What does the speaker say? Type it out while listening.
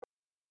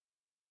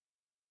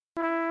I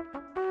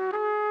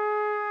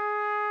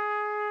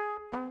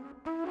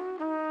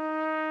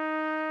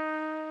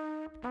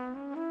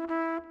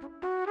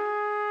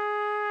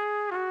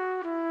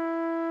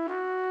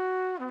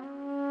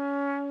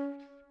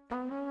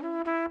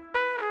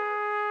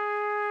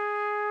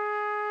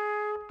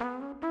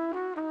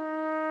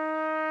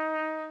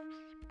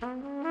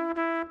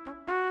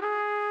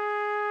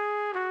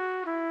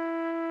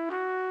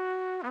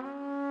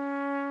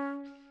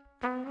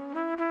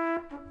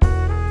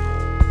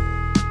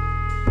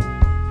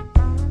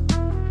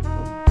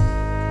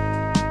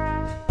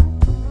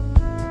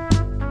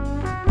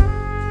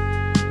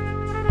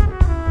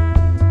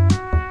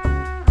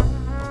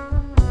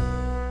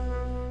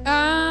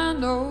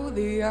know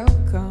the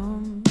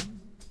outcome,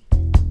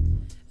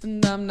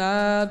 and I'm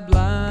not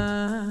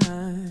blind.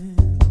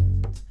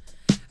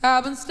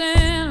 I've been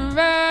standing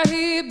right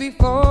here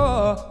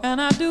before,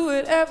 and I do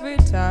it every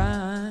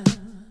time.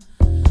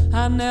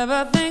 I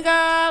never think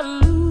I'll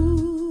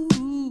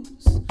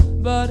lose,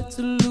 but it's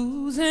a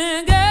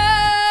losing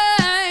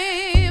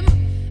game,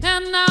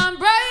 and I'm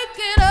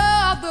breaking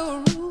all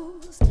the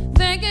rules,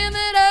 thinking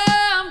that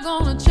I'm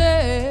gonna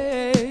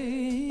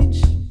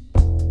change.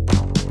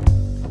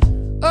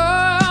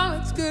 Oh,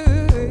 it's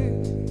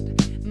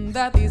good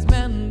that these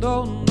men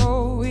don't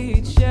know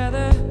each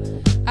other.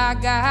 I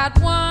got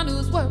one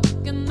who's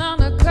working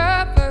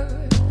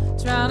undercover,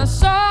 trying to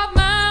solve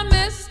my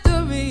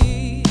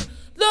mystery.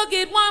 Look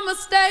at one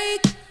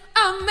mistake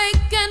I'm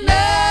making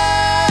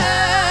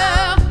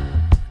now.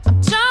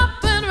 I'm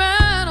jumping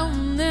right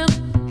on them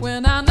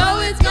when I know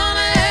it's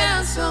gonna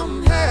end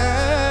somehow.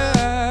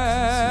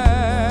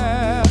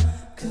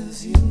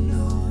 'Cause you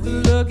know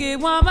it. Look at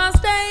one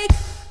mistake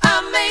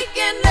I'm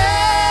making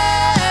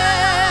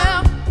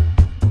now.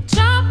 I'm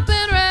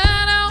jumping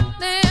right on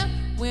them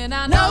when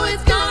I know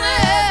it's gonna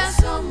end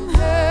somehow.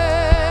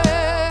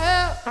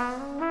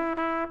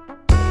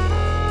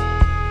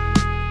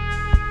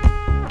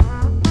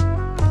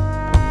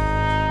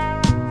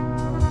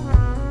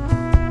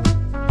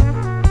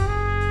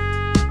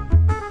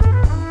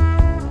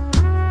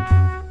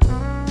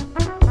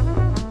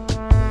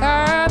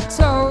 I've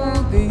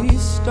told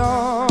these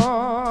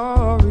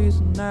stories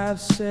and I've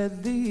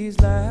said these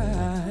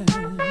lies.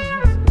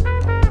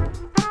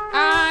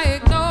 I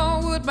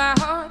ignore what my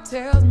heart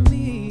tells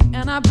me,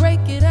 and I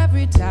break it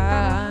every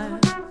time.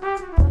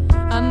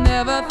 I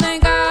never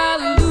think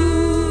I'll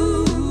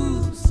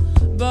lose,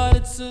 but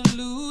it's a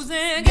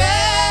losing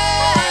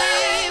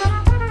game,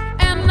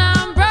 and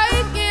I'm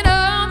breaking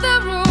all the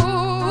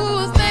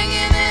rules,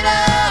 thinking that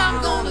I'm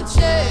gonna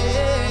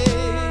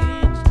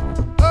change.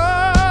 Oh,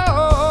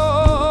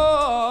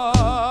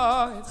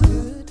 it's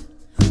good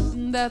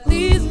that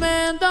these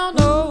men don't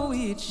know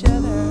each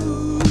other.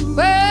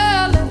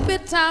 Well, every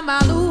time I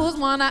lose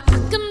one, I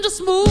can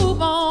just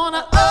move on.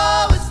 I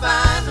always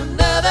find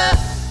another.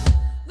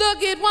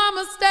 Look at one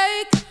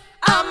mistake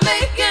I'm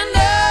making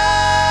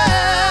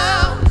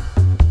now.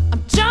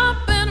 I'm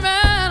jumping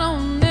right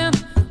on them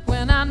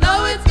when I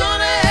know it's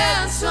gonna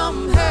end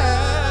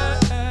somehow.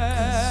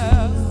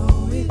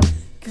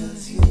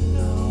 'Cause you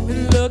know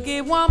it. Look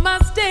at one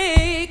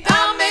mistake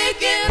I'm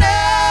making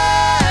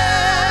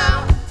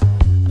now.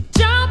 I'm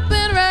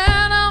jumping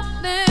right on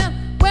them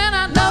when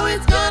I know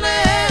it's gonna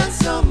end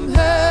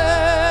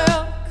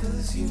somehow.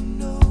 'Cause you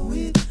know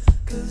it,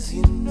 'cause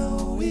you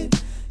know it,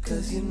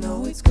 'cause you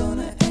know it's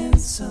gonna end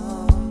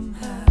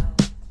somehow.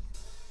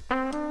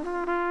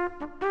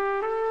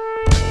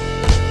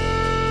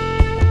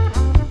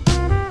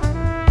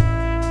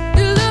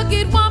 Look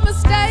at one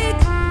mistake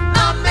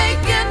I'm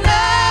making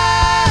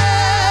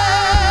now.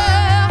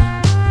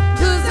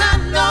 'Cause I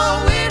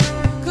know it,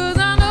 'cause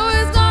I know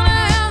it's gonna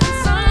end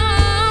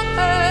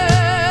somehow.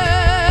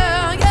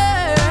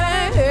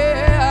 Yeah.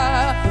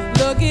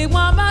 Look at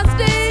one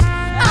mistake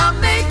I'm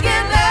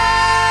making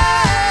now.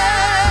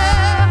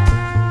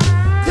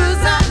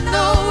 'Cause I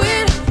know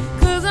it,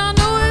 'cause I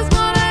know it's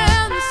gonna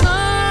end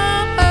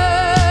somehow.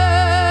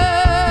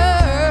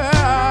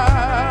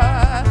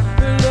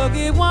 Look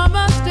at one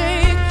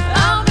mistake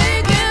I'm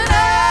making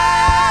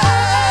now.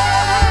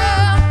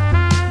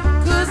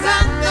 'Cause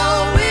I know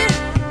it,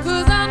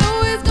 'cause I know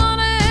it's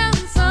gonna end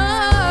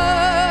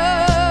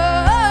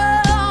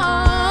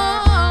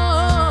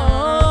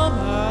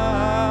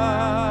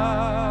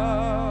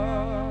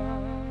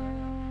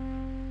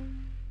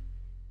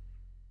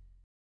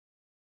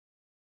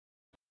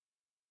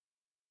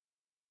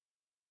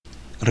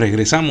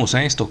Regresamos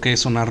a esto que es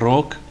Sonar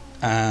Rock.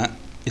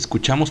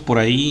 Escuchamos por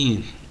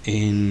ahí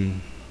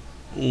en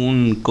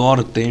un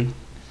corte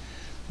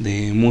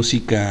de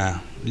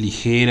música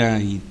ligera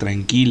y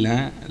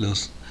tranquila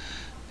los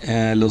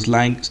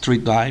Line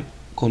Street Dive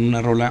con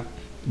una rola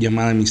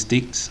llamada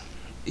Mystics,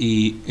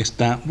 y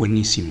está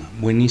buenísima,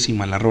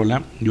 buenísima la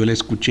rola. Yo la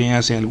escuché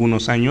hace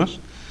algunos años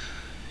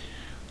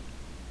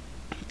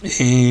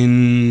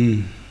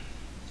en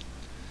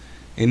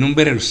un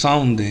Better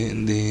Sound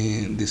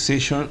de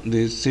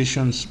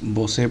Sessions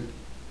Bose,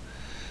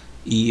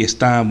 y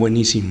está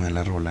buenísima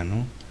la rola,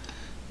 ¿no?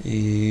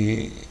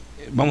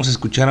 Vamos a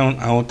escuchar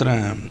a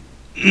otra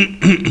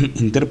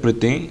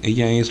intérprete.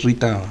 Ella es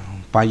Rita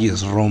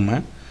Payes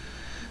Roma.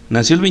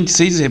 Nació el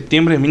 26 de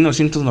septiembre de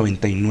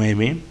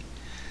 1999.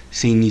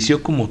 Se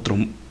inició como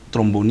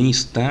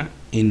trombonista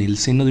en el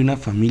seno de una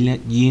familia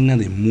llena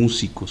de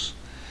músicos.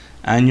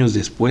 Años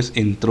después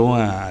entró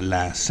a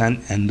la St.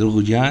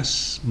 Andrew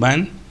Jazz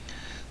Band,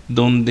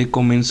 donde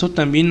comenzó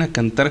también a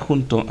cantar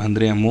junto a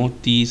Andrea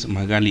Motis,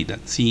 Magali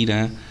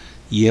Datsira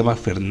y Eva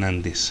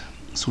Fernández.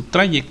 Su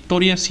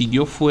trayectoria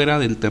siguió fuera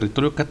del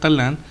territorio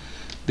catalán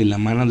de la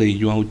mano de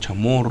Joao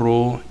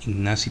Chamorro,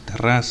 Ignasi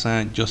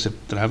Tarrasa, Josep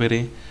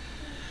Travere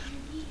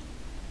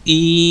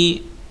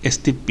y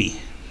Pi.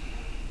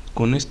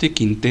 Con este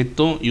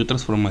quinteto y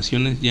otras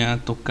formaciones ya ha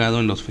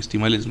tocado en los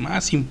festivales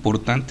más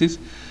importantes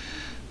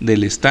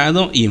del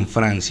estado y en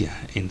Francia,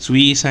 en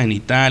Suiza, en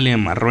Italia,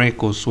 en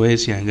Marruecos,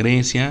 Suecia,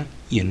 Grecia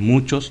y en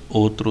muchos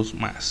otros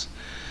más.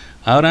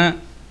 Ahora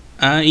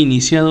ha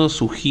iniciado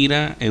su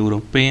gira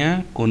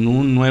europea con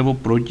un nuevo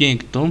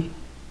proyecto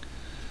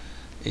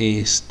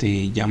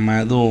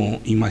llamado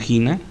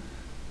Imagina,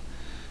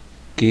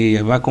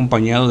 que va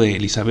acompañado de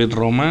Elizabeth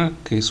Roma,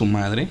 que es su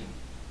madre.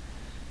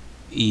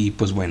 Y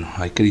pues bueno,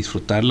 hay que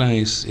disfrutarla.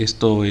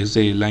 Esto es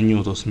del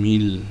año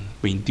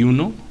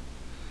 2021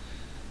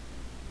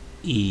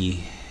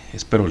 y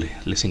espero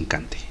les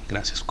encante.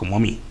 Gracias, como a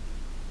mí.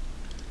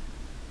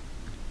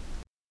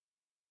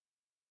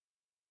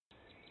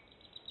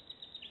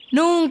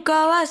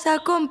 Nunca vas a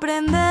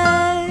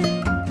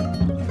comprender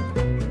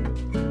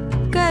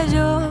que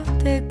yo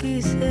te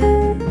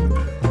quise.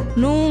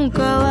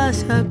 Nunca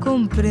vas a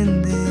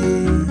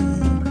comprender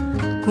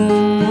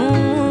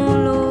cómo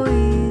lo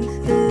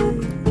hice.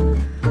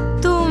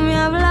 Tú me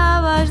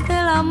hablabas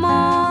del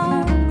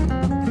amor,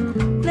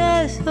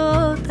 de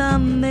eso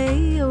tan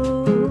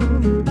bello.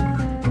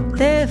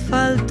 Te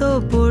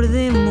faltó por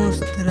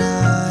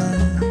demostrar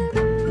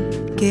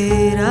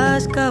que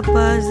eras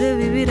capaz de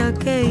vivir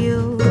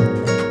aquello,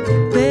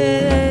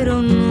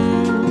 pero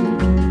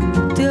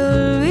no te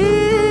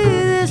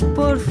olvides,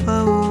 por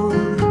favor,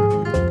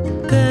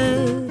 que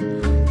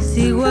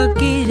sigo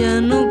aquí,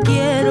 ya no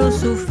quiero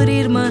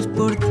sufrir más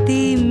por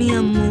ti, mi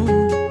amor.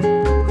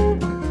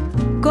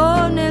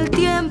 Con el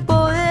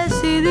tiempo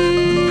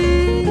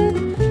decidí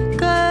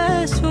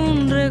que es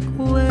un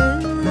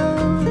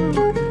recuerdo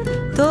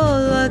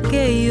todo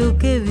aquello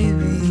que viví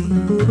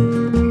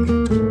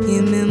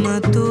y me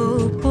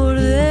mató por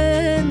dentro.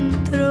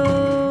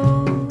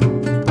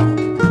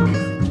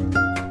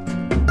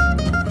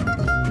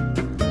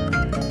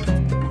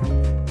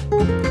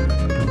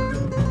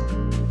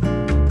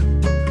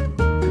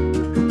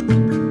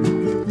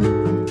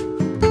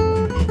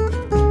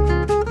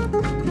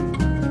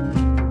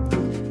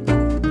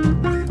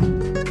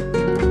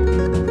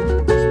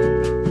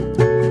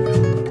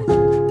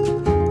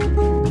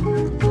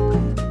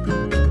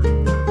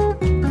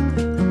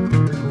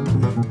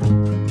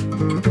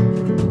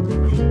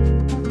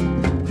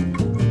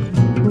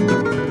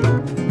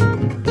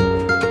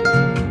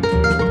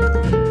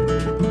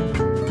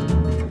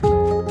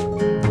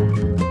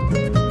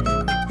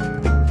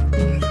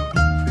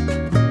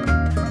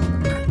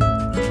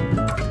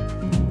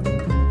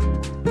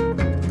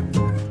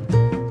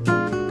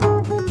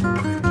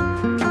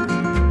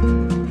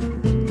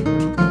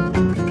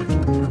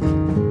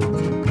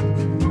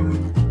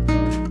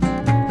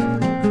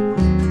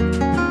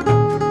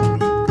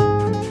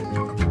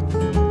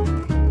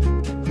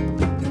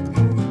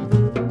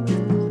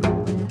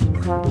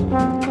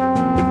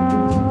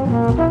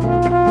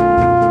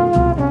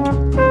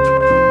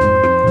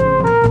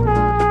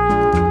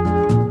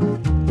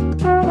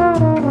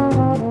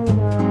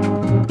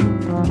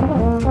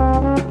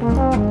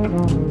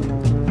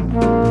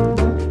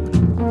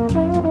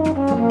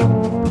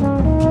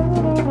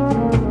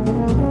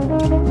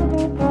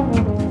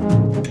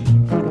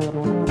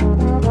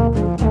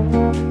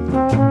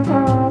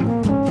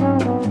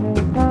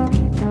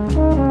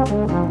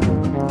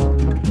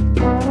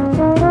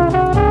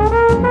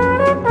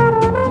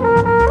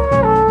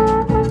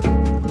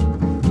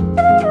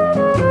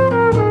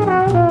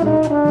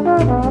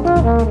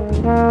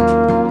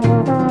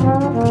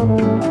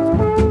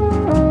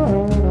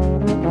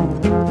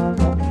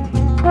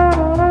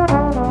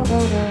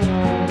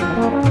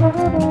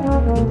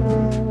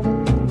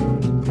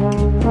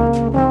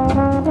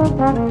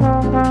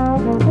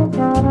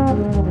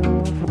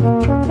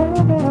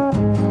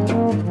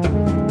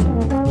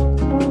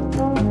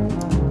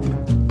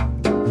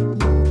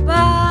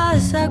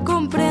 Vas a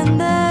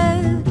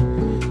comprender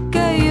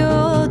que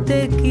yo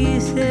te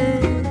quise.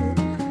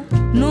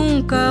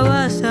 Nunca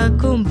vas a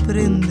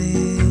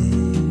comprender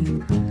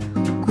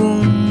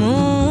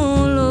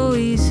cómo lo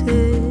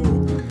hice.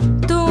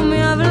 Tú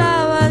me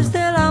hablabas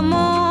del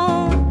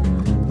amor,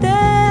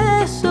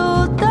 de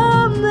eso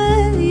tan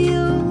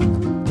bello.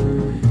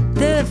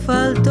 Te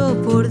faltó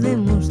por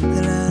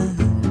demostrar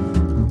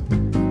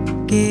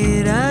que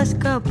eras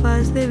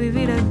capaz de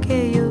vivir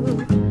aquello,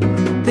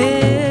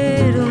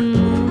 pero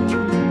no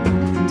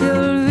te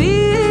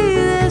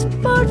olvides,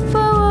 por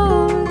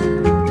favor,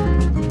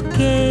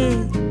 que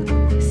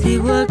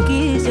sigo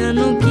aquí, ya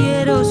no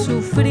quiero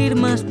sufrir sufrir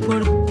más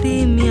por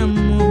ti, mi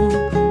amor.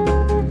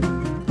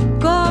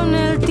 Con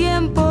el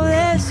tiempo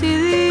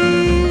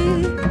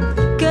decidí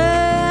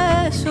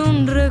que es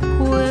un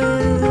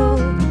recuerdo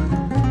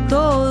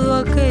todo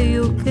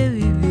aquello que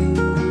viví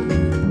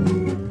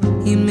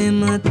y me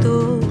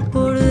mató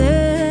por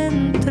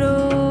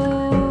dentro.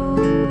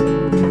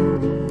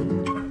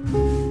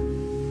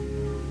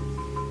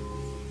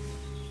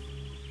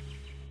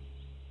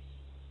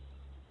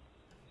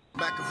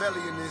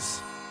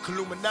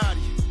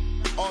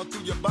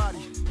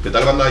 ¿Qué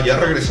tal, banda? Ya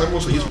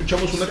regresamos. Hoy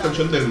escuchamos una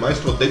canción del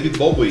maestro David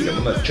Bowie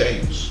llamada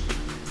Chains.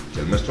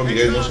 El maestro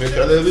Miguel no sabía que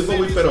era de David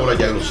Bowie, pero ahora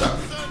ya lo sabe.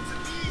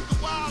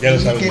 Ya lo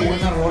sabe. Qué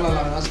buena rola,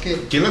 la verdad es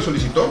que... ¿Quién la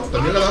solicitó?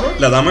 ¿También la dama?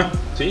 La dama,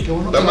 sí. Qué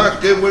bueno Dama,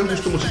 qué buen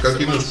gusto musical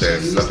tiene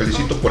usted. Sí, La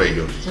felicito por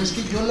ello. Sabes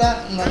que yo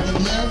la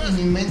tenía en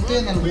mi mente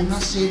en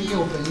alguna serie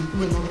o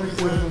película, no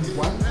recuerdo en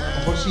cuál. A lo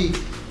mejor si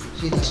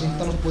la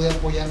cinta nos puede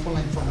apoyar con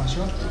la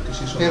información.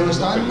 Sí, pero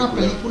estaba en una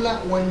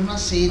película o en una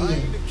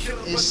serie.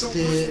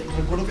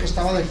 Recuerdo que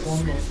estaba de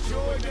fondo.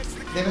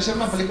 Debe ser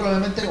una película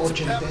obviamente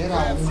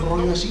ochentera o un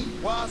rollo así,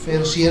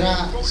 pero si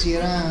era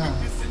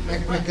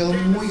me quedó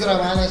muy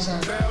grabada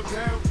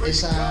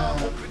esa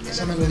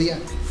melodía.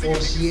 Por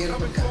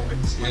cierto, cabrón.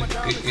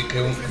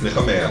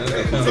 Déjame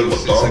apunto el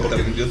botón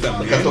porque yo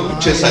también. me canto un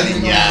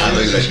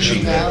desaliñado y la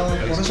chingada.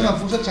 Por eso me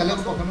puse el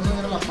chaleco, porque no se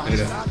viera la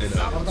panza.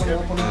 Ahorita me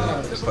voy a poner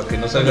otra vez. Para que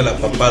no salga la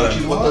papada.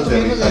 No, tú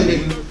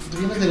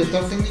vienes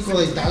director técnico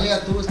de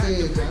Italia, tú ¿Por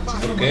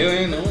qué,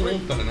 güey? No,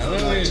 para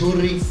nada, güey.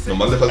 Churri.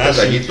 Nomás le falta el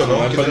gallito, ¿no?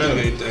 nomás falta el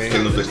gallito, Que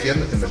nos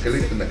vestían en aquel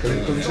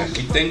entonces.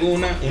 Aquí tengo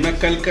una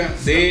calca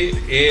de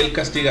El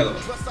Castigador.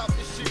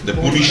 The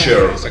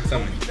Punisher.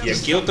 Exactamente. Y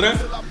aquí otra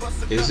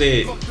es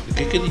de...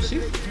 ¿Qué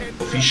dice?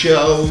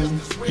 Official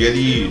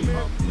Jedi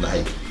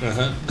Knight.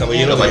 Ajá.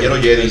 Caballero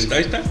Jedi.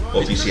 Ahí está.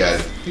 Oficial.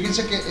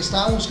 Fíjense que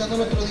estaba buscando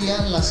el otro día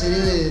la serie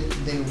de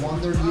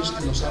Wonder Years,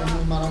 de los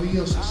años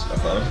maravillosos.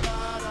 Ajá.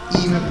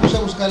 Y me puse a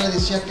buscarla y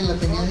decía que la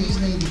tenía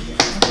Disney. Y dije,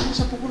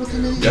 ¿a poco no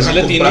tiene Disney? ¿Ya se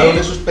le compraron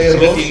tiene? esos perros?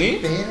 ¿Se le tiene?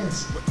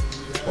 Espérense.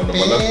 O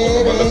nomás la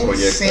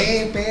proyectan.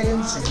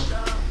 Espérense.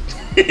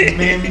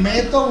 Me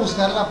meto a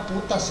buscar la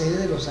puta serie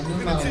de los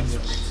años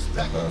maravillosos.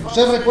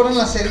 Ustedes recuerdan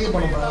la serie,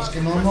 bueno, para los que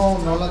no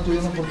la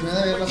tuvieron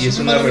oportunidad de verla. Y es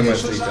una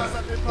remasterizada.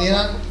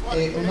 Eran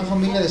una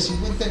familia de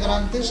 5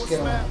 integrantes, que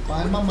era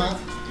papá y mamá,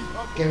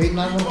 Kevin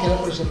Arnold, que era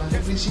el personaje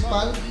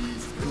principal,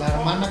 la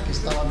hermana que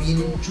estaba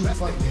bien chula,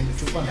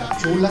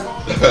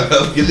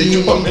 y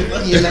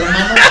el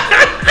hermano.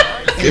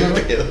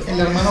 El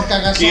hermano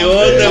cagazón. ¿Qué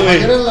onda,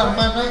 güey? Era la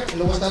hermana, y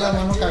luego está el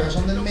hermano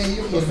cagazón del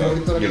medio,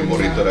 y el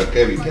morrito era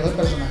Kevin. Que era el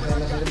personaje de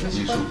la serie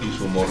principal. Y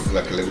su amor,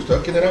 la que le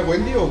gustaba, ¿quién era?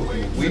 ¿Wendy o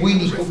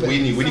Winnie Cooper?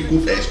 Winnie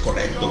Cooper, es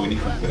correcto, Winnie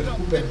Cooper.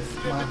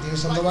 Martín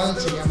Sandoval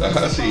se llama.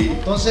 Ajá, sí.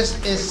 Entonces,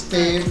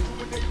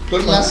 ¿Tu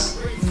hermana?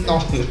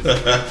 no.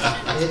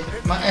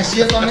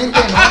 Ciertamente,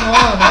 no es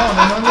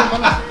mi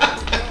hermana.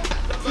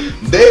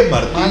 De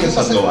Martín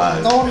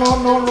Sandoval.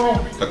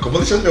 No. ¿Cómo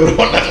dices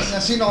neuronas?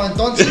 Así no,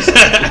 entonces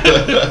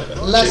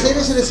la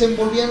serie se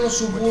desenvolvía en los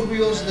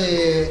suburbios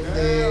de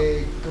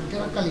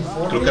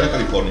creo que era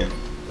California.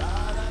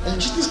 El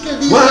chiste es que el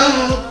día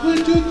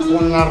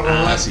con la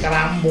rola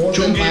gran voz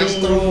del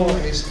maestro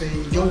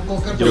Joe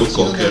Cocker,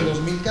 producido en el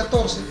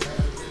 2014.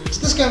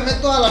 Esto es que me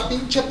meto a la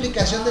pinche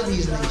aplicación de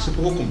Disney. Hace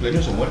poco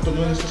cumpleaños de muerto,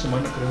 ¿no? En esta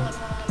semana, creo.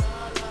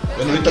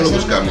 Bueno, ahorita lo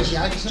buscamos.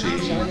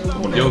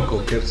 Joe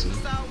Cocker, sí.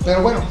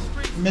 Pero bueno,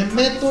 me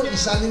meto y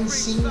salen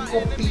 5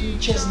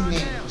 pinches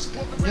negros.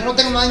 Yo no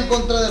tengo nada en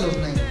contra de los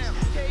negros,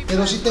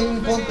 pero sí tengo en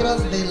contra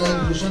de la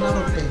inclusión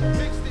europea.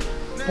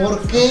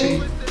 ¿Por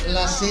qué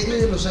la serie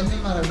de los años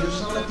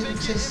maravillosos ahora tiene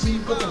que ser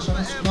 5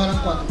 personas? No,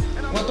 eran 4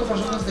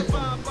 personas de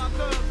color.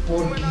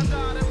 ¿Por qué?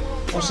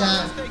 O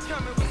sea...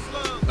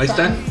 Ahí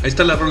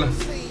está la rola.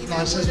 No,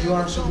 esa es You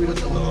Are So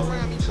Beautiful.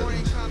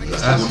 La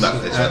segunda.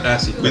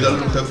 Sí.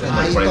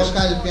 Ahí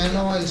toca el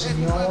piano el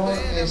señor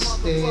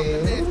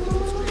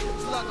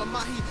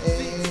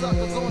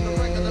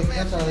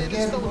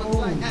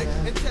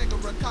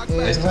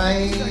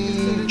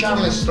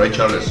Ray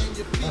Charles.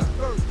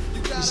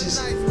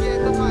 Dices,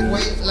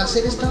 güey, la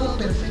serie estaba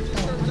perfecta.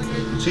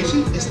 Sí.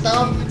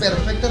 Estaba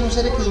perfecta, una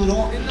serie que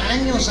duró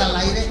años al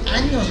aire,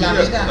 la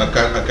vida.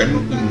 Acá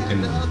en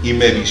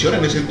Imevisión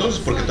en ese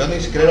entonces, porque todavía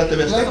ni siquiera era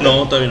TV Azteca.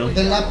 No, todavía no.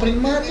 De la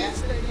primaria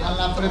a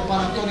la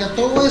preparatoria,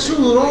 todo eso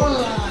duró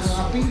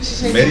la pinche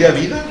serie. Media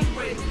vida.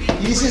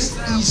 Y dices,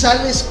 y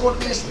sales con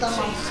esta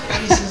mamá,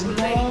 y dices,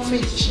 no me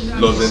chingues.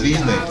 Los de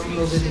Disney.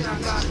 No.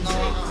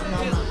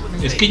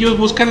 Es que ellos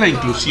buscan la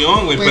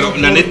inclusión, güey, pero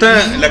la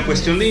neta, la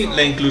cuestión de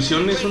la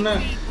inclusión es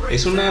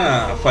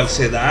una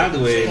falsedad,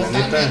 güey, la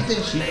neta.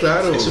 Sí,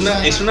 claro.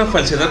 Es una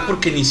falsedad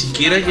porque ni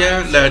siquiera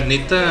ya, la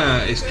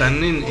neta,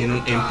 están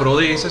en pro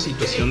de esa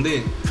situación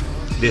de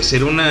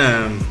hacer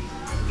una...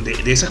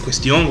 De esa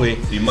cuestión, güey.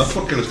 Y más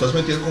porque lo estás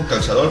metiendo con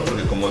calzador,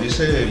 porque como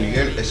dice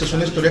Miguel, esta es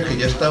una historia que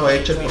ya estaba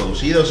hecha y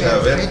producida, o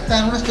sea, perfecta,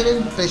 a ver. Una historia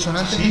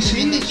impresionante.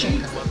 Sí.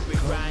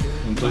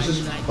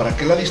 Entonces, ¿para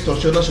qué la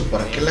distorsionas o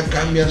para qué la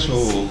cambias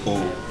o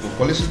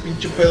cuál es el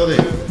pinche pedo de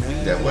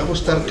De a huevo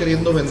estar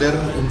queriendo vender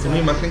una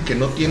imagen que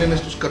no tienen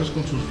estos carros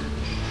con sus...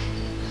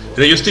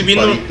 Pero yo estoy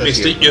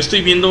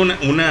viendo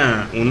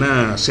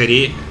una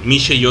serie.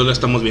 Misha y yo la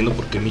estamos viendo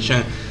porque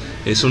Misha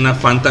es una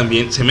fan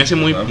también. Se me hace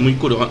muy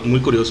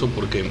curioso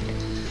porque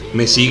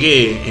me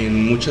sigue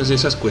en muchas de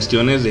esas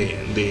cuestiones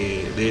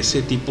de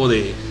ese tipo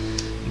de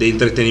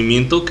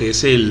entretenimiento que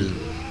es el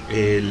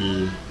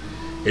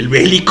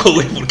bélico,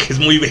 güey, porque es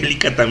muy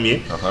bélica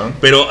también. Ajá.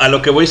 Pero a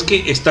lo que voy es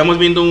que estamos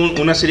viendo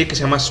una serie que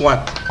se llama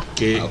SWAT,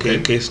 que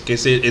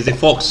es de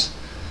Fox.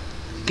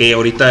 Que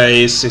ahorita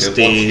es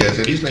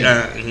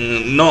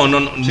no,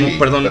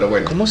 perdón.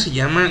 Bueno. ¿Cómo se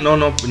llama?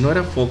 No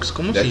era Fox.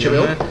 ¿Cómo se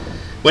HBO? llama?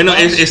 Bueno,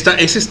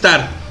 es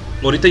Star.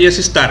 Ahorita ya es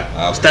Star.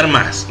 Star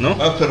más, ¿no?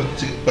 Pero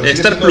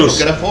Star Plus.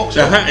 Que era Fox,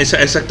 ¿no? Ajá,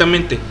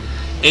 exactamente.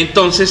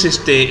 Entonces,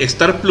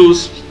 Star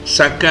Plus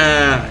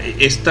saca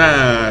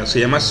se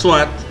llama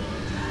SWAT.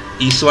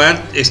 Y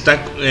SWAT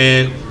está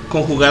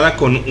conjugada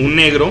con un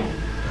negro.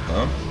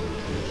 Ajá.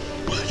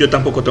 Yo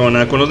tampoco tengo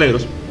nada con los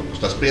negros.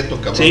 Estás prieto,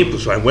 cabrón. Sí,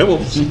 pues a huevo,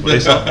 por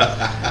eso.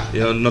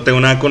 Yo no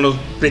tengo nada con los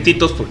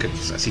prietitos porque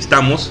pues, así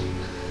estamos.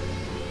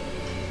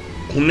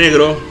 Un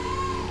negro,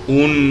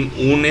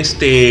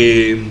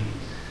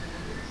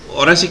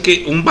 ahora sí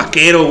que un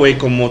vaquero, güey,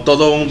 como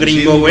todo un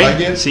gringo, güey.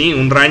 Sí,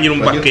 un ranger, un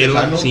vaquero,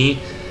 tejano. Sí.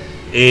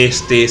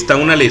 Está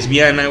una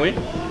lesbiana, güey.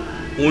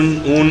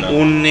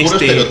 Un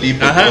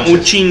estereotipo. Ajá, entonces.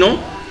 Un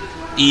chino.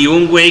 Y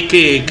un güey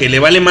que le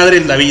vale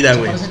madre la vida,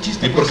 güey.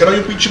 ¿Y por qué no hay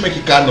un pinche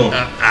mexicano?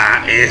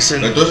 Ese.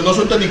 Entonces no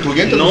son tan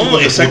incluyentes. No,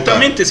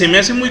 exactamente. Se me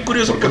hace muy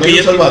curioso. Porque no hay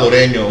un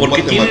salvadoreño,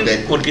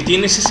 porque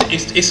tienes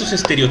esos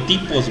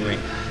estereotipos, güey.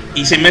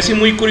 Y se me hace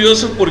muy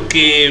curioso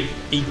porque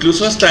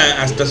incluso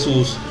hasta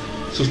sus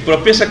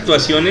propias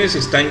actuaciones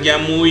están ya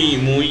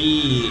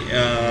muy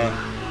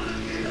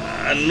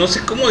no sé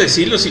cómo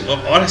decirlo,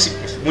 ahora sí,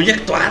 muy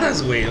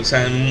actuadas, güey, o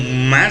sea,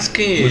 más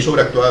que... Muy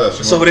sobreactuadas,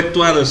 ¿no?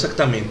 Sobreactuado,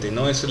 exactamente,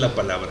 ¿no? Esa es la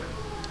palabra.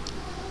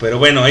 Pero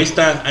bueno, ahí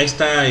está,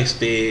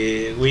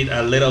 With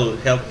a Little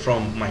Help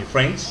from My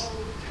Friends.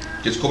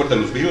 Que es cover de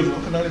los Beatles, ¿no,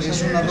 canales?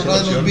 Es una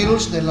rola de los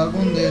Beatles, del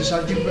álbum de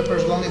Sgt.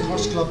 Pepper's Lonely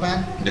Hearts Club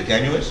Band. ¿De qué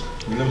año es?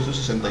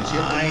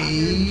 1967.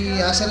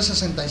 Ahí hace el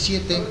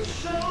 67. O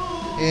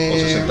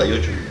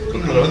 68.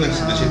 Creo que lo graban en el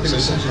 67 y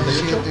el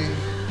 68.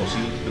 O sí,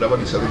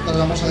 graban y salen.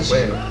 Vamos a decir.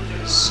 Bueno.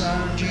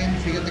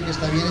 Sgt. Fíjate que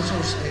está bien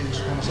conocer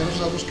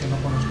esos álbumes que no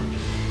conozco.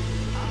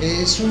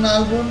 Es un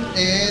álbum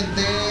de...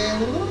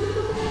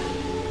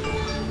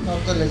 No,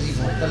 ahorita les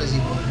digo,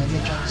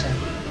 denme chance.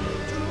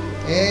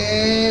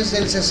 Es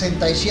del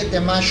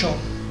 67, macho.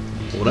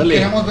 Órale.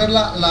 Queremos ver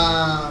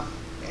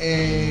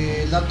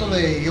el dato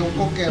de Joe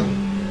Cocker.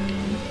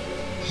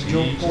 Sí,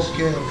 Joe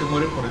Cocker. Creo que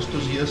muere por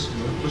estos días,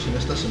 no, pues en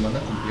esta semana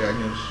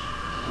cumpleaños.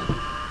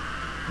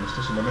 En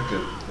esta semana que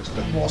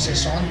está...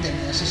 Vocesón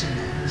tenía ese señor.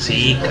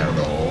 Sí, cabrón.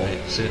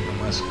 Sí,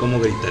 nomás, ¿cómo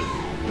gritar?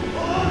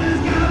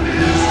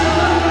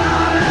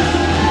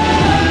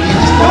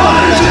 Tienes toda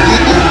la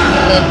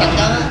cantina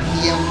retacada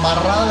y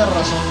embarrada de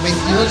razón.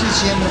 22 de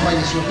diciembre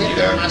falleció.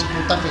 Fíjate, más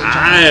puta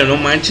fecha. No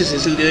manches,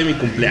 es el día de mi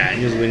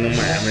cumpleaños, güey, no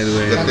mames,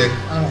 güey.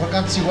 A lo mejor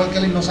cantas igual que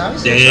él y no sabes.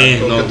 No.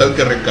 ¿Qué tal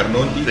que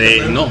reencarnó en ti?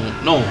 No,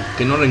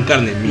 que no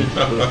reencarne en mí.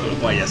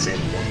 No vaya a ser.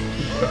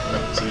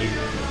 Sí.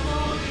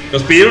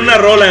 Nos pidieron una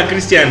rola,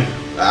 Cristian.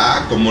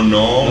 Como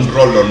no, un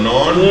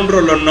rolonón. Un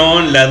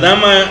rolonón. La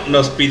dama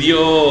nos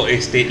pidió,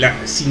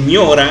 la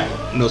señora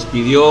nos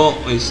pidió,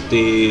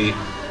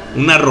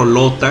 una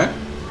rolota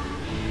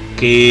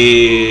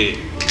que,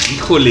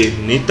 híjole,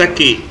 neta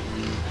que,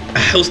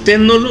 usted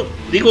no lo,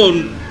 digo,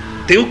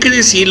 tengo que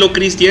decirlo,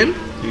 Cristian,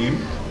 ¿sí?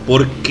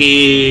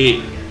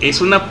 Porque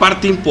es una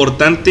parte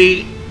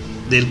importante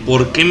del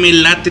por qué me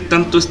late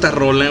tanto esta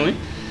rola, güey.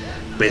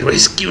 Pero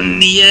es que un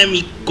día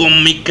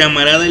con mi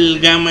camarada el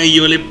Gama y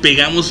yo le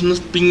pegamos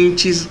unos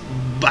pinches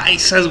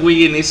baisas,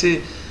 güey, en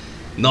ese...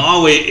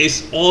 No, güey,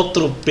 es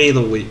otro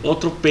pedo, güey.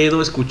 Otro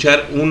pedo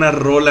escuchar una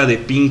rola de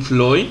Pink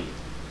Floyd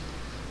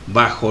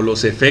bajo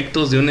los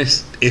efectos de un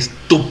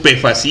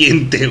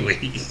estupefaciente,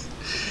 güey.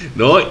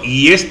 ¿No?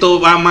 Y esto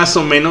va más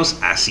o menos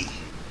así.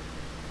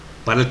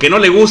 Para el que no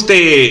le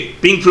guste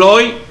Pink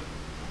Floyd,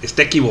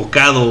 está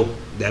equivocado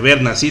de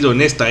haber nacido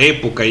en esta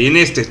época y en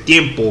este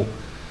tiempo.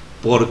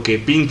 Porque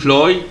Pink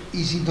Floyd...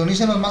 Y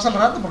sintonícenos más al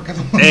rato porque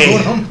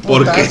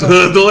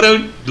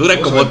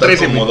dura como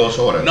 13 minutos. 2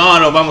 horas.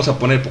 No, vamos a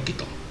poner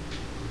poquito.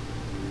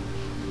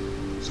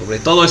 Sobre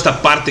todo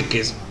esta parte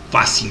que es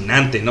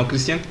fascinante, ¿no,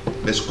 Cristian?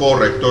 Es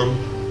correcto.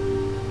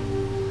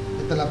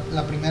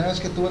 La primera vez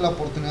que tuve la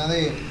oportunidad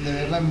de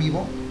verla en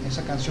vivo,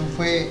 esa canción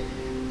fue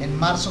en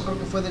marzo, creo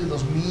que fue del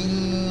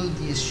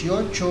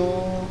 2018.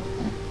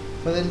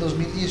 Fue del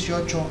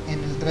 2018,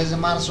 en el 3 de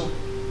marzo.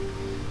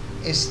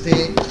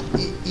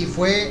 Y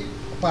fue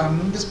para mí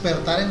un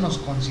despertar en los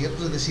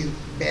conciertos, es decir,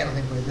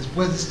 verde, güey.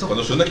 Después de esto.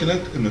 Cuando suena aquí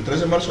en el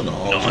 3 de marzo,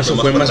 no, eso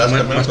fue más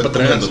para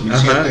atrás.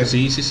 2007. Ajá,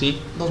 sí.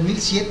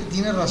 2007,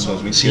 tiene razón.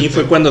 2007. Sí,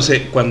 fue cuando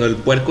el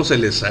puerco se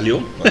les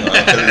salió. Se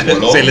les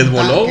voló. Se les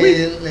voló,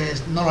 güey.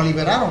 No lo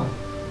liberaron.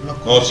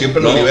 No,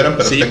 siempre lo No, liberan,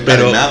 pero sí, está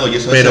encadenado y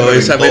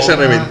esa vez se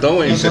reventó,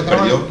 güey. Y se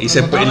perdió. Y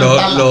se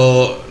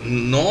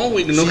no,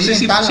 güey, no Sí, sé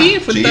si en Tala. sí,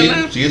 fue en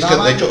Tala. Sí, es que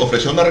de hecho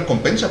ofreció una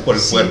recompensa por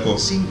el puerco.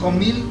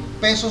 5,000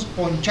 pesos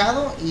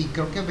ponchado y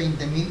creo que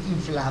 20,000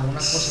 inflado, una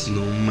cosa así.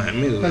 No mames,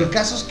 Pero güey. el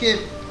caso es que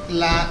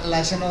la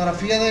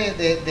escenografía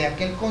de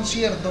aquel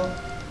concierto,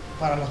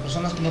 para las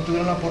personas que no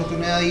tuvieron la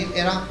oportunidad de ir,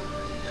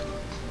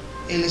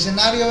 el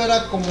escenario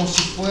era como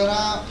si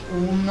fuera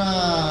como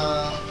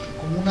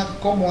una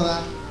cómoda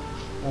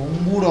o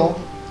un buró,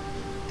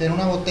 tenía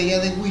una botella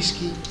de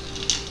whisky,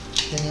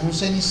 tenía un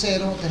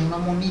cenicero, tenía una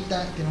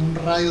monita, tenía un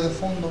radio de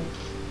fondo,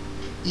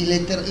 y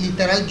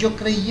literal yo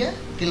creía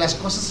que las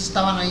cosas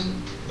estaban ahí.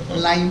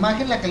 La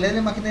imagen, la calidad de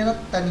la imagen era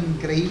tan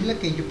increíble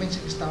que yo pensé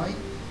que estaba ahí.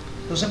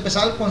 Entonces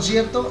empezaba el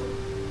concierto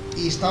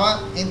y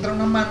entra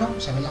una mano,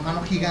 se ve la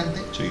mano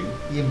gigante, Sí.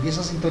 y empieza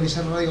a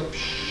sintonizar el radio.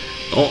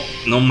 Oh,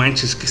 no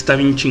manches, que está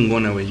bien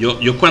chingona, güey.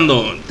 Yo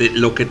cuando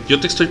lo que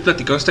yo te estoy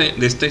platicando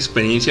de esta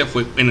experiencia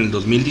fue en el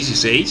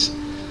 2016,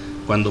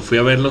 cuando fui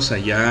a verlos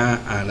allá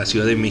a la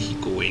Ciudad de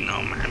México, güey.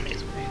 No mames,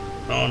 güey.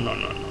 No.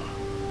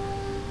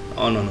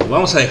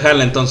 Vamos a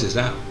dejarla entonces,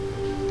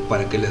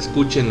 para que la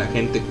escuchen la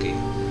gente que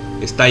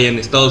está allá en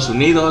Estados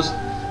Unidos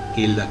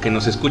y la que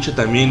nos escuche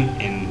también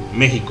en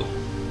México.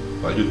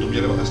 ¿Para YouTube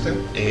ya le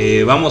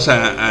bajaste? Vamos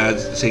a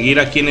seguir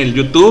aquí en el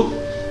YouTube,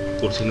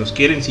 por si nos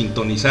quieren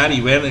sintonizar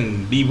y ver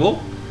en vivo.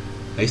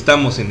 Ahí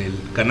estamos en el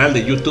canal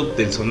de YouTube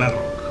del Sonar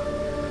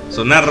Rock,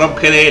 Sonar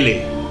Rock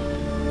GDL.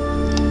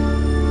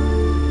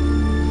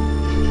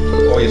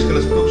 Oye, es que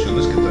las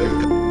producciones que trae el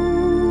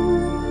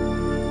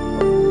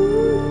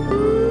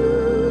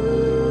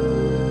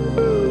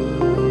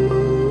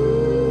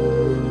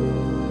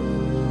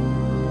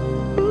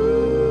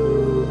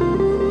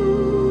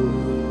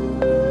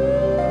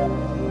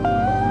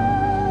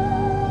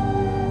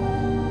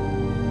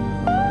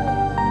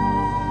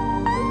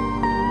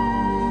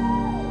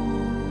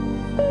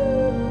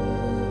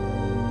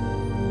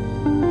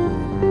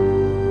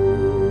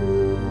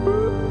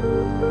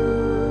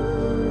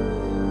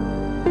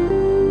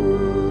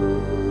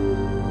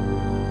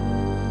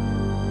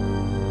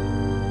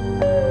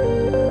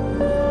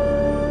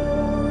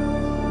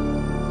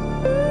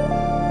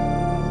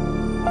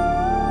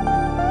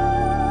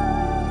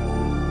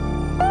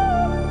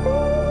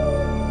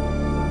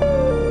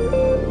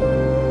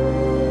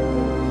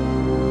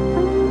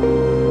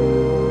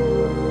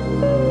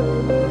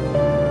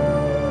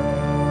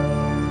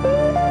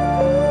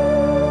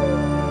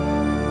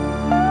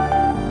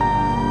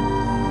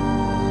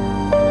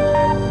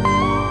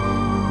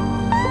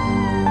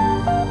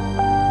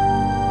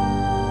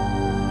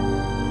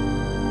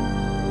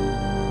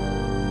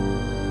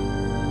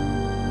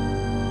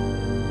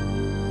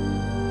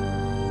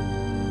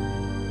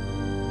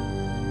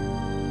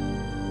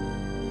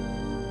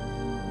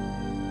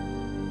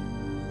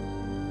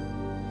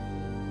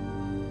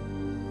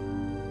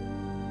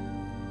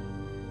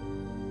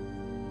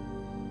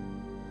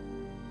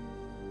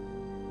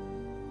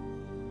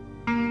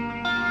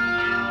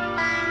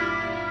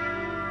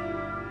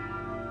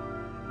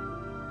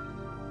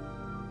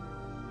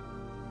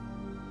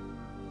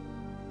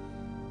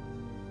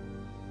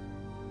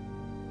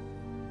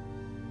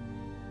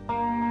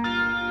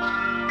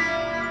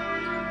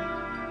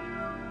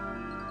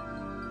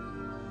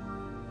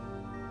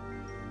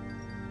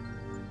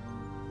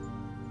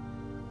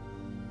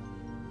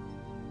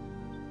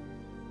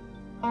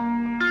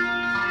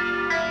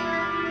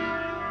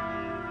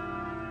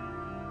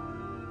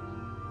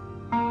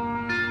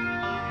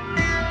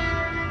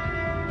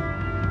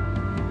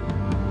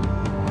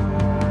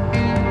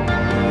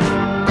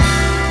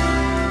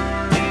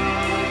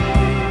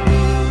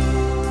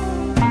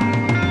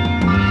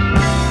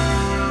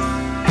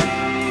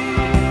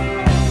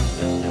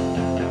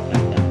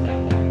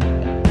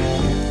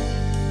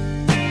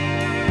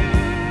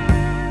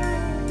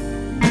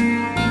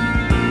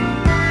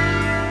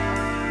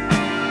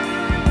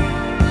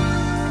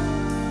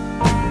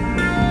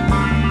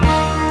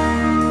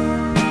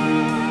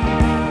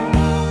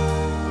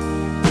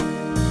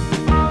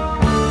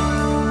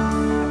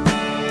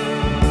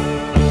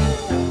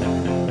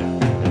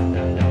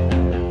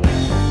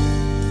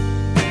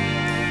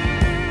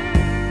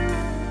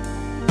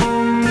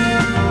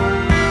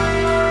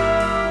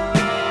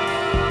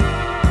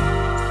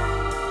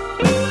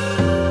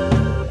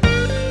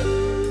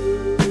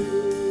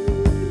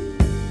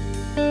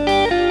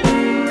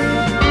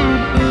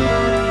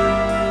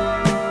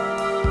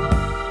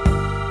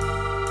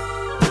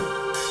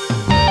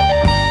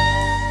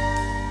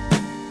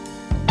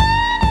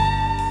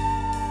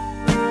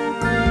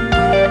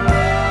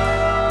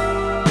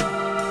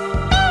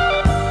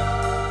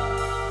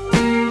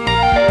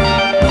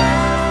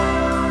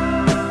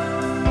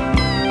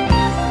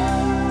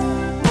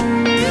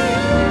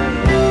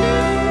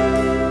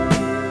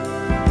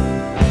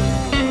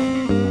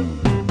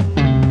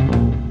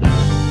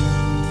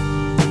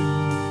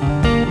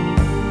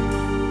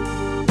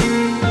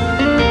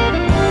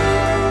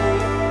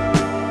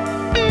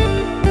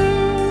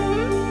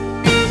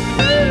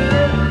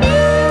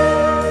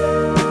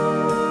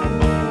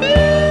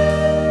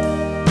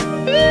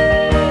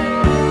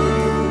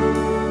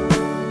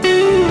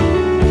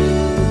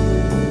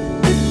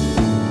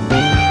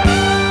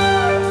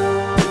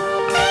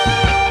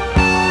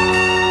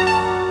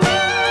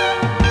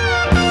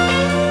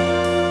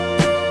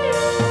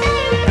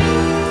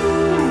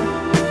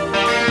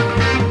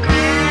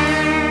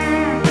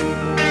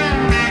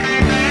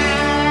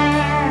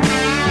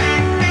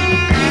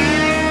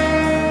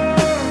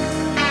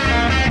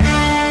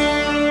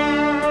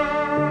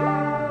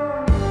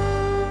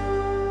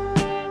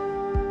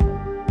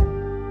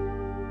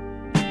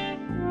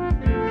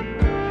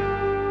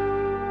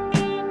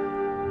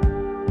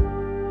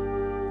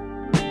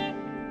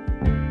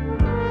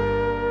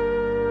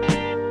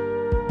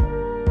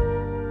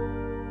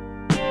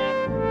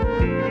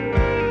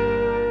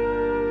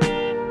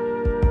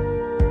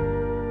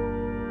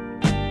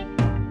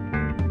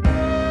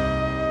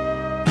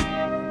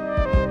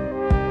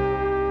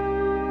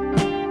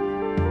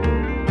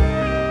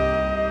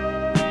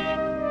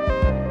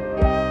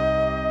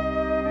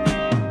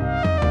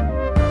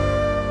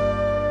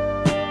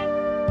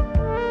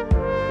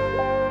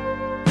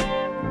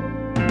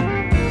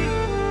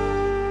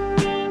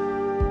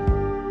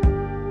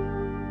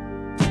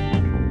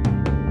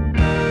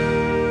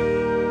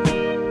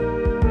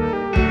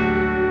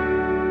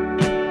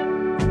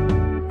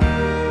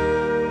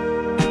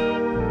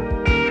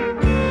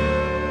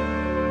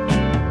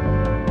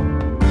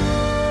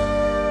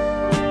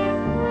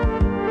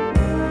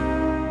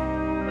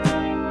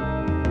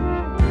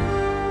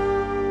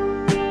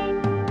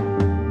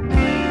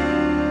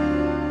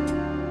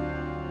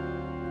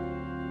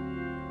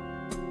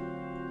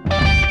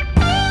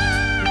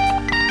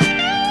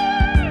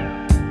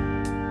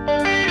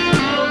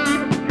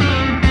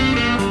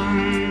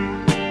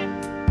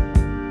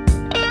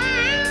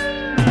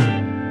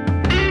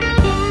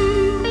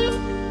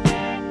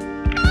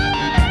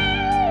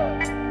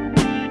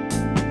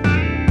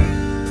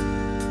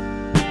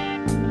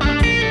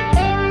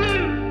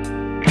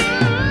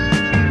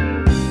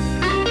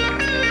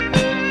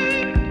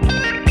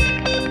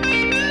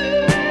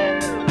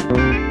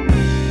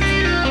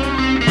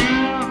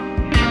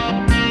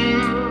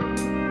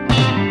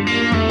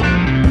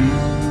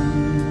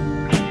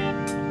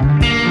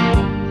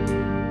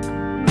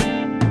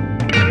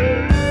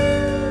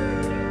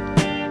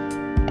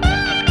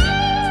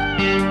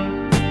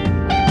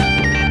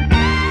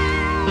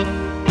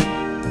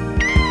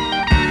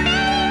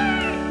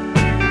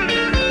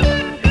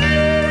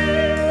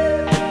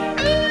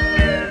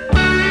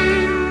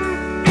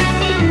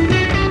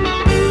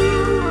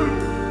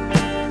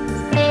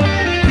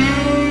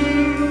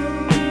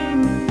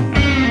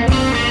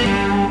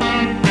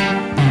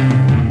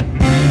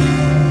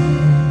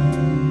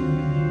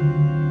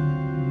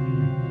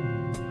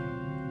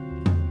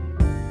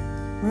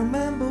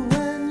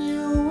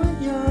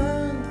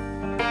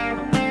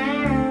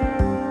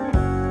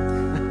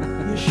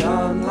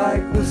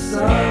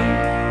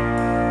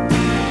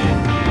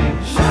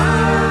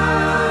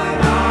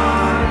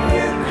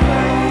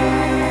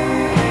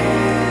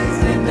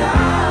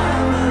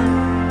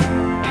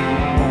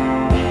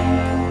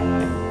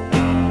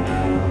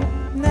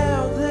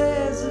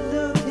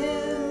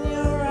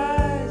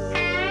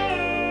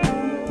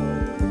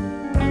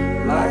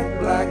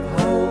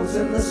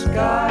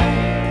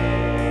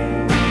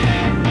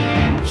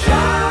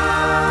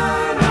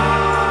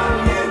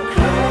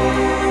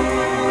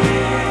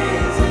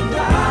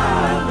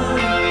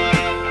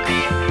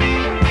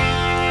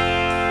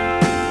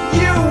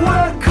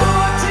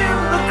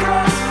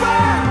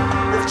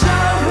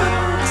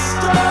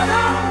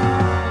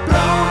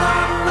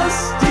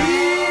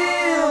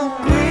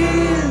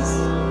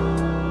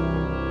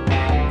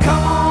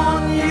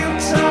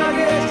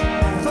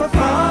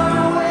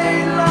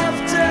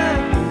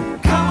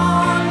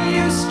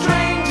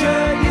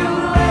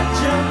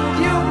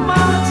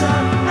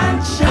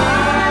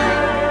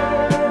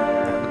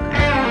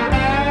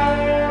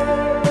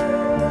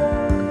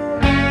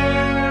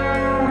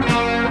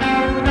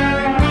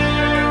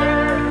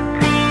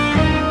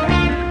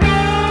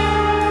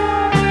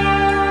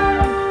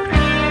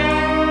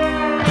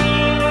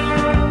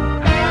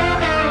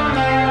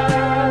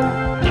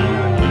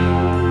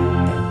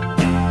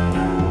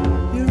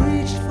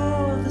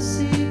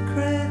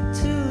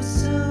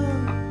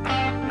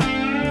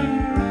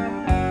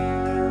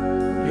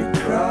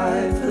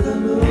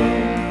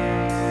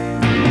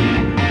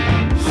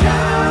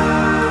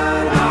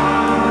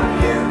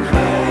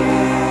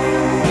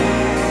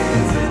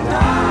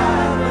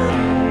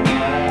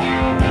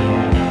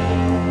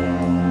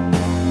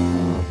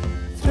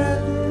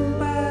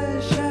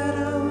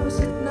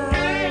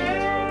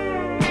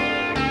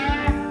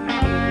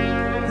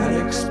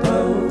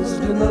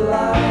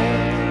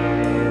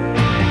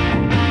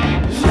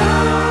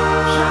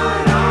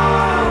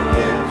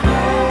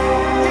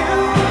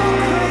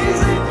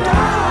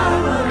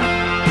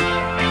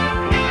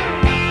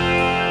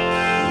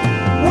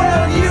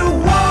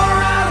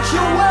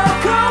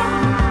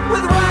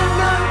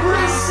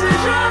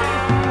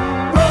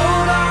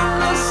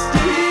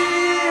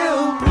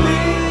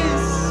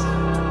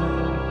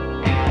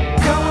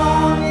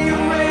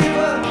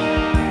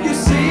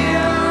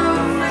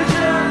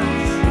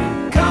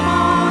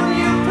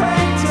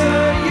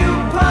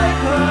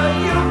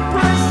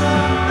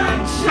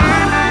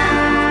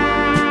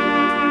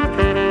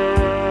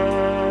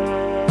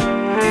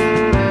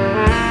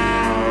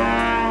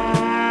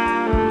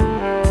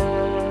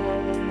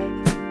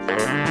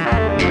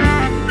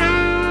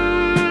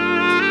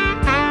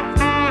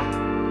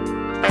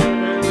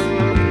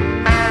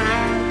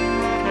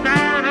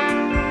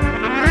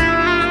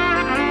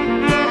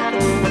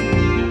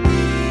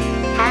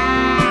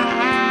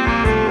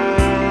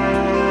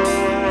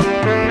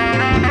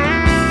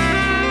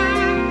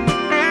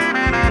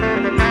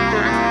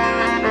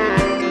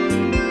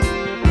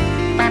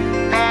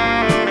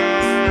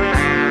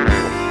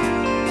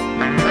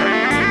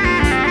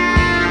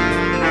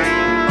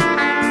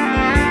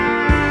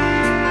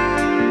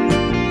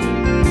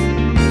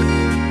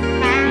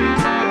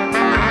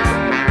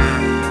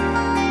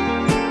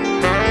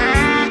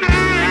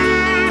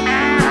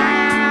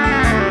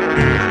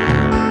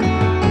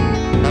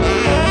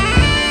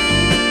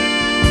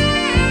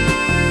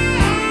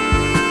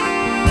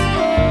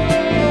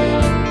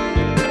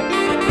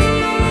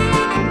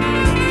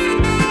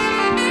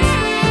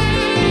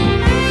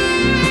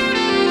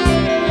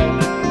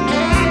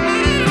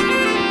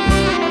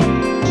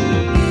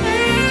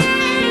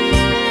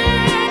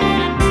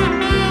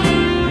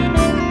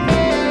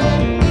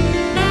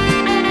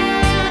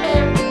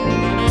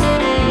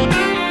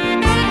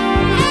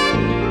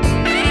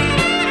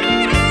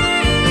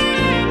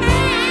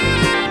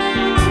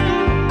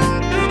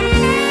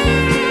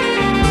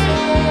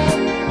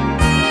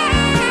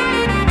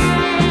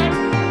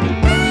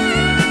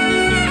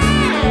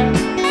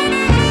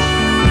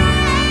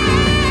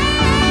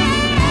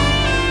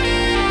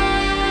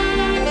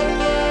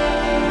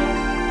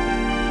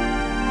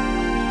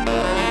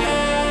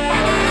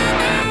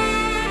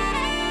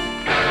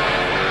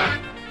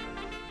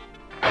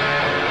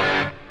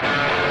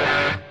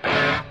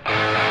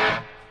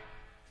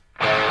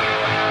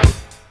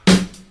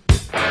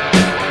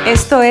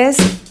Esto es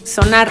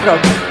Sonar Rock.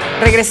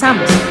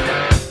 Regresamos.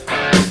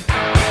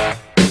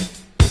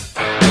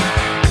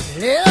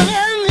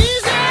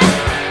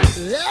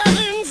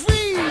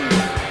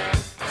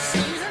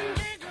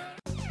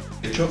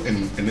 De hecho,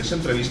 en esa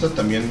entrevista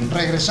también...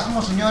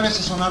 Regresamos, señores,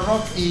 a Sonar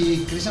Rock,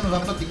 y Cristian nos va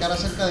a platicar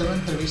acerca de una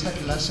entrevista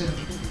que le hace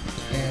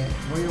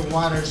Roger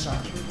Waters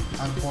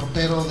al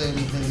portero del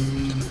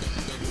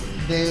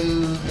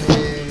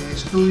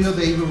estudio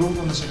de Abbey Road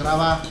donde se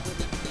graba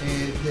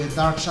The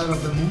Dark Side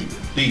of the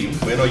Moon. Sí,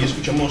 bueno, ahí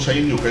escuchamos I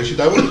Am Your Crazy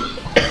Diamond.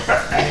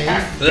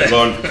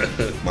 Perdón,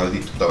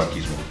 maldito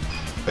tabaquismo.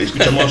 Ahí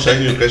escuchamos I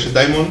Am Your Crazy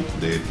Diamond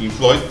de Pink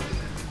Floyd.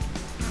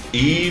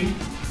 Y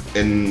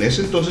en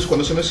ese entonces,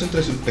 cuando hacen esas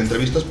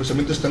entrevistas,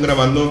 precisamente están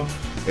grabando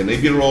en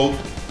Abbey Road,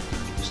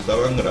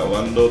 estaban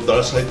grabando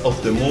Dark Side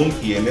of the Moon,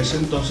 y en ese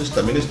entonces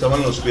también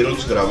estaban los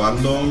Beatles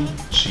grabando,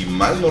 si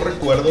mal no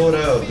recuerdo,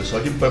 era The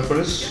Sgt.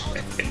 Pepper's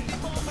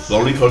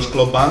Lonely Hearts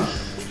Club Band,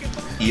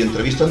 y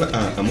entrevistan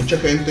a mucha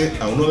gente,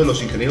 a uno de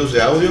los ingenieros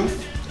de audio,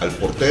 al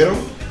portero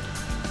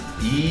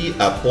y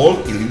a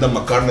Paul y Linda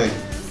McCartney.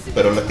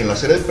 Pero en la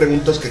serie de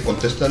preguntas que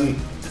contestan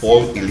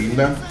Paul y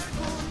Linda,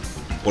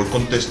 Paul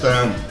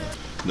contesta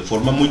de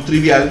forma muy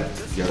trivial,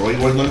 y a Roy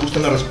igual no le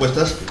gustan las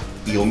respuestas,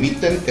 y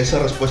omiten esas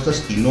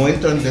respuestas y no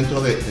entran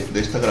dentro de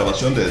esta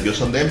grabación de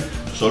Just and Them.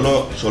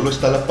 Solo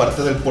está la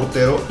parte del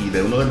portero y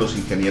de uno de los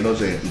ingenieros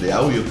de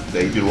audio,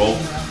 de Abbey Road.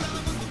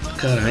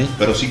 Caray.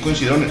 Pero sí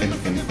coincidieron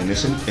en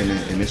ese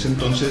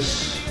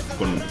entonces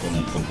con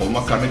Paul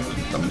McCartney,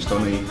 también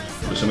estaban ahí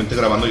precisamente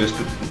grabando, y es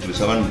que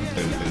utilizaban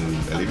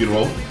el Abbey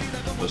Road.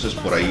 Entonces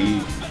por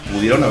ahí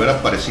pudieron haber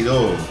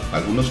aparecido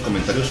algunos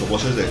comentarios o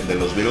voces de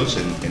los Beatles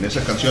en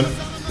esa canción,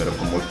 pero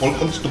como el Paul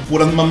contestó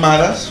puras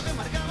mamadas,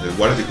 el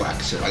Waters dijo,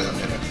 que se vaya la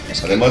mierda.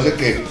 Además de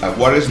que a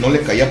Waters no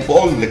le caía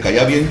Paul, le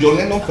caía bien John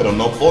Lennon, pero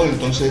no Paul,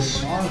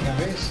 entonces... No, al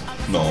revés.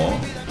 No.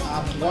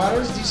 A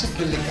Waters dice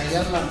que le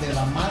caía de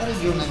la madre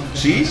John Lennon, que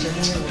 ¿Sí? es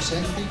muy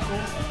egocéntrico.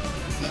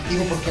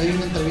 Digo, porque hay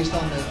una entrevista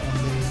donde él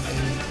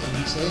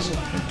dice eso.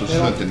 Entonces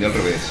lo entendí al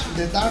revés.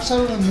 The Dark Side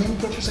of the Moon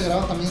creo que se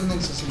graba también en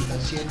el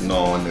 67.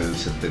 No, en el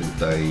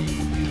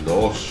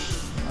 72.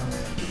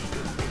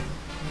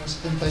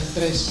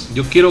 73.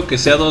 Yo quiero que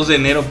sea 2 de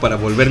enero para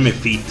volverme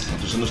fit.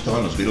 Entonces no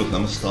estaban los Beatles, nada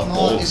más estaba No,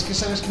 Paul. es que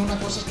sabes que una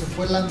cosa es que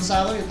fue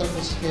lanzado y otra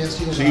cosa es que haya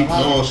sido Sí,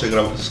 grabado. no, se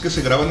grabó. Es que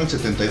se graba en el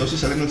 72 y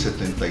sale en el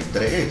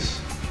 73.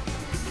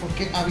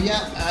 Porque hay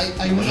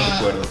No una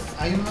recuerdo.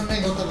 hay una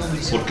anécdota donde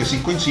dice... Porque sí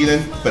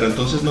coinciden, pero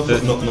entonces no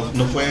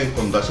fue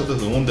con Dark Side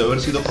of the Moon, de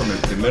haber sido con el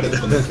primer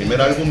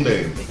álbum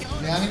de...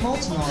 ¿De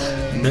Animals? No,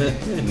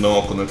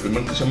 No, con el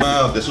primer que se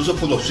llama The Source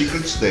of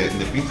Secrets de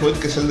Pink Floyd,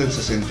 que es el del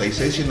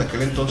 66, y en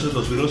aquel entonces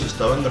los Beatles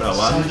estaban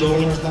grabando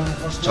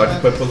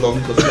Sgt. Pepper's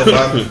Lonely Hearts Club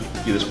Band,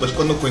 y después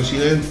cuando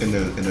coinciden en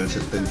el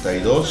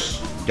 72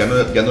 ya no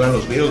eran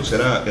los Beatles,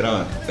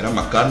 era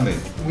McCartney.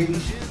 Wings.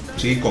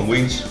 Sí, con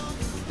Wings.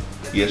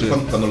 Y es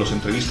cuando los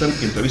entrevistan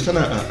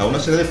a una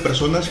serie de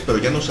personas, pero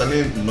ya no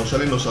salen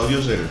los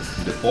audios de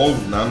Paul,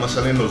 nada más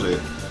salen los del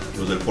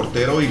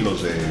portero y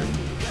los de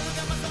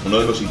uno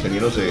de los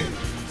ingenieros de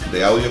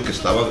audio que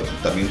estaba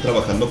también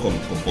trabajando con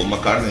Paul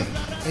McCartney.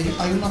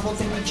 Hay una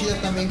foto muy chida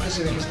también que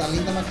se ve que está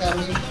Linda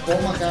McCartney,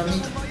 Paul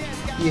McCartney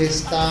y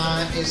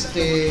está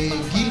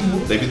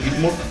Gilmour, David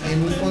Gilmour,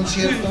 en un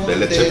concierto de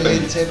Led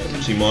Zeppelin.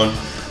 Simón.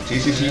 Sí.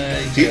 Ay,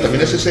 Sí,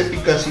 también esa es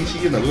épica, sí,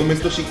 en algún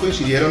momento sí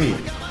coincidieron, y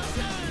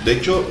de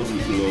hecho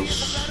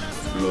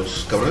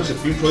los cabrones de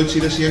Pink Floyd sí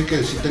decían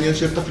que sí tenían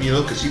cierta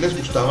afinidad, que sí les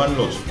gustaban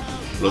los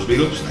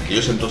Beatles. Pues en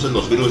aquellos entonces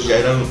los Beatles ya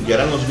eran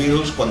los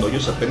Beatles cuando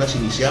ellos apenas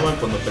iniciaban,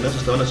 cuando apenas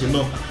estaban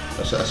haciendo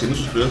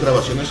sus primeras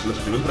grabaciones. Las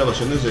primeras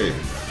grabaciones de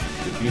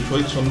Pink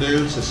Floyd son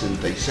del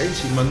 66,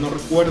 si mal no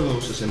recuerdo,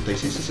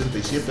 66,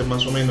 67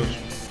 más o menos.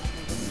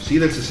 Sí,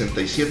 del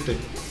 67.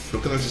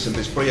 Creo que en el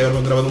 66 por allá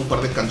habían grabado un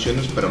par de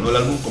canciones, pero no el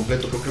álbum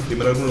completo. Creo que el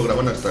primer álbum lo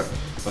graban hasta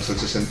el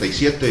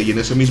 67, y en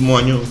ese mismo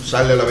año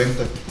sale a la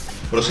venta.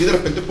 Pero sí, de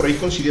repente por ahí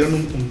coincidieron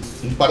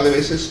un par de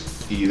veces,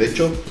 y de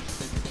hecho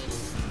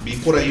vi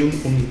por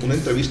ahí una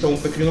entrevista, un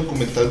pequeño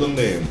documental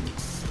donde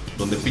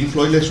Pink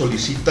Floyd le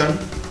solicitan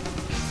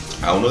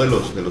a uno de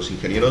los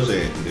ingenieros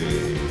de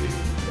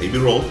Abbey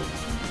Road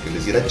que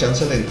les diera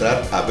chance de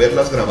entrar a ver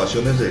las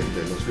grabaciones de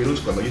los Beatles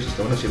cuando ellos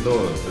estaban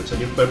haciendo el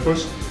Sgt.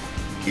 Pepper's,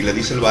 y le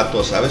dice el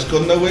vato, ¿sabes qué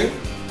onda, güey?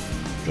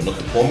 Yo no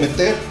te puedo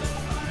meter,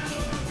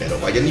 pero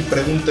vayan y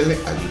pregúntenle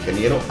al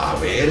ingeniero a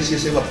ver si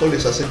ese vato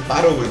les hace el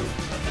paro, güey.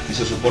 Y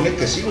se supone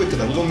que sí, güey, que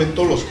en algún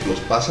momento los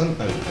pasan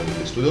al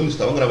estudio donde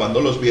estaban grabando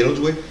los Beatles,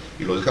 güey,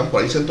 y los dejan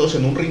por ahí sentados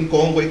en un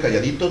rincón, güey,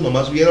 calladitos,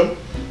 nomás creo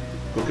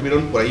que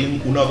vieron por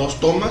ahí 1 o 2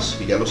 tomas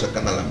y ya los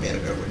sacan a la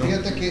verga, güey, ¿no?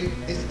 Fíjate que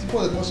este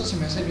tipo de cosas se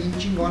me hacen bien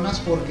chingonas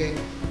porque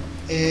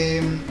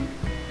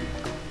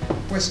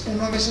pues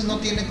uno a veces no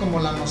tiene como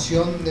la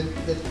noción de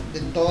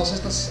todas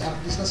estas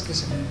artistas que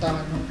se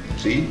juntaban, ¿no?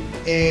 Sí.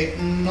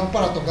 No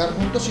para tocar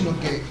juntos, sino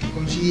que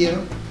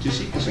coincidieron.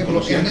 Sí, que se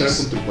conocían, que eran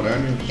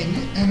contemporáneos.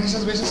 En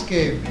esas veces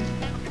que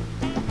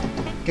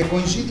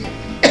coincidían,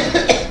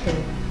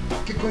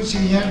 que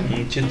coincidían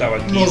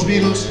los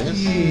Beatles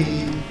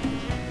y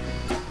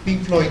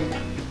Pink Floyd,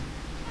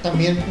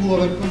 también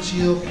pudo haber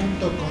coincidido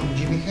junto con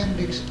Jimi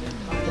Hendrix,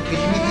 porque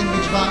Jimi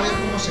Hendrix va a ver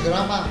cómo se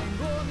graba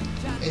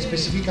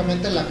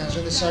específicamente la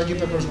canción de Sgt.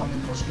 Pepper's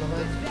Lonely Hearts Club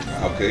Band.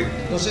 Ok.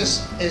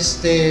 Entonces,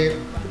 de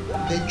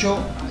hecho,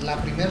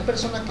 la primera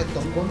persona que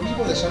tocó en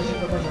vivo de Sgt.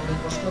 Pepper's Lonely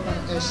Hearts Club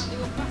Band es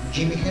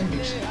Jimi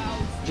Hendrix.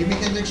 Jimi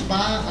Hendrix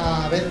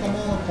va a ver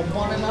cómo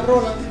compone la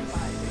rola,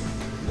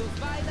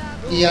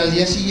 y al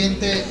día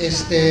siguiente,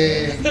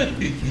 estamos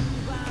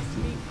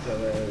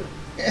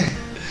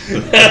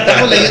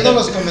leyendo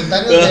los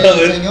comentarios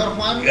del señor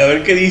Juan. A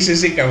ver qué dice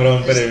ese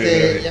cabrón,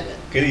 espérame.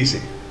 ¿Qué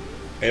dice?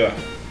 Ahí va.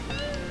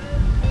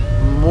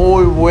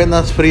 Muy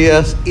buenas,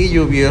 frías y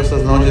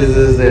lluviosas noches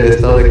desde el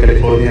estado de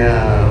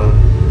California a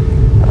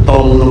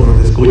todo el mundo que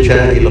nos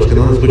escucha, y los que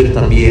no nos escuchan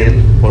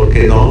también, ¿por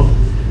qué no?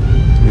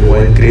 Mi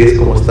buen Chris,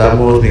 ¿cómo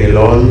estamos?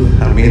 Miguelón,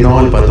 Amino,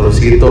 el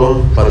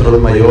patroncito,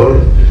 patrón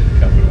mayor.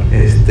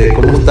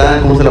 ¿Cómo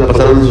están? ¿Cómo se la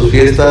pasaron en sus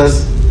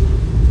fiestas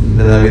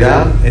de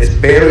Navidad?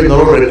 Espero y no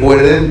lo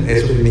recuerden,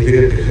 eso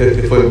significa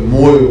que fue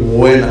muy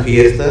buena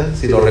fiesta.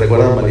 Si lo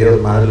recuerdan, valieron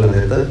madre, la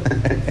neta.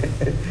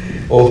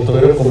 O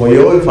estuvieron como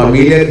yo, en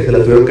familia, que se la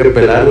tuvieron que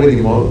pelar, güey,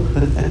 ni modo.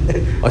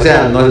 O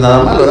sea, no es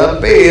nada malo, ¿verdad?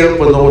 Pero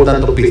pues no hubo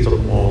tanto pisto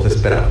como se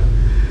esperaba.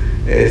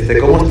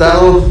 ¿Cómo ha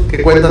estado?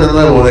 ¿Qué cuentan de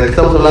nuevo? ¿De qué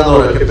estamos hablando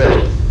ahora? ¿Qué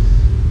pedo?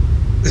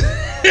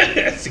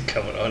 Sí,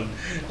 cabrón.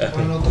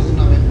 Bueno, otro de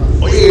una vez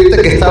más. Oye,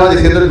 ahorita que estaba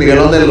diciendo el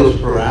Miguelón de los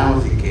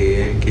programas y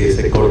que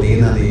se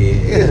coordinan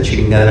y esa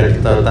chingadera que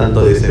estaba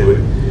tanto dice, güey.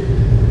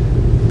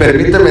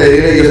 Permítame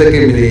decirle, yo sé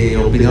que mi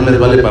opinión les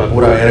vale para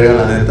pura verga,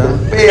 la neta,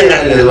 pero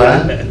ahí les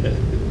va.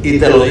 Y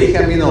te lo dije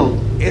a mí, no.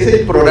 Es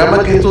el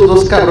programa que estos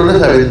dos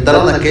cabrones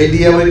aventaron aquel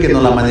día, güey, que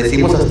nos la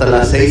amanecimos hasta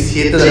las 6,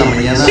 7 de la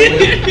mañana,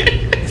 güey.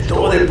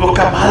 Estuvo de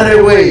poca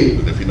madre, güey.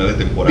 De final de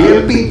temporada.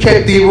 Bien pinche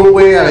activo,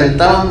 güey.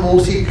 Aventaban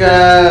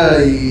música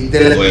y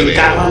te la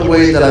explicaban,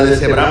 güey. Te la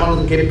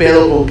deshebraban, qué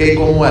pedo, con qué,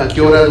 cómo, a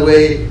qué horas,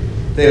 güey.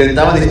 Te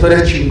aventaban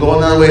historias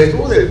chingonas, güey.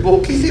 Estuvo de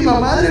poquísima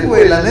madre,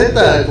 güey, la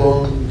neta.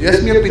 Ya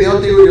es mi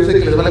opinión, digo, yo sé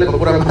que les vale por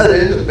pura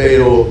madre,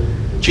 pero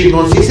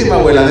chingoncísima,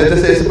 güey. La neta,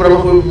 ese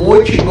programa fue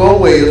muy chingón,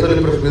 güey. Yo se lo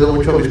he presumido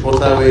mucho a mi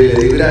esposa, güey. Le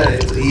digo, mira,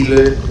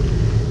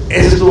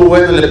 ese estuvo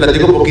bueno, le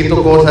platico un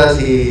poquito cosas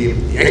y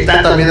ahí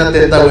está también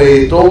atenta,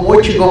 güey. Todo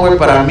muy chingón, güey,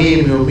 para mí,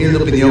 mi humilde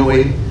opinión,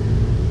 güey.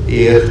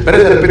 Y espero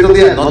que se repita un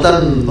día, no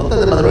tan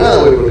de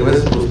madrugada, güey, porque a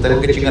veces pues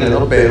tengo que chingarle,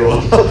 ¿no? Pero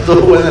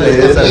estuvo buena la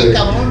idea esa,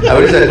 güey. A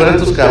ver si se acuerdan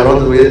tus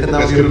cabrones, güey. Ya te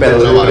andamos bien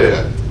pedos,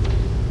 güey.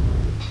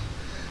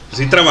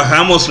 Sí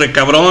trabajamos, re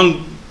cabrón.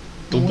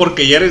 Tú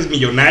porque ya eres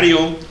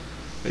millonario.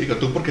 Diga,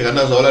 tú porque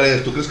ganas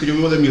dólares, ¿tú crees que yo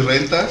vivo de mis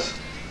rentas?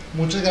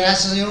 Muchas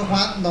gracias, señor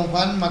Juan, don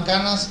Juan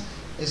Macanas.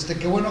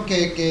 Qué bueno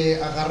que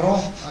agarró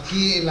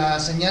aquí la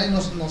señal y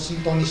nos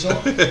sintonizó.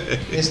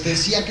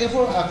 Sí, aquel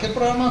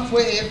programa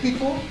fue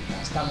épico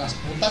hasta las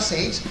putas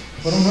 6.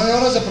 Fueron 9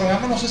 horas de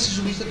programa, no sé si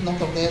subiste, no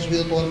creo que haya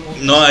subido todo el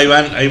podcast. No, ahí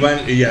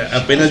van, y ya,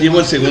 apenas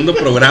llevo el segundo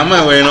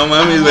programa, güey, no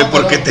mames, güey,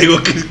 porque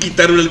tengo que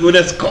quitar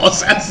algunas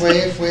cosas.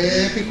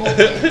 Fue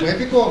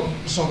épico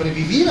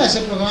sobrevivir a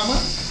ese programa.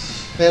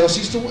 Pero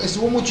sí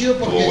estuvo muy chido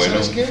porque, bueno,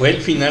 ¿sabes qué? Fue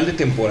el final de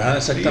temporada,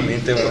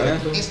 exactamente, sí,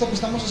 ¿verdad? Esto que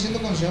estamos haciendo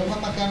con el señor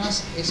Juan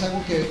Macanas es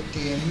algo que a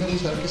mí me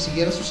gustaría que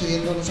siguiera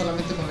sucediendo, no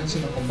solamente con él,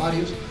 sino con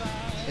varios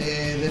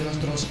de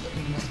nuestras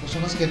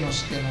personas que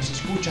nos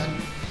escuchan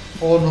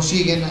o nos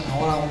siguen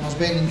ahora o nos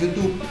ven en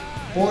YouTube,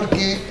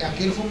 porque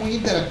aquel fue muy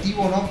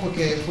interactivo, ¿no?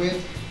 Porque fue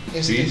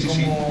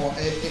como...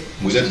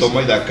 muy de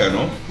toma y daca,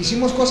 ¿no?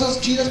 Hicimos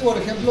cosas chidas, por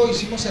ejemplo,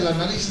 hicimos el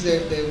análisis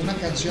de una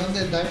canción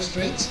de Dire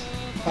Straits,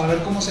 para ver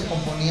cómo se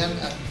componían,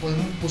 pues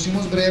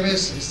pusimos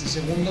breves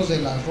segundos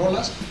de las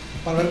rolas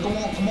para ver cómo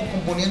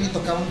componían y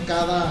tocaban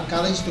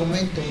cada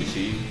instrumento.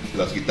 Sí,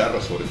 las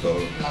guitarras sobre todo.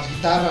 Las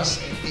guitarras,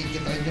 y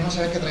yo no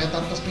sabía que traía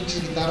tantas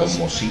pinches guitarras.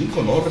 Como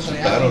 5, ¿no?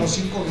 Resultaron. Como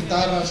 5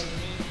 guitarras.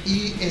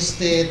 Y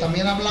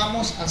también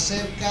hablamos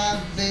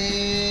acerca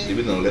de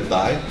Live and Let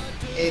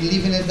Die.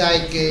 Live and Let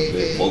Die,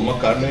 de Paul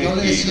McCartney,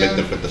 decía, y la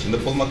interpretación de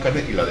Paul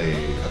McCartney y la de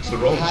Axl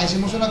Rose.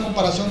 Hicimos una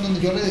comparación donde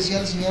yo le decía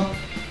al señor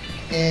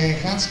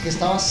Hans que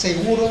estaba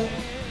seguro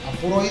a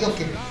puro oído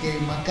que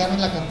McCartney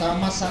la cantaba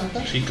más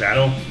alta. Sí,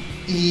 claro.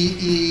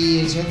 Y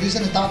el señor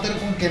Christian estaba terco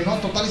con que no.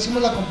 Total,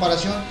 hicimos la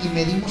comparación y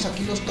medimos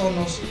aquí los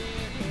tonos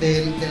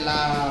de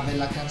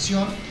la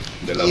canción,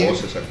 de la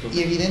voz, exacto. Y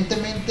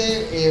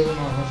evidentemente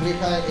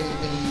refleja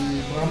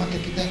el programa que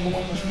aquí tengo,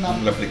 es una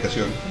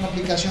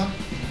aplicación.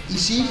 Y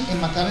sí,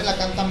 en McCartney la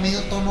canta medio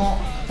tono,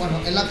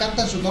 bueno, él la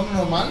canta en su tono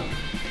normal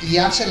y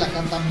Ace la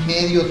canta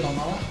medio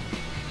tono abajo.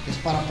 Es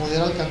para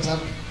poder alcanzar,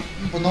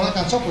 pues no lo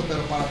alcanzó, pues,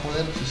 pero para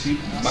poder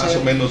más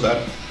o menos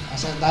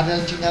darle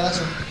al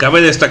chingadazo.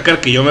 Cabe destacar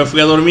que yo me fui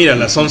a dormir a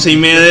las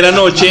 11:30 de la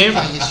noche.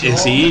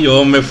 Sí,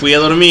 yo me fui a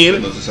dormir.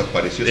 Nos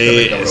desapareció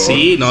cabrón.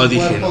 Sí, no,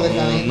 dije,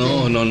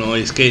 no,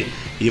 es que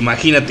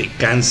imagínate,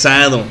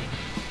 cansado,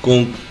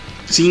 con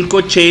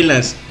 5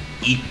 chelas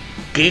y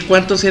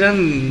 ¿cuántos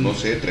eran? No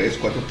sé, 3,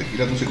 4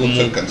 tequilas, no sé como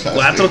cuántos alcanzaste.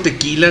 4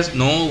 tequilas,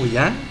 no,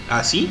 ya,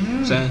 así,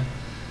 o sea.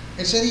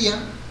 Ese día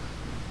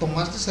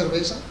tomaste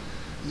cerveza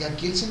y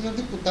aquí el señor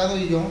diputado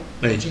y yo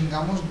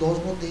chingamos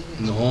 2 botellas.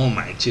 No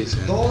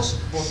manches. 2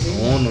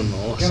 botellas.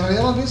 No. Que en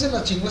realidad más bien se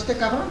la chingó este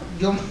cabrón.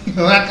 Yo me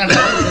voy a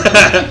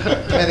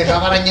cansar. Me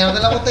dejaba arañar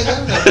de la botella.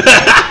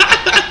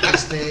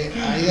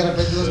 Ahí de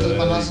repente 2, 3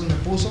 balazos me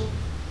puso.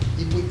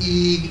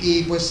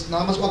 Y pues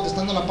nada más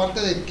contestando la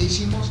parte de qué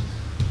hicimos.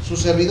 Su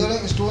servidor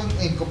estuvo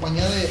en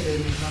compañía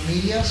de mi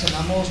familia.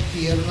 Cenamos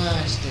pierna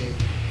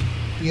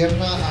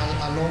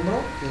al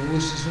hombro, que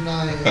es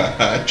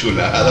una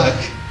chulada.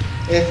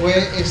 Fue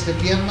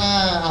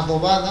pierna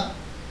adobada,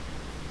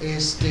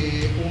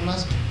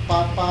 unas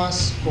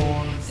papas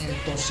con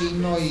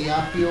tocino y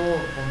apio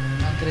con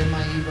una crema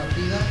ahí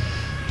batida,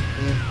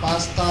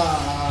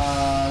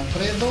 pasta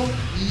Alfredo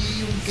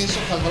y un queso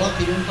calderado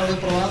que yo nunca había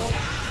probado,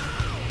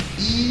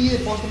 y de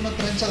postre una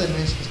trenza de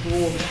mezcla.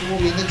 Estuvo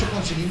bien. De hecho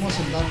conseguimos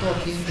el dato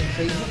aquí en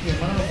Facebook, mi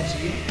hermano lo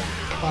consiguió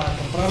para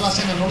comprar la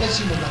cena. No la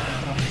hicimos, la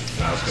compramos.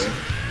 Okay.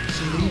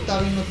 Sidrita,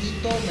 vino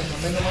tinto, me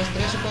tomé nomás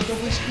 3 o 4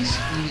 whiskies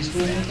y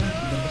estuvo muy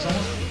tranquilo.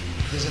 Empezamos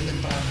desde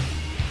temprano.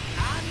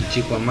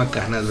 Chico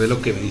Macanas, ve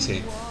lo que me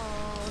dice.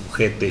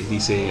 ojete,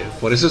 dice,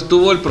 por eso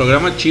estuvo el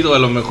programa chido, a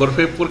lo mejor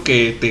fue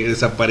porque te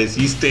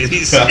desapareciste,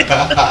 dice.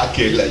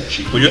 Que la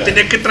chica. Pues yo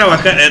tenía que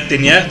trabajar,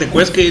 ¿te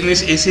acuerdas que en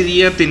ese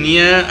día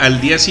tenía al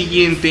día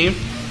siguiente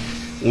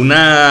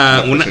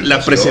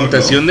la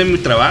presentación, ¿no? De mi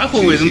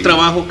trabajo, güey, de un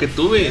trabajo que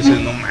tuve, o sea,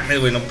 no mames,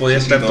 güey, no podía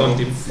estar todo el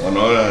tiempo.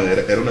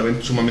 Era un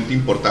evento sumamente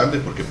importante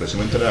porque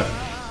precisamente era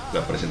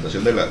la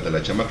presentación de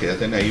la chama que ya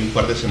tenía ahí un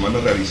par de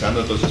semanas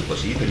realizando, entonces pues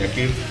sí, tenía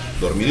que ir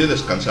dormido y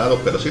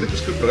descansado, pero sí,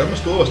 es que el programa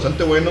estuvo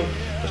bastante bueno,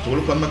 estuvo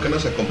el Juan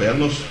Macanas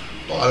acompañándonos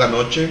toda la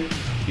noche,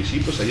 y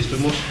sí, pues ahí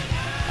estuvimos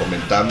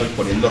comentando y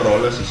poniendo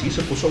rolas, y sí,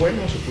 se puso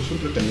bueno, se puso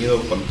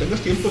entretenido. Cuando tengas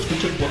tiempo,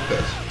 escucha el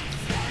podcast,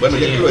 bueno,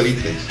 sí, ya que lo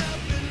edites.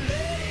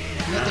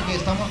 Fíjate que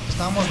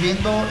estábamos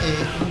viendo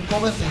un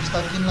cover que está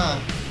aquí en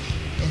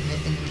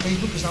el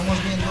Facebook, que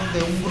estábamos viendo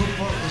de un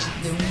grupo,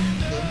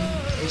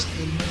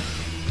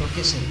 creo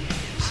que se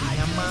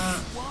llama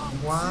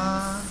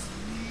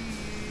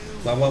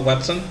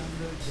Watson,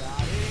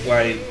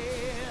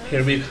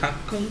 Herbie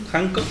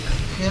Hancock.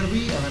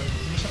 Herbie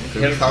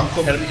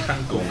Hancock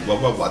con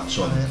Wawa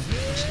Watson. A ver,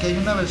 es que hay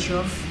una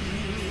versión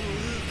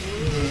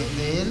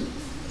de él,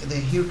 de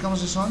Here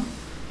Comes the Sun,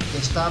 que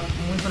está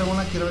muy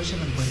fregona, quiero ver si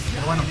me encuentro,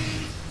 pero bueno.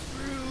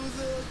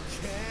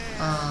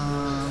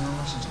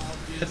 No sé.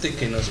 Fíjate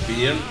que nos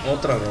pidieron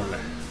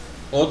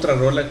otra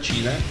rola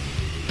chida,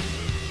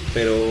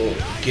 pero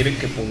quieren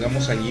que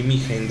pongamos a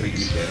Jimi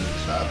Hendrix.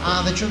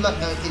 De hecho iba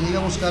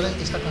a buscar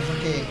esta canción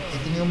que he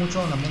tenido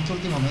mucho en la mente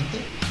últimamente,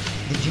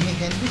 de Jimi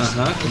Hendrix.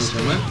 Ajá, ¿cómo se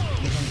llama?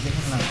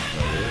 Déjenla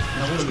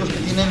busco, que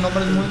tienen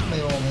nombres muy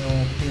medio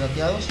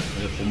pirateados,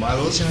 medio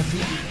fumados.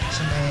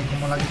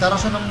 Como la guitarra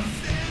suena muy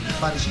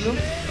parecido.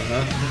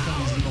 Ajá.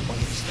 Déjenles digo cuál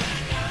es.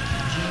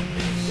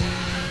 Jimi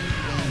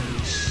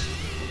Hendrix.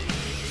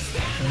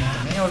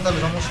 Permítanme, ahorita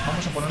les vamos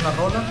a poner la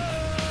rola.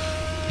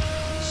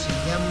 Se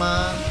llama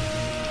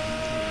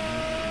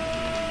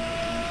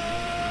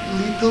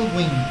Little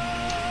Wing.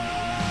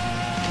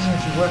 Y me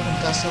figura con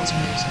Castles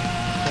Mason,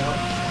 pero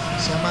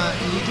se llama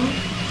Little,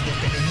 de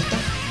pequeñita,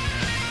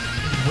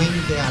 y Wing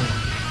de ala.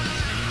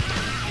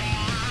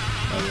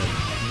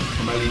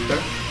 Una alita.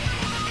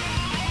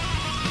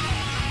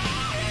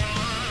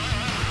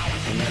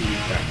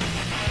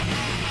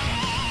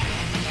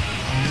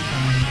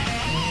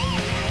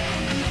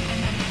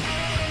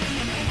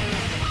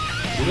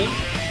 ¿Duro?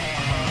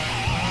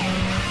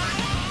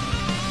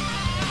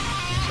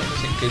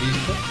 ¿Sabes en qué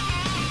disco?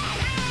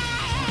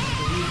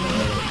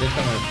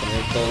 Déjame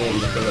poner todo el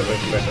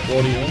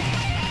repertorio.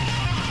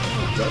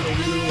 Ya lo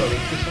vi, a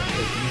ver qué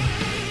sale.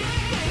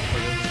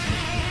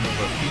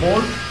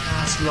 Bold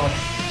as Love.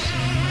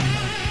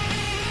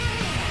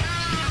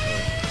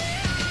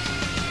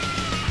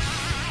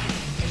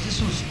 Es de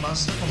sus más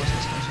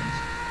conocidas canciones.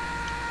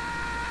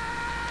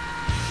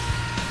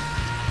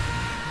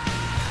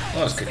 No,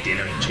 es que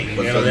tiene un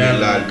chinguero de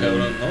algo,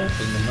 cabrón. No,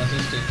 pues nomás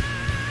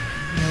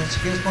Mira, si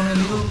quieres poner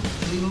Little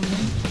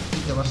Wing y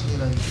te va a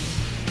salir ahí.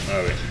 A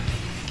ver.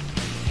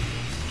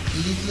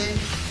 Little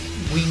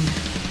Wing.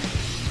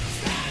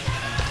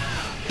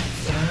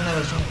 También hay una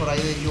versión por ahí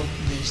de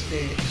este.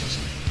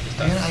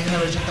 Hay una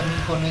versión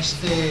también con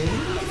este.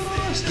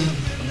 Sting,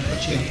 con el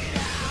cochino.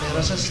 Pero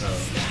esas. A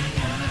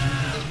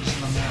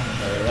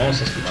ver, vamos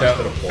a escuchar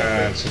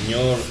al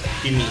señor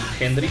Jimi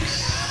Hendrix.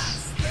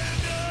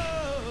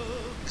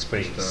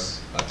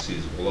 Experience. Así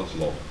es, Bold as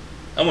Love.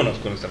 Vámonos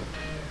con esta.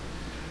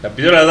 La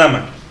pidió la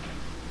dama.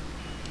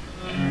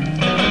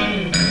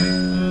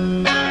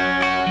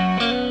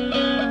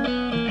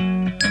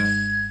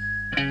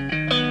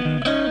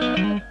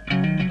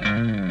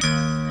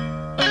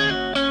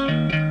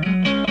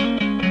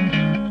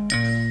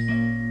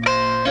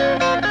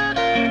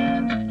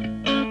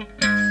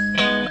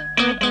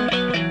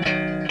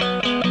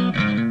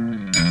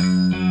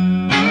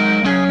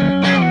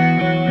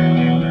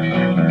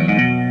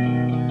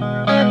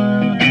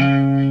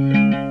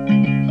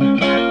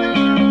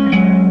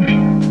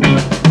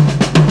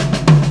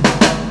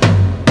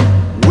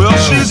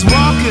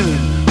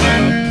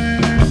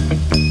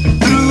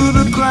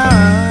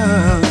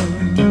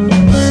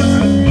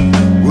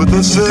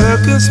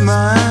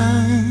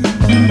 Mind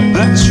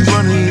that's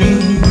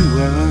running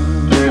wild.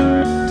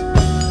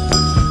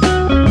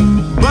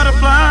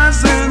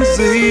 Butterflies and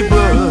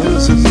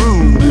zebras and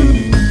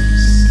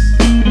moonbeams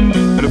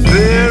and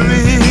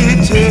fairy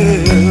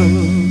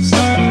tales.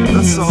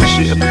 That's all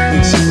she ever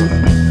thinks about.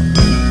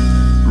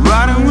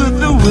 Riding with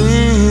the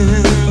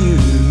wind.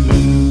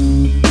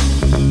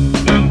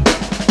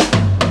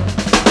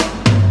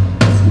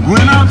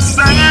 When I'm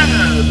sad,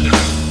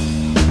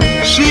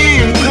 she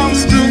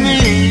comes to me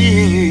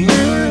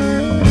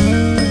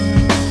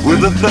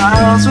with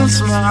 1,000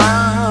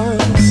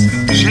 smiles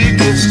she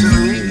gives to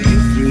me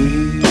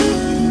free.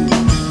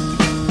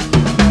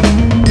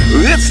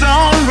 It's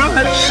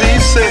alright, she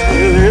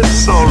said,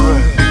 it's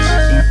alright.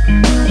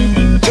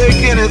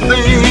 Take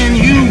anything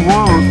you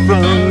want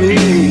from me.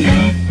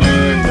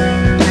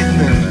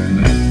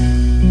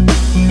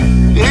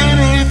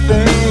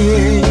 Anything.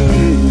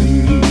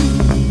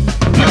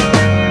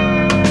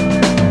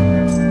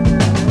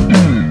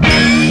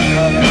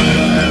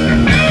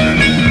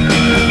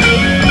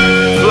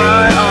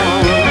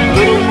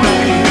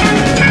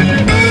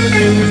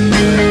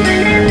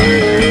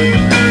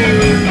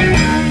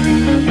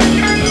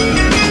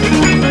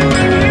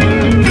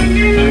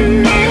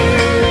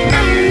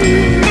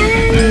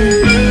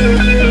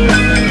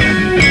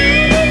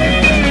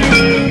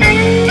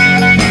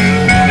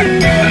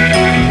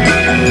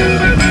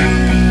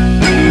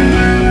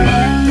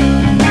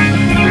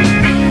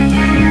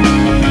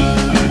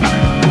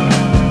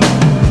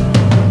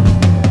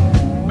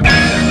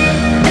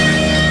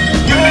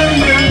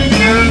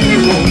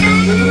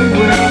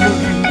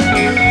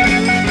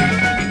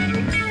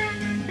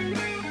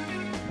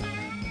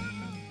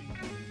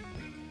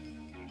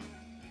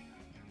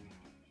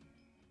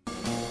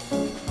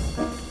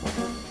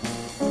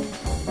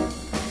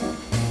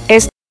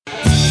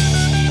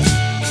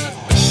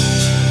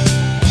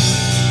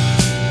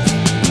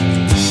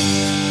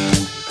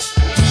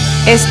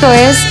 Esto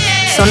es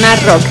Sonar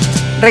Rock.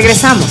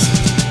 Regresamos.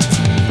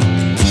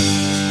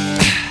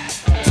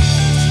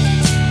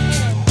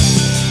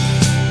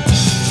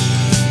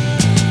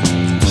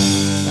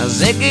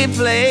 Ziggy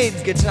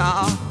played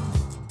guitar.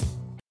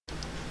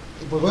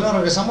 Y pues bueno,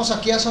 regresamos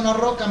aquí a Sonar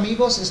Rock,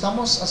 amigos.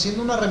 Estamos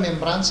haciendo una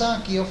remembranza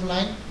aquí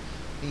offline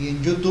y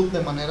en YouTube de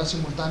manera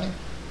simultánea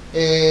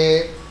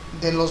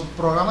de los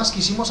programas que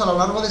hicimos a lo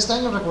largo de este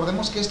año.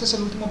 Recordemos que este es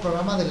el último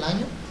programa del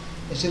año,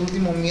 es el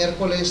último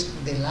miércoles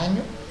del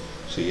año.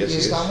 Sí, y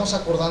estábamos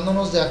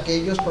acordándonos de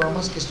aquellos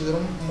programas que estuvieron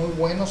muy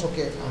buenos o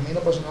que a mí en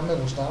lo personal me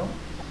gustaron.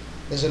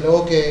 Desde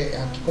luego que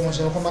aquí, como el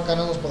señor Juan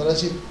Macana nos podrá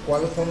decir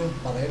cuáles fueron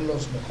para él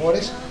los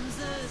mejores.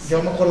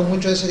 Yo me acuerdo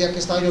mucho de ese día que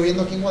estaba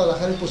lloviendo aquí en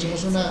Guadalajara y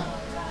pusimos una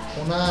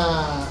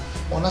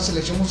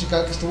selección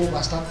musical que estuvo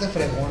bastante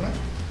fregona.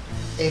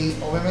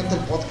 Obviamente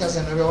el podcast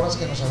de 9 horas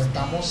que nos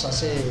aventamos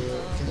hace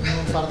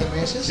un par de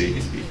meses. Sí.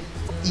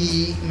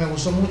 Y me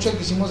gustó mucho el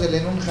que hicimos de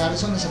Lennon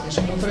Harrison, se me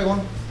hizo muy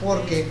fregón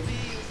porque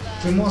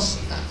fuimos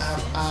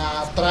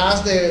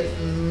atrás de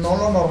no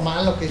lo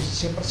normal, lo que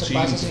siempre se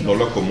pasa, sino no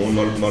lo común,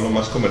 no lo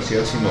más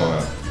comercial, sino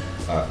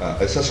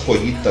a esas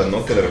joyitas,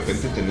 ¿no? Que de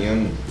repente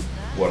tenían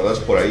guardadas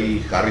por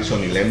ahí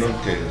Harrison y Lennon,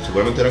 que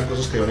seguramente eran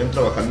cosas que venían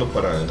trabajando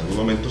para en algún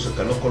momento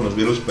sacarnos con los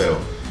virus, pero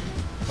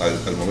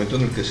al momento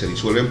en el que se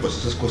disuelven, pues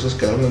esas cosas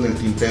quedaron en el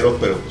tintero,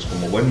 pero pues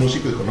como buen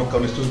músico dijo, no,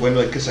 cabrón, esto es bueno,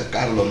 hay que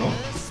sacarlo, ¿no?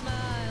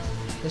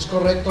 Es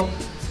correcto.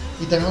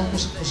 Y también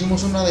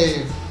pusimos una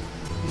de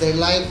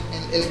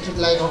Electric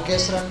Light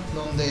Orchestra,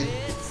 donde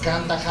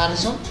canta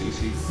Harrison.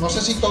 Sí. No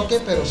sé si toque,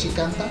 pero sí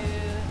canta,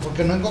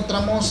 porque no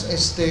encontramos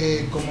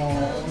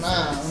como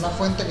una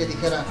fuente que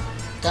dijera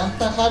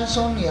canta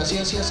Harrison y así,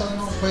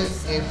 no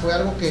fue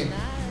algo que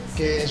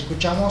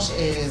escuchamos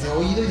de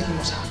oído y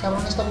dijimos,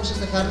 cabrón, esta voz es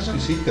de Harrison.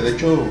 Sí, que de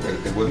hecho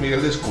el buen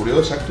Miguel descubrió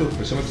exacto,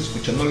 precisamente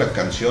escuchando la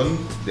canción,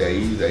 de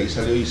ahí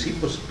salió, y sí,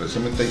 pues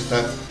precisamente ahí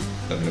está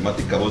la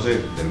emblemática voz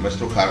del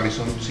maestro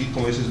Harrison. Sí,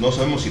 como dices, no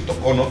sabemos si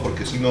tocó, ¿no?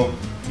 Porque si no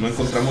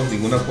encontramos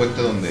ninguna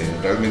fuente donde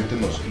realmente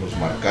nos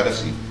marcara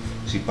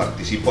si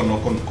participa o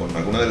no con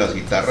alguna de las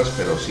guitarras,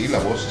 pero sí, la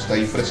voz está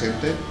ahí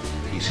presente.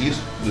 Y sí,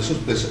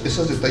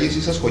 esos detalles y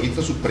esas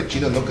joyitas súper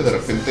chidas, ¿no? Que de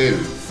repente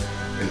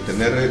el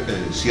tener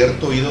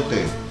cierto oído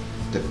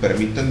te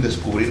permiten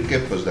descubrir que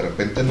pues de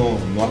repente no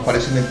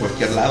aparecen en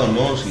cualquier lado,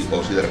 ¿no? O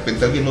si de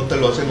repente alguien no te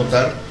lo hace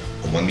notar,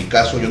 como en mi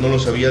caso, yo no lo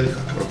sabía, dije,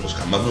 cabrón, pues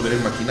jamás lo hubiera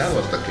imaginado,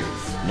 hasta que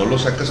no lo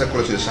sacas a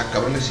colación y dices,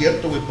 cabrón, es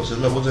cierto, güey, pues es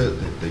la voz de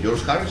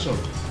George Harrison.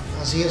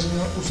 Así es,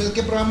 señor. ¿Usted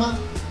qué programa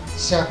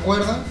se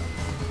acuerda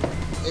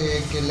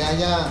que le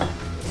haya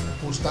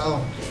gustado?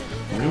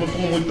 Yo me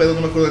pongo muy pedo,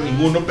 no me acuerdo de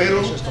ninguno,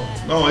 pero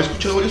no, he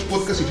escuchado varios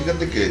podcasts y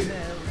fíjate que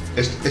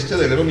este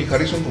de Lennon y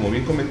Harrison, como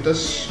bien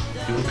comentas,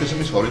 yo creo que es de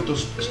mis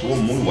favoritos, estuvo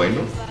muy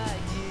bueno,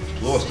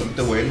 estuvo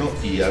bastante bueno,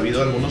 y ha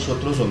habido algunos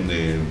otros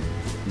donde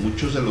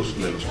muchos de los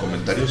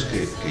comentarios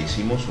que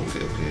hicimos o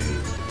que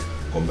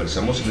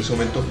conversamos en ese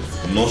momento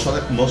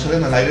no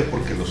salen al aire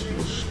porque los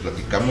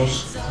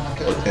platicamos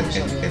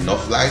en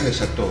offline,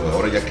 exacto.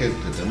 Ahora ya que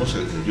tenemos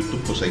el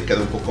YouTube, pues ahí queda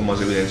un poco más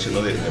de evidencia,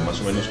 ¿no? de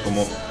más o menos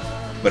cómo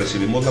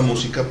percibimos la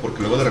música,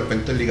 porque luego de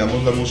repente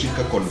ligamos la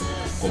música con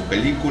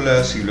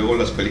películas, y luego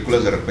las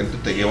películas de repente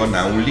te llevan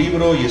a un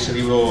libro, y ese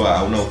libro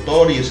a un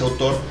autor, y ese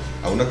autor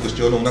a una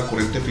cuestión o una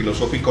corriente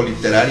filosófica o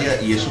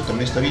literaria, y eso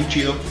también está bien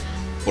chido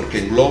porque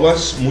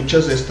englobas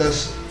muchas de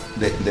estas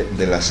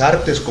de las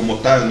artes como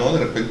tal, ¿no? De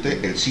repente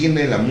el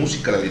cine, la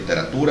música, la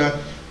literatura,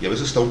 y a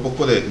veces está un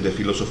poco de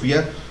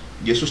filosofía,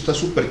 y eso está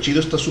súper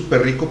chido, está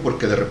súper rico,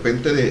 porque de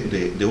repente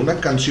de una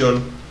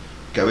canción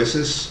que a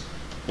veces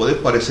puede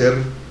parecer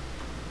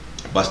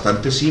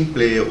bastante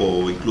simple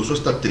o incluso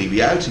hasta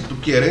trivial si tú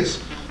quieres,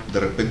 de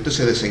repente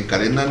se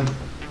desencadenan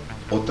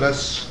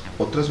otras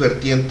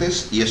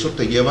vertientes, y eso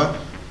te lleva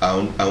a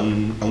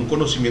un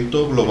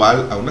conocimiento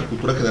global, a una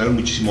cultura general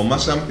muchísimo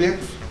más amplia,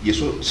 y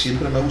eso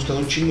siempre me ha gustado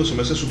un chingo. Se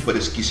me hace súper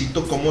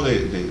exquisito cómo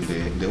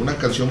de una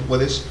canción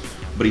puedes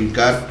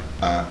brincar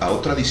a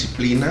otra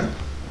disciplina,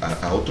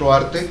 a otro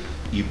arte,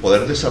 y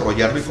poder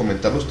desarrollarlo y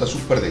comentarlo. Está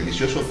súper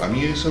delicioso. A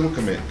mí es algo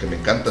que me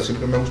encanta,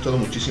 siempre me ha gustado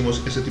muchísimo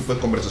ese tipo de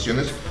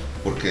conversaciones,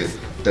 porque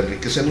te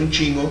enriquecen un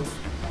chingo.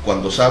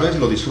 Cuando sabes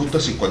lo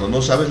disfrutas, y cuando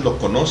no sabes lo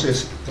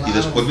conoces, claro. Y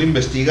después lo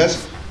investigas,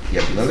 y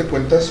al final de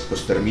cuentas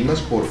pues terminas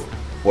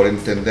por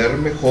entender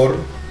mejor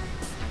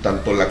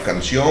tanto la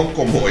canción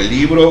como el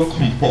libro,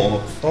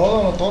 como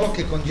todo lo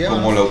que conlleva,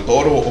 como el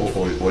autor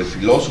o el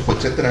filósofo,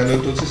 etcétera, ¿no?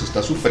 Entonces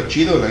está súper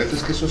chido, la neta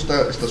es que eso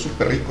está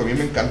súper rico. A mí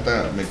me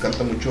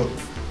encanta mucho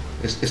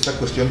esta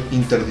cuestión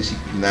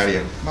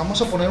interdisciplinaria.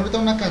 Vamos a poner ahorita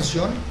una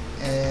canción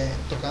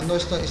tocando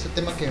este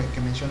tema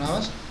que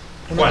mencionabas.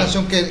 Una ¿Cuál?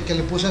 Canción que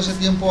le puse hace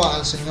tiempo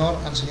al señor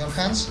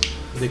Hans.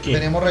 ¿De quién?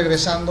 Venimos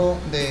regresando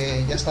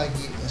ya está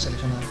aquí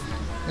seleccionado.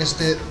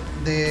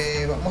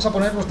 Vamos a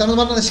poner, ustedes nos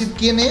van a decir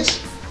quién es.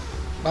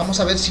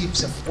 Vamos a ver si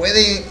se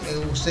puede,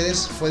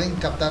 ustedes pueden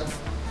captar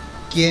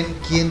quién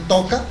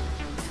toca.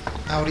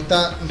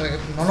 Ahorita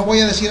no lo voy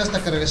a decir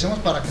hasta que regresemos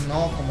para que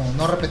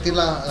no repetir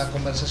la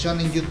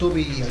conversación en YouTube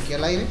y aquí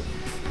al aire.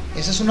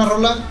 Esa es una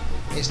rola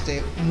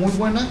muy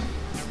buena,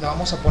 la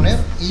vamos a poner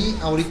y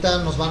ahorita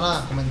nos van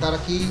a comentar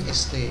aquí,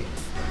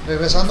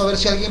 regresando, a ver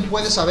si alguien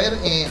puede saber,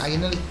 ahí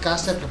en el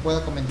caster, que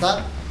pueda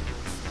comentar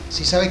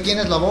si sabe quién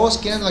es la voz,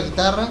 quién es la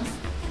guitarra.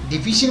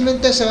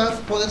 Difícilmente se va a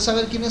poder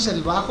saber quién es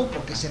el bajo,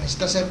 porque se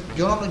necesita hacer,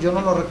 yo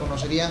no lo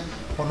reconocería,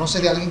 o no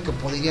sé de alguien que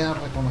podría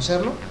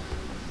reconocerlo,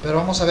 pero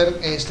vamos a ver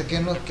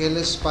qué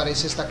les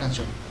parece esta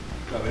canción.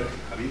 A ver,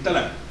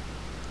 avíntala.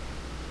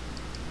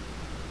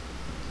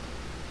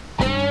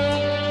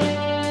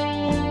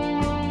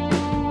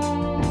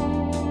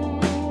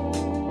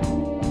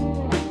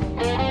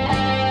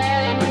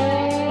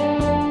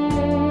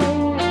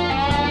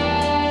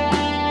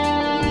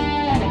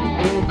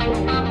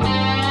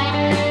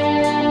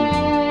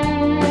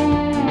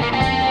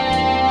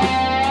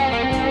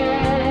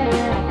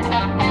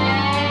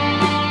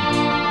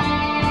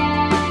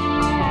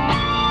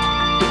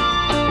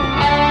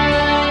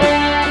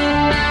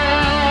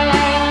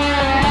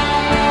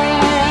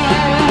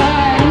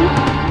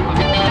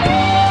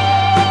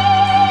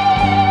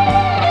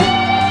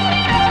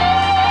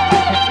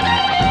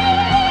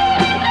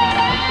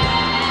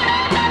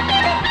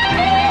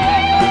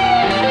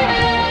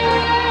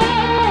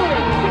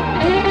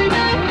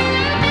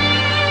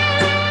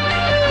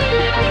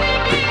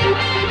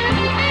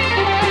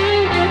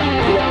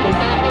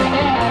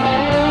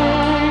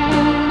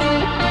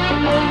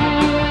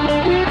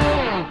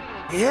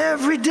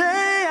 Every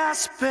day I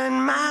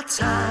spend my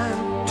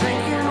time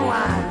drinking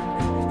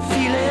wine,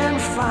 feeling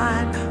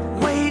fine,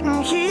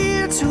 waiting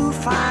here to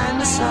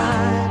find the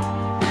sign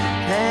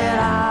that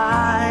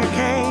I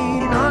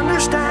can't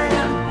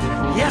understand.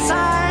 Yes,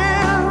 I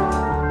am.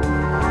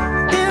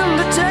 In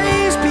the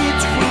days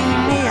between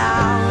the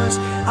hours,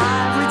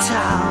 ivory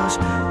towers,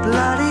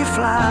 bloody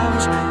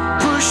flowers,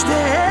 push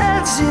their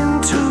heads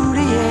into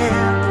the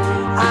air.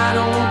 I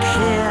don't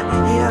care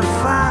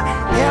if I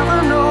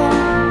ever know.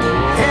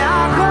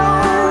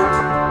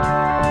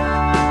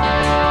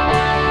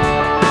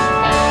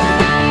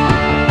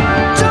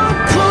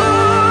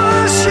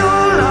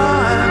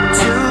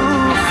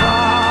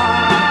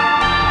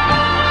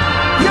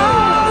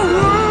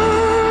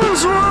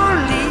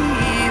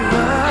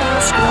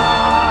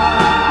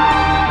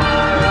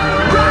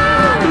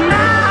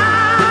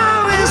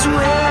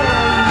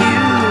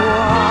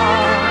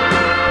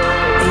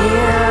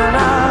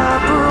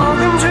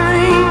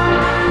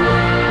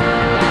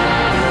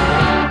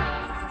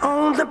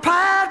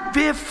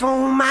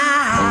 Before my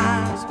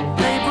eyes,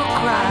 paper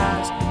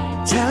cries,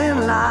 telling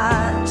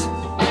lies.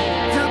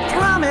 The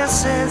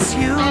promises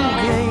you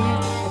gave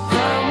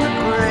from the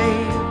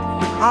grave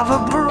of a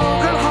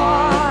broken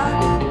heart.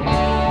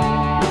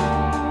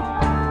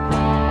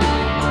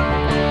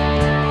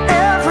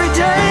 Every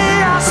day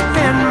I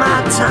spend my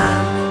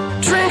time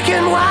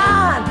drinking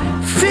wine,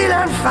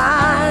 feeling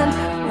fine,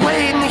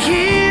 waiting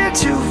here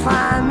to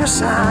find the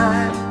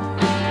sign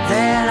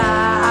that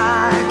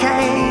I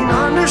can't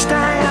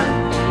understand.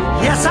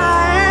 Yes, I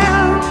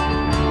am.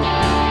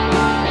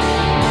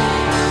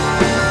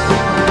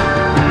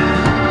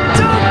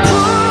 Don't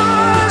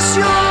push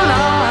your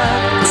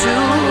luck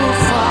too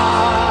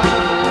far.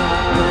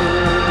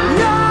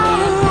 Your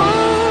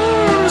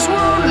wounds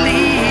won't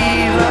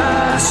leave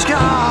a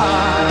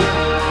scar.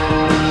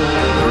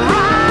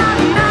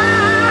 Right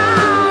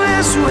now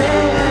is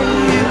where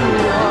you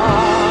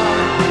are,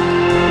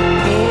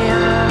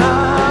 in a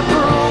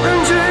broken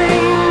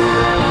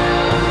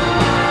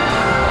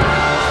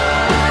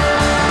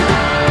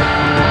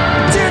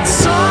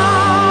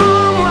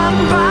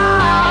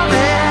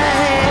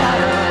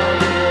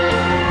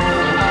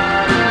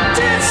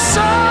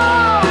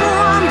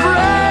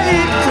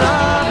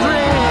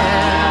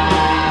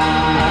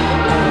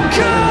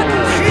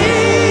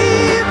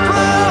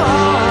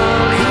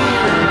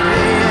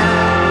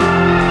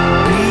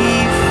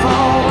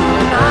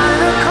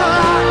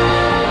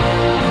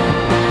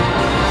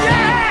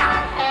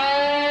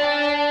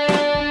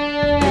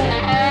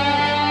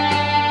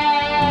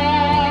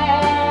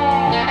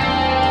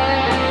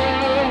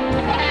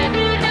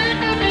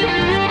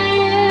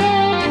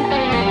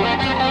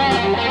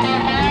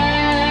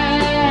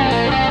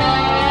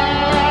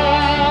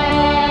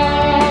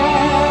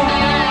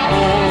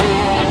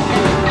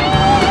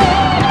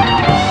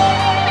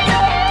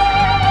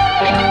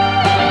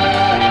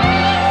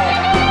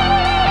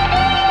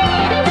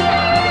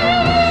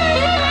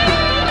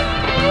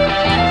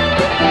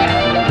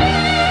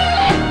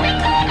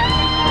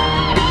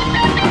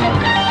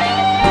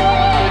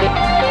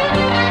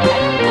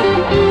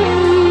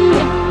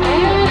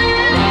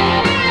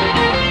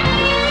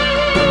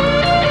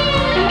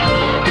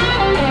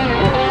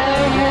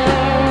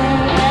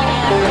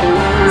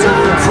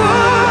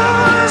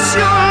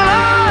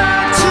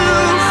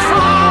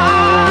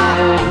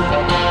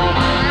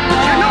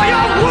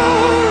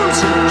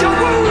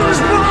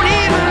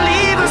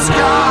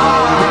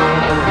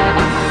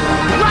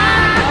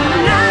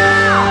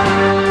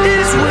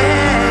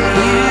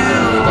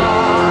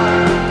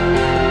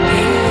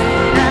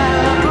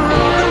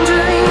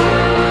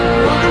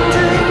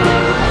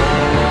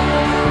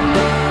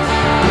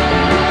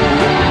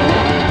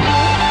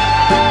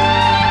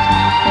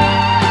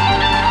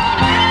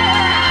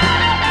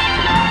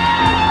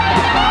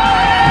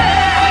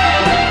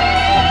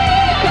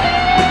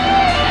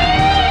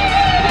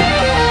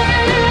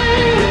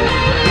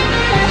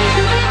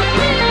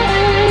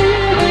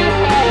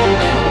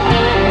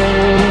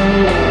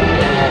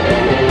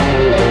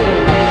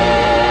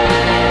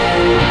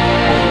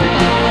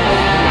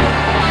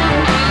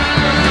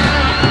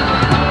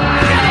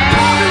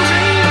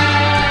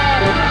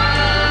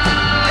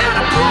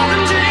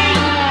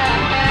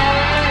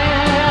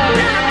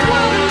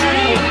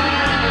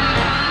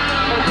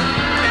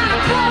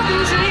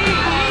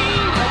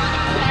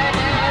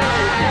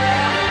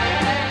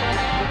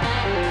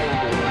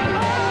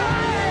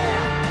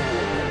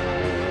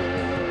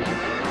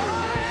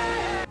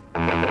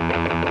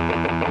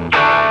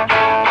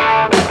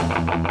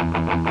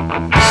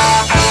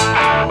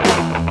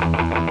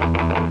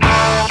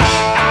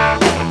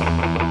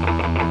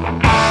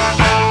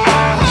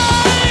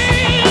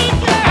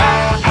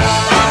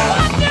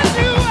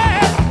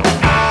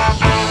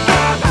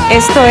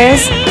Esto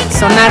es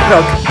Sonar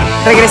Rock.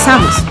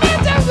 Regresamos.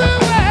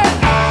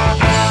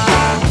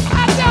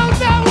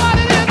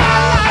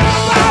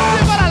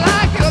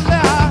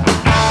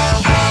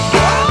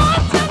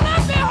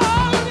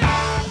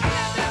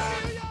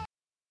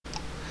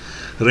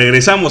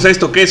 Regresamos a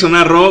esto que es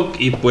Sonar Rock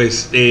y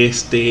pues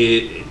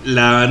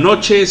la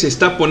noche se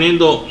está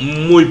poniendo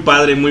muy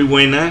padre, muy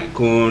buena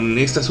con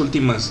estas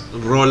últimas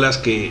rolas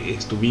que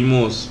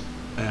estuvimos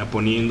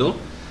poniendo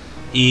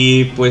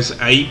y pues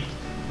ahí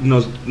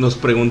nos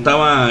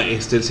preguntaba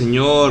el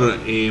señor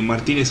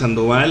Martínez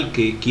Sandoval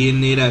que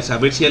quién era, a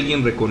ver si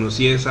alguien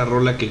reconocía esa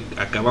rola que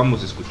acabamos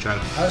de escuchar.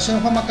 A ver,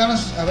 señor Juan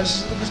Macanas, a ver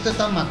si usted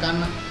está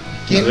macana.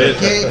 ¿Quién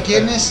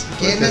es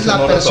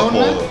la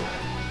persona?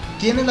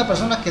 ¿Quién es la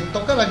persona que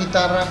toca la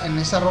guitarra en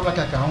esa rola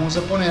que acabamos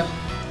de poner?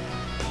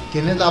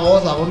 ¿Quién es la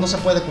voz? La voz no se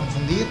puede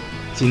confundir.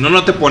 Si no,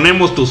 no te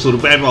ponemos tu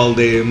Survival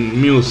de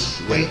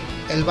Muse, güey.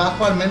 El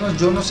bajo al menos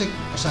yo no sé,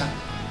 o sea,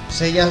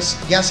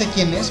 ya sé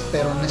quién es,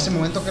 pero en ese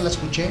momento que la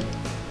escuché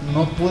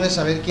no pude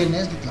saber quién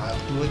es, la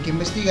tuve que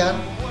investigar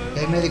y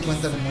ahí me di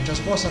cuenta de muchas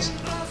cosas.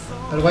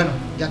 Pero bueno,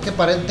 ya que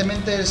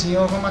aparentemente el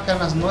señor Juan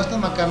Macanas no es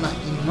tan macana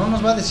y no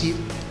nos va a decir,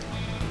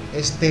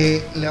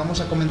 le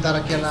vamos a comentar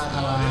aquí a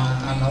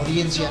la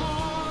audiencia.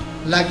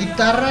 La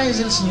guitarra es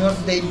del señor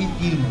David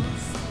Gilmour.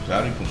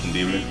 Claro,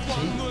 inconfundible.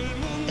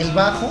 ¿Sí? El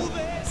bajo,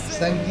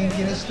 ¿saben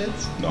quién es usted?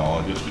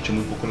 No, yo escuché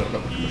muy poco la rola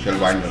porque me fui al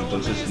baño,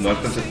 entonces no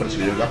alcancé a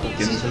percibir el bajo.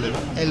 ¿Quién es el de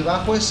bajo? El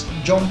bajo es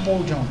John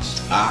Paul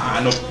Jones. Ah,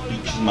 no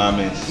pinches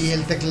mames. Y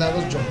el teclado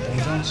es John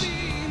Paul Jones.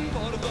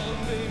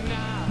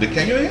 ¿De qué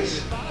año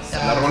es?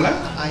 ¿La rola?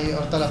 Ahí,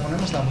 ahorita la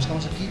ponemos, la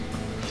buscamos aquí.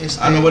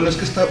 No, bueno, es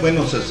que está,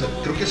 bueno,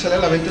 creo que sale a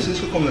la venta ese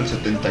disco como en el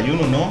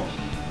 71, ¿no?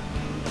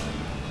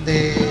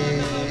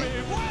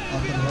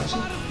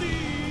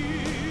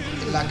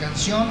 La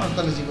canción,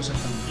 ahorita les digo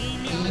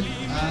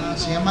exactamente.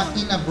 Se llama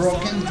In a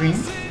Broken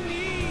Dream.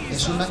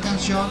 Es una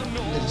canción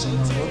del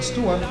señor Rod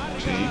Stewart.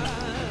 Sí.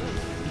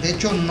 De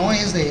hecho, no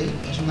es de él,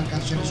 es una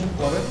canción, es un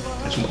cover.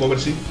 Es un cover,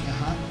 sí.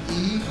 Ajá.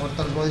 Y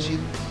ahorita les voy a decir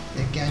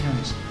de qué año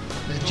es.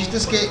 El chiste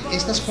es que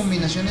estas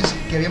combinaciones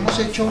que habíamos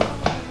hecho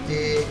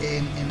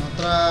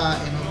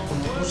con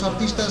otros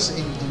artistas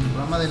en el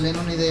programa de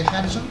Lennon y de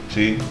Harrison,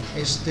 sí.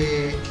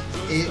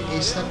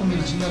 Esta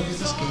combinación de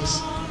artistas que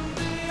es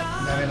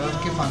la verdad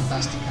que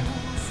fantástica.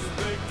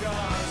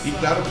 Y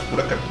claro, pues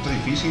pura carpeta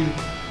difícil,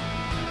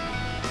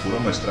 puro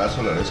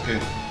maestrazo, la verdad es que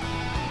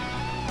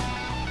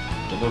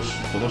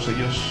todos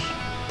ellos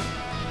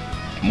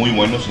muy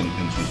buenos en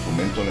su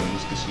instrumento, la verdad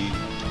es que sí.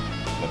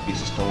 La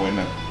pieza está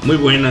buena. Muy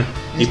buena.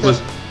 Y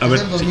pues, a ver.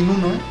 Es del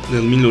 2001, ¿eh?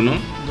 ¿Del 2001?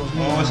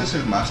 No, ese es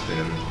el máster,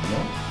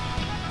 ¿no?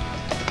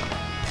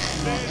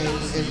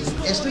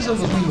 Este es del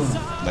 2001.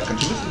 ¿La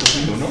canción es del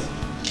 2001?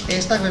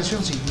 Esta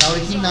versión sí. La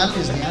original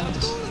es de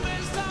antes.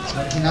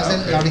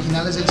 La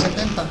original es del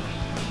 70.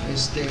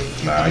 Que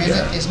también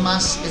es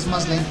más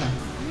lenta.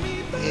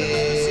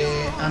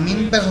 A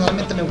mí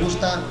personalmente me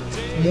gusta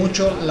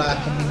mucho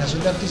la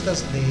combinación de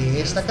artistas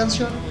de esta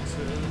canción,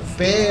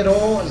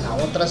 pero la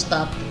otra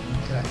está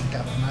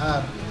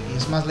encabronada,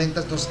 es más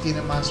lenta, entonces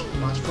tiene más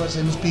fuerza.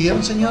 Nos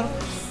pidieron, señor,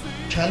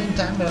 Child in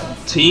Time, ¿verdad?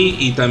 Sí,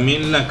 y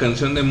también la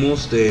canción de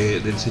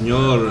Muse del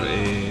señor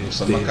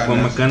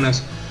Juan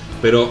Macanas.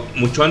 Pero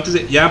mucho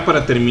antes ya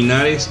para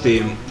terminar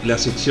la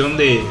sección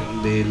de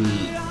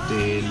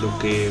lo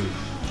que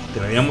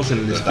traíamos en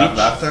el speech.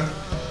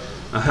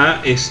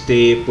 Ajá,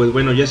 pues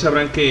bueno, ya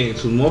sabrán que en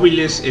sus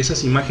móviles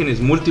esas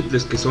imágenes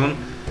múltiples que son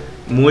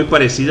muy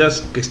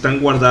parecidas, que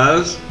están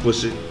guardadas,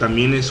 pues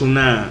también es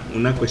una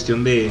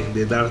cuestión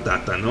de dar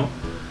data, ¿no?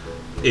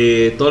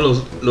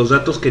 Todos los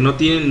datos que no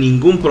tienen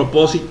ningún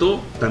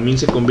propósito también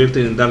se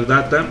convierten en dark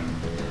data.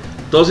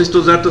 Todos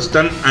estos datos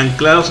están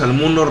anclados al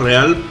mundo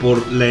real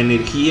por la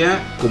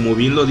energía, como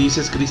bien lo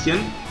dices, Cristian,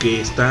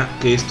 que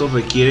estos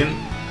requieren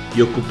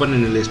y ocupan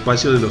en el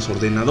espacio de los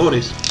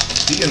ordenadores.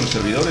 Sí, en los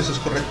servidores, es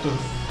correcto.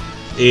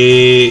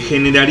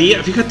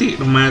 Generaría, fíjate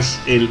nomás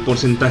el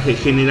porcentaje,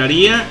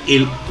 generaría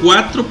el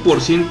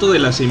 4% de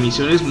las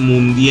emisiones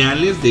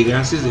mundiales de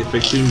gases de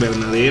efecto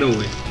invernadero,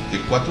 güey.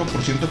 El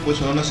 4% puede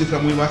sonar una cifra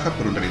muy baja,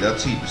 pero en realidad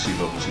si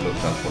lo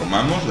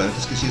transformamos, la verdad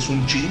es que sí es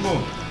un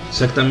chingo.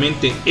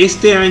 Exactamente.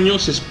 Este año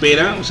se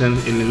espera, o sea,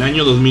 en el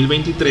año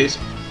 2023,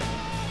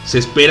 se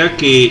espera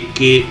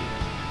que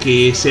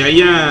se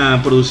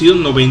haya producido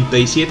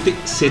 97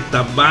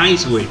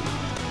 zettabytes, güey.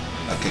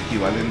 ¿A qué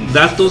equivalen?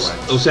 Datos,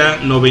 o sea,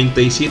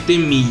 97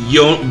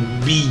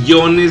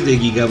 billones de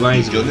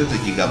gigabytes. Billones de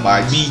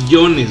gigabytes.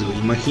 Billones, güey,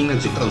 imagínate.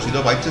 Eso traducido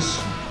a bytes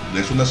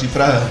es una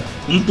cifra...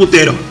 un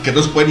putero. Que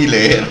no se puede ni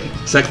leer.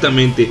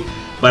 Exactamente.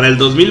 Para el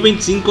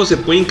 2025 se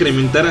puede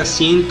incrementar a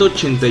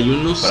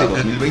 181. Para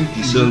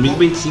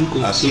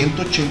 2025 a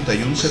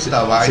 181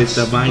 zettabytes.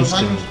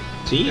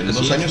 Sí, en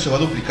 2 años se va a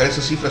duplicar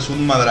esa cifra, es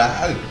un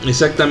madral.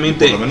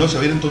 Exactamente. Y por lo menos se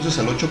va a ir entonces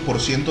al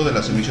 8% de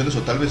las emisiones o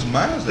tal vez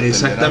más.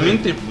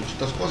 Exactamente. De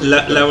muchas cosas.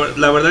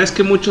 La verdad es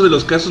que muchos de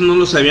los casos no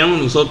lo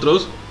sabíamos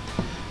nosotros,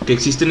 que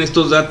existen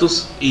estos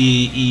datos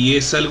y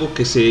es algo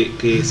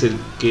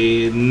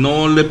que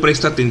no le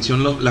presta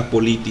atención la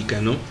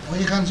política, ¿no?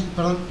 Oye, Hans,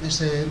 perdón,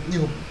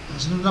 digo,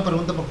 haciendo una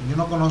pregunta porque yo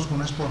no conozco,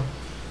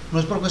 no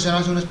es por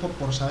cuestionar, sino es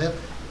por saber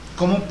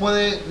cómo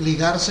puede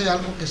ligarse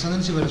algo que está en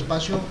el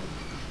ciberespacio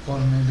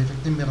con el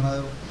efecto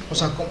invernadero. O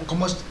sea,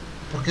 ¿cómo es?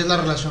 ¿Por qué es la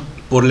relación?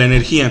 Por la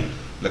energía.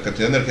 La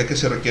cantidad de energía que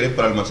se requiere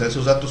para almacenar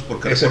esos datos,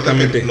 porque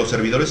recuerda que los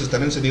servidores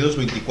están encendidos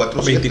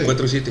 24/7.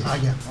 24/7. Ah,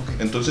 ya, ok.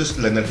 Entonces,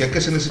 la energía que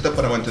se necesita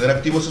para mantener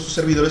activos esos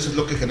servidores es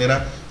lo que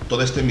genera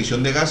toda esta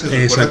emisión de gases.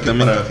 Recuerda que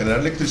para generar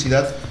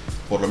electricidad,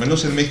 por lo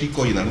menos en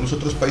México y en algunos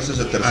otros países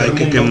del tercer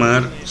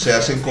mundo, se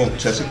hacen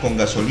con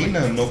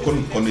gasolina, no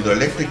con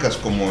hidroeléctricas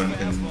como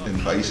en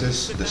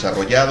países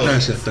desarrollados,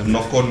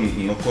 no con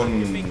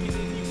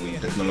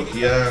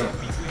tecnología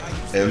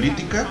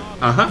eolítica.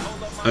 Ajá,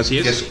 así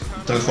es. Que es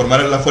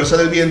transformar la fuerza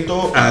del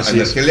viento a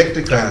energía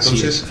eléctrica.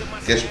 Entonces,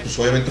 que es pues,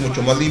 obviamente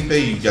mucho más limpia,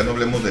 y ya no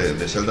hablemos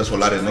de celdas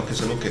solares, ¿no? Que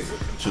es algo que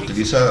se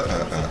utiliza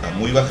a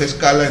muy baja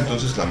escala.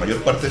 Entonces la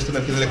mayor parte de esta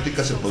energía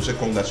eléctrica se produce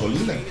con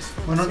gasolina.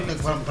 Bueno,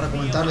 para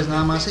comentarles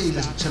nada más, y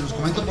se los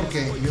comento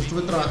porque yo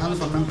estuve trabajando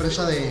para una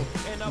empresa de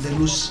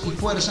luz y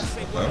fuerza.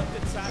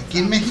 Aquí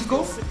en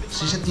México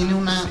sí se tiene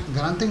una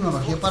gran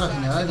tecnología para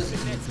generar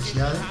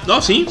electricidad. No,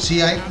 sí,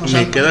 sí hay, o me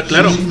sea, queda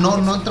claro.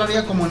 No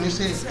entraría como en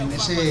ese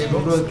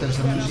rubro de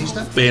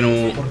tercermundista, pero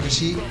porque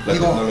sí, la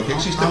tecnología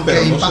existe,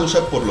 pero no se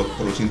usa por los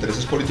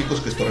intereses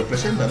políticos que esto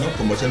representa, ¿no?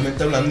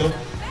 Comercialmente hablando,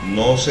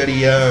 no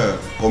sería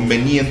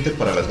conveniente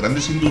para las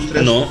grandes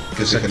industrias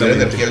que se genere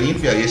energía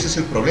limpia, y ese es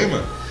el problema.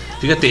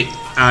 Fíjate,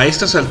 a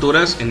estas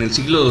alturas, en el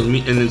siglo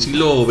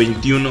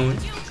XXI,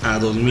 a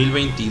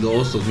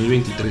 2022,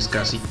 2023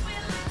 casi,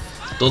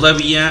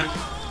 todavía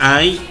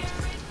hay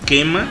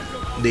quema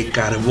de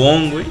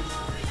carbón, güey,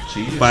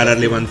 para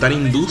levantar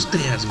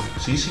industrias, güey.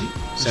 Sí.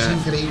 O sea, es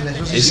increíble,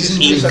 eso es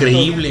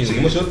increíble.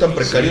 Seguimos siendo tan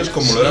precarios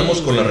como lo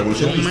éramos con la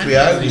revolución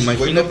industrial.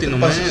 Imagínate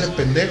nomás.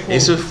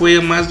 Eso fue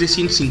más de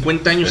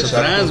 150 años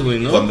atrás, güey,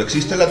 ¿no? Cuando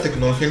existe la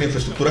tecnología y la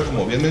infraestructura,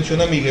 como bien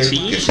menciona Miguel,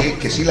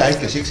 que sí la hay,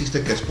 que sí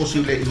existe, que es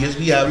posible y es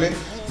viable,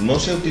 no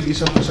se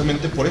utiliza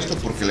precisamente por esto,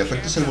 porque le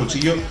afecta el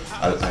bolsillo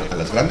a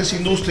las grandes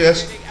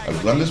industrias, a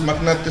los grandes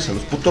magnates, a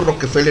los putos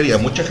Rockefeller y a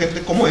mucha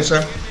gente como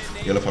esa,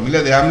 y a la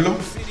familia de AMLO,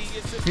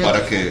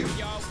 para que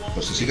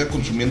pues se siga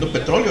consumiendo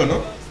petróleo,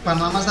 ¿no? Para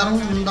nada más dar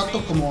un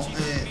dato como,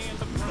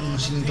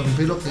 sin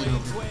interrumpir lo que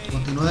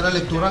continúe de la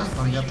lectura,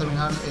 para ya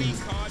terminar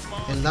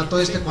el dato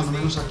cuando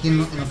menos aquí en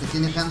lo que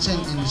tiene Hansen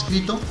en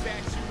escrito.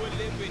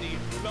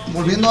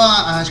 Volviendo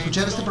a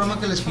escuchar este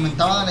programa que les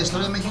comentaba de la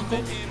historia de México,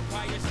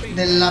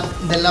 de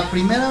la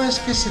primera vez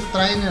que se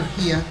trae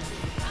energía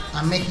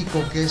a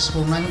México, que es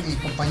con una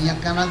compañía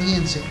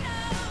canadiense,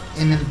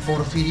 en el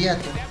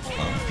Porfiriato.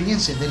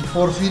 Fíjense, del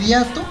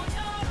Porfiriato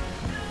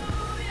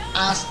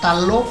hasta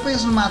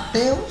López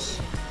Mateos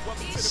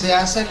se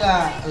hace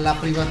la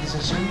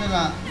privatización no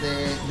la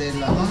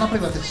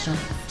privatización,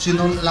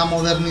 sino la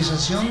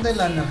modernización de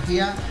la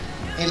energía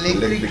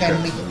eléctrica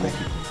en México.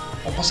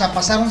 O sea,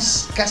 pasaron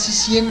casi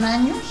 100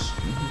 años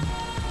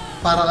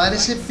para dar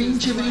ese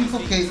pinche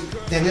brinco que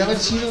debió haber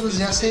sido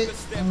desde hace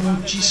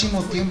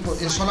muchísimo tiempo.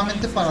 Es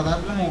solamente para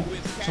dar como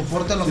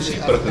soporte a lo que se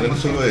para tener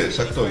solo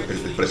exacto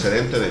el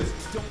precedente de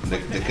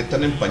qué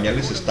tan en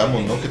pañales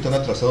estamos, ¿no? Qué tan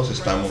atrasados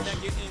estamos.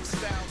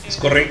 Es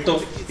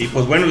correcto. Y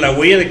pues bueno, la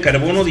huella de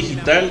carbono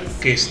digital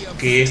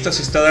que esta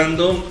se está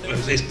dando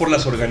es por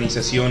las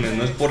organizaciones,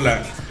 no es por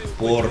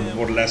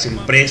las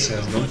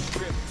empresas, ¿no?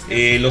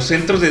 Los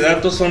centros de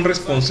datos son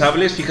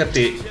responsables,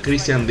 fíjate,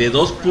 Cristian, de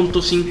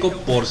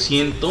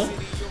 2.5%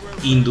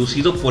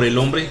 inducido por el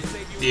hombre.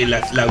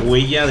 La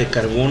huella de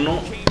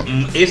carbono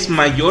es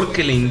mayor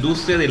que la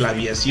industria de la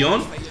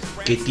aviación,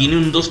 que tiene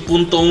un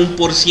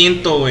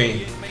 2.1%,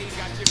 güey.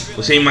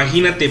 O sea,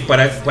 imagínate,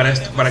 para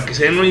que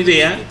se den una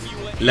idea,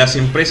 las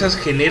empresas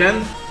generan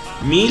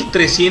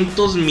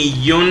 1.300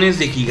 millones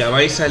de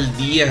gigabytes al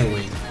día,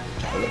 güey.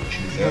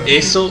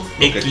 Eso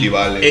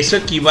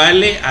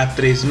equivale a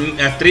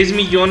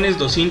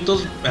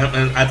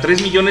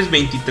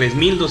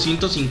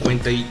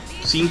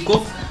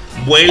 3.023.255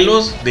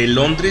 vuelos de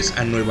Londres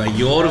a Nueva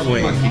York,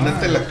 güey.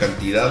 Imagínate la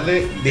cantidad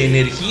de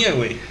energía,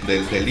 güey.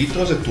 De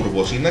litros de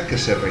turbocina que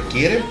se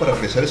requieren para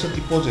realizar esos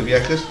tipos de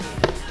viajes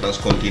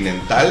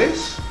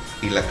transcontinentales,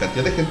 y la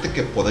cantidad de gente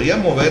que podría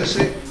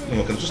moverse en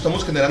lo que nosotros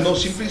estamos generando,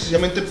 simple y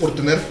sencillamente por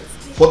tener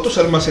fotos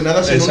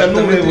almacenadas en una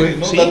nube, güey,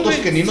 ¿no? Datos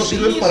que ni nos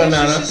sirven para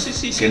nada,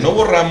 que no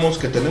borramos,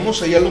 que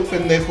tenemos ahí a lo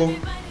pendejo.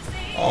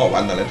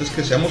 Banda, la neta es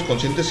que seamos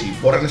conscientes y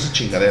borren esas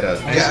chingaderas.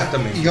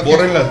 Exactamente.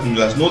 Borren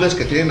las nudes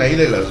que tienen ahí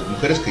de las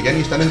mujeres que ya ni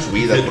están en su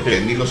vida,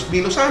 porque ni los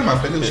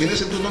aman, pendejos. Si en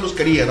ese entonces no los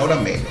querían, ahora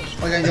menos.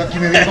 Oigan, yo aquí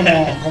me vi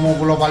como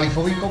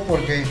globalifóbico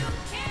porque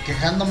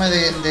quejándome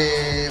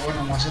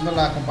bueno, haciendo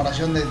la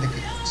comparación de que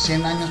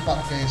 100 años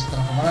para que se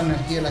transformara en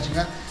energía y la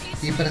chingada,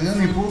 y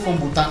prendiendo mi puro con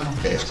butano.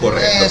 Es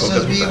correcto. Eso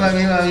es viva.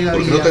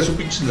 Porque no traes un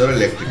pinche encendedor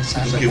eléctrico.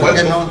 Exacto, igual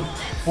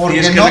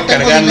porque no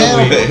tengo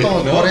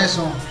dinero, ¿no? Por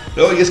eso.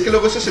 No, y es que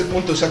luego ese es el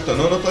punto exacto,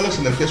 ¿no? No todas las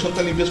energías son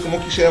tan limpias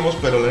como quisiéramos,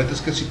 pero la neta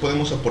es que sí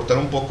podemos aportar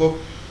un poco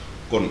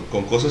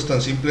con cosas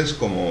tan simples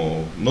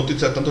como no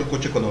utilizar tanto el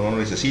coche cuando no lo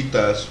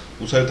necesitas,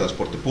 usar el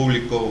transporte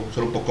público,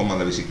 usar un poco más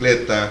la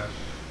bicicleta,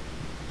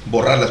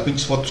 borrar las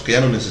pinches fotos que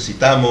ya no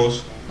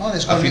necesitamos, No,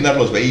 afinar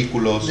los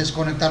vehículos,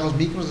 desconectar los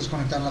micros,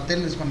 desconectar la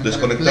tele,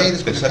 desconectar el play,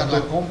 desconectar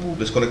la compu.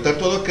 desconectar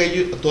todo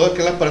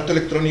aquel aparato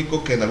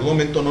electrónico que en algún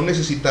momento no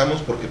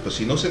necesitamos, porque pues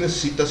si no se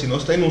necesita, si no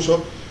está en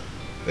uso,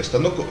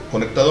 estando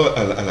conectado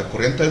a la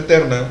corriente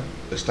alterna,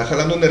 está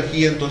jalando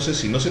energía, entonces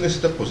si no se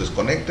necesita, pues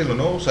desconéctelo,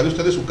 ¿no? Sale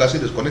usted de su casa y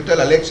desconecta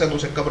la Alexa, no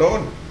sea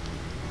cabrón.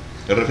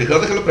 El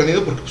refrigerador déjalo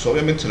prendido porque pues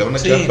obviamente se le van a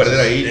echar a perder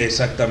ahí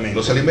exactamente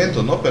los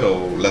alimentos, ¿no?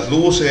 Pero las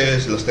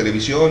luces, las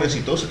televisiones y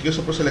todos aquellos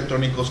aparatos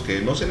electrónicos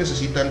que no se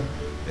necesitan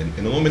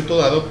en un momento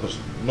dado, pues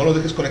no los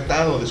dejes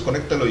conectado,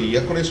 desconéctalo y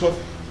ya con eso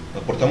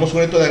aportamos un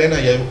granito de arena.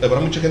 Y habrá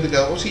mucha gente que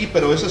diga, oh sí,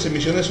 pero esas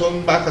emisiones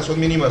son bajas, son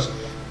mínimas.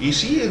 Y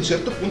sí, en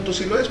cierto punto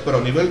sí lo es, pero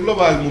a nivel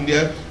global,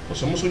 mundial, pues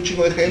somos un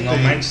chingo de gente. No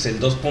manches, el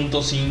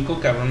 2.5,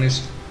 cabrón,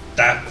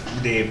 está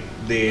de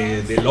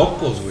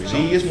locos, güey, ¿no?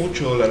 Sí, es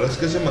mucho, la verdad es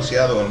que es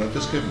demasiado. La verdad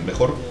es que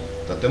mejor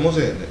tratemos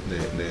de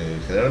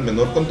generar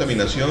menor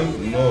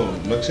contaminación,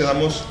 no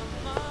excedamos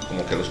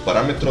como que los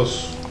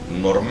parámetros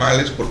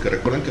normales, porque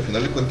recuerden que al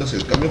final de cuentas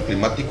el cambio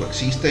climático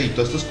existe y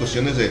todas estas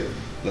cuestiones de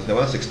las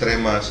nevadas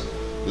extremas,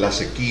 las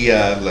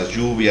sequías, las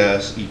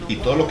lluvias y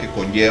todo lo que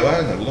conlleva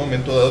en algún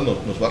momento dado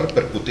nos va a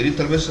repercutir, y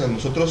tal vez a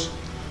nosotros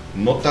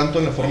no tanto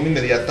en la forma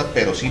inmediata,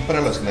 pero sí para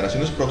las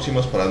generaciones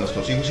próximas, para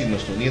nuestros hijos y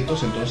nuestros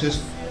nietos.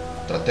 Entonces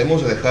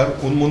tratemos de dejar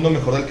un mundo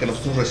mejor del que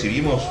nosotros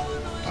recibimos.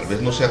 Tal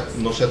vez no sea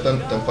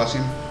tan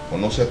fácil o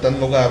no sea tan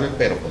lograble,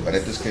 pero pues la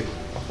neta es que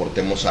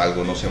aportemos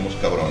algo, no seamos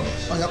cabrones.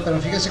 Oiga,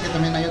 pero fíjese que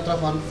también hay otra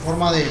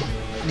forma de,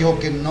 digo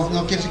que no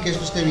quiere decir que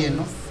esto esté bien,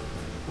 ¿no?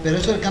 Pero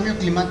esto del cambio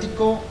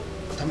climático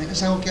también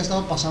es algo que ha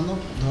estado pasando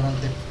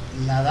durante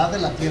la edad de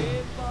la Tierra.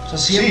 O sea,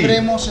 siempre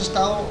hemos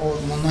estado, o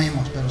no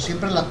hemos, pero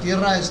siempre la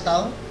Tierra ha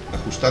estado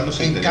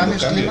ajustándose en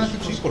cambios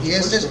climáticos. Sí, y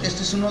este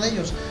es uno de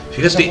ellos.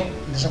 Fíjate.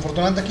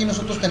 Desafortunadamente aquí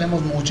nosotros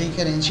tenemos mucha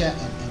injerencia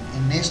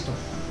en esto,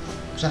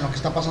 o sea, en lo que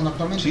está pasando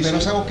actualmente, pero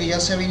es algo que ya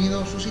se ha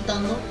venido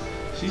suscitando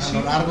a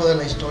lo largo de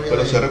la historia.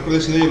 Pero se ha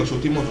recrudecido y en los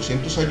últimos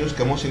 200 años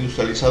que hemos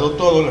industrializado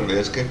todo, la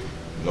realidad es que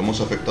lo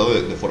hemos afectado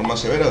de forma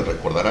severa.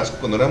 Recordarás que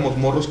cuando éramos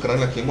morros,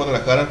 carnal, aquí en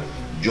Guadalajara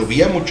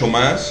llovía mucho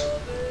más,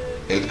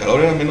 el calor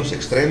era menos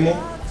extremo,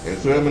 el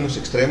frío era menos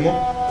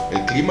extremo,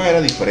 el clima era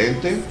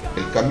diferente,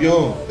 el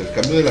cambio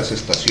de las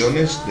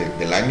estaciones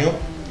del año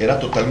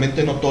era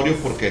totalmente notorio,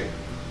 porque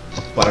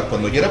para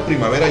cuando ya era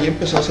primavera ya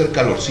empezó a hacer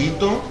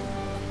calorcito,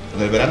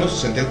 en el verano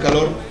se sentía el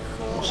calor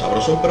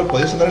sabroso, pero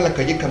podías andar en la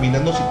calle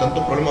caminando sin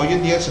tanto problema. Hoy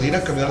en día salir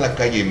a caminar a la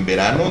calle en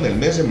verano, en el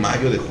mes de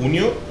mayo, de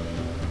junio,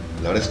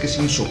 la verdad es que es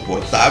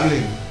insoportable.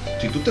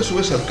 Si tú te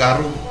subes al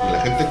carro,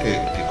 la gente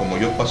que como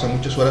yo pasa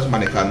muchas horas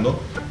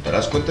manejando, te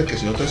das cuenta que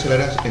si no traes el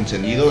aire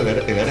encendido, el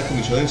aire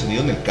acondicionado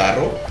encendido en el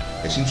carro,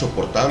 es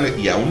insoportable.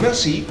 Y aún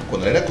así,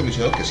 con el aire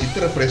acondicionado que sí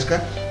te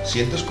refresca,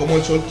 sientes como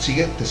el sol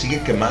te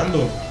sigue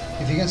quemando.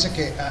 Y fíjense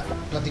que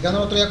platicando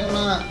el otro día con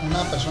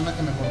una persona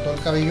que me cortó el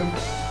cabello,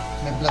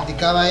 me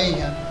platicaba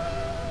ella,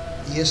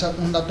 y es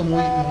un dato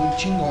muy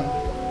chingón,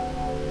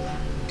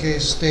 que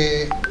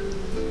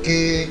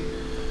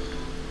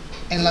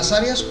en las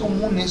áreas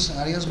comunes,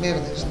 áreas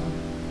verdes, ¿no?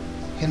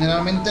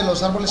 Generalmente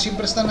los árboles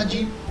siempre están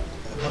allí,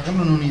 por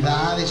ejemplo en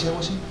unidades y algo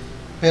así,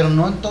 pero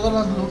no en todos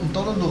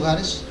los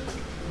lugares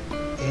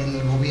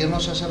el gobierno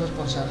se hace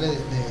responsable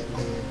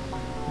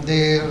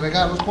de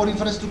regarlos por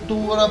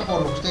infraestructura,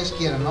 por lo que ustedes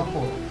quieran, ¿no?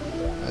 Por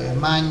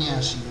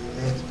mañas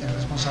y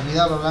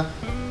responsabilidad, bla, bla.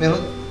 Pero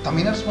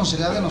también es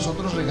responsabilidad de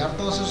nosotros regar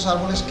todos esos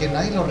árboles que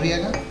nadie los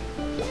riega,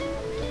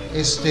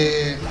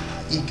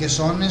 y que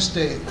son, o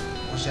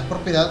sea,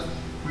 propiedad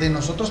de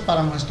nosotros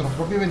para nuestro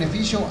propio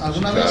beneficio.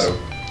 Alguna vez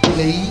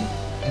leí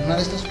en una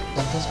de estas,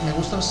 me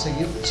gusta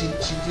seguir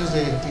sitios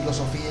de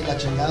filosofía y la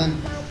chingada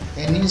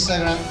en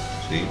Instagram,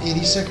 y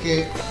dice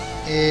que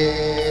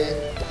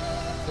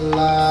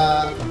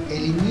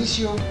el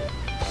inicio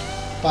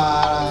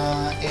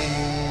para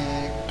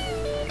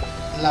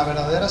la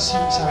verdadera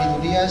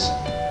sabiduría es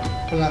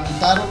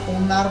plantar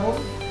un árbol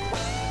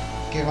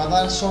que va a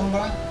dar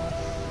sombra,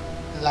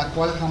 la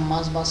cual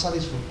jamás vas a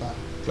disfrutar.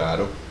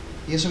 Claro.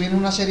 Y eso viene en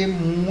una serie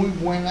muy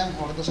buena,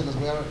 ahorita les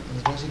voy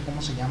a decir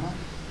cómo se llama.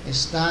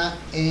 Está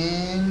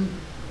en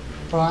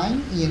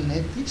Prime y en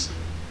Netflix.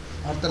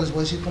 Ahorita les voy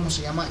a decir cómo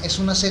se llama. Es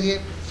una serie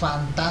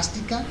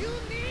fantástica.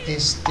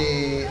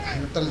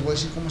 Ahorita les voy a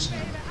decir cómo se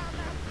llama.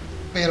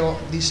 Pero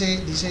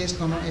dice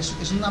esto, ¿no? Es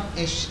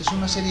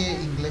una serie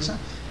inglesa,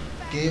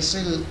 que es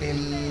el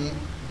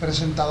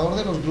presentador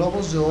de los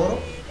Globos de Oro.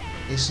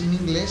 Es en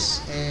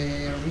inglés,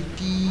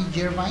 Ricky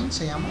Gervais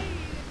se llama.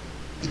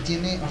 Y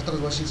ahorita les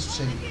voy a decir su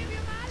serie.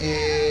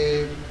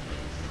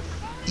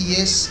 Y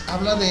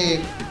habla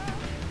de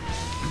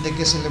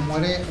que se le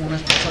muere una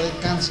esposa de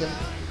cáncer,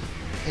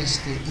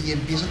 y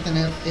empieza a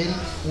tener él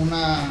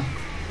una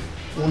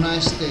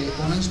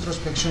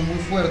introspección muy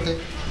fuerte,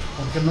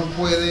 porque no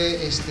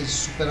puede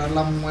superar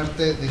la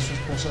muerte de su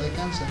esposa de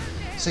cáncer.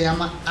 Se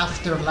llama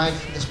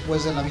Afterlife,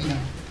 después de la vida.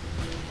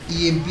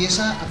 y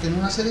empieza a tener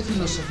una serie de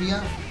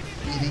filosofía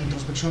y de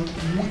introspección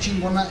muy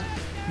chingona.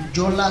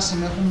 Yo la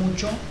asemejo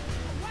mucho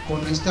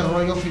con este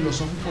rollo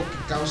filosófico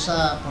que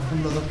causa, por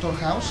ejemplo, Doctor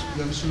House.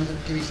 Yo es una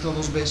serie que he visto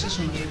 2 veces,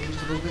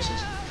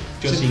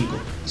 Yo Sí, 5.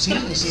 Sí,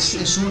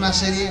 es una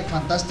serie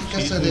fantástica,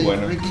 Sí, esta muy de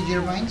buena. Ricky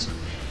Gervais,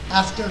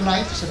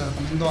 Afterlife, se la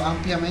recomiendo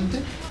ampliamente,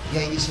 y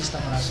ahí dice esta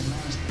frase, ¿no?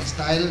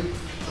 Está él,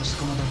 pues,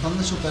 como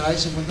tratando de superar, y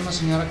se encuentra una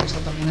señora que está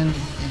también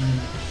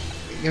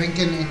ya ven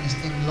que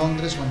en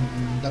Londres o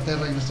en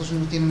Inglaterra y en Estados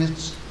Unidos tienen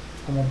estos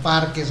como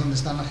parques donde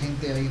están la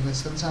gente ahí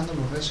descansando,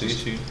 los restos,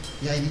 Sí.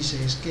 y ahí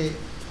dice, es que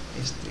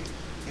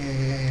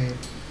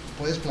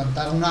puedes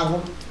plantar un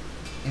árbol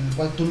en el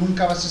cual tú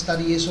nunca vas a estar,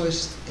 y eso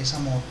es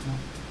amor,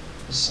 ¿no?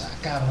 Pues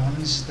cabrón,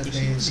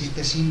 si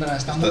te simbra,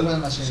 está muy buena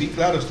la serie. Sí,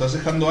 claro, estás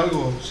dejando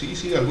algo. Sí,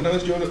 alguna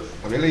vez yo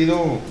había leído,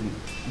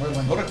 Muy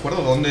bueno. no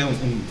recuerdo dónde,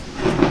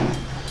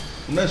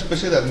 una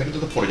especie de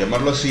anécdota, por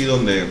llamarlo así,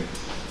 donde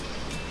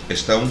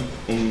está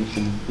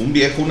un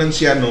viejo, un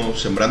anciano,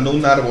 sembrando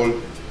un árbol.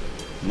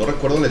 No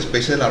recuerdo la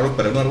especie del árbol,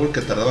 pero era un árbol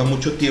que tardaba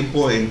mucho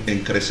tiempo en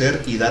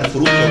crecer y dar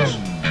frutos.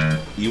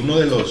 Y uno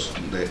de los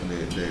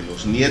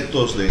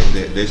nietos de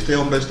este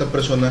hombre, de esta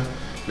persona,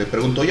 le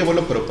preguntó: oye,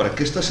 abuelo, pero ¿para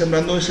qué estás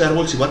sembrando ese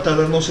árbol si va a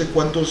tardar no sé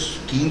cuántos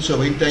 15 o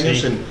 20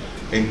 años Sí.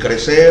 en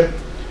crecer,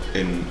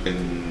 en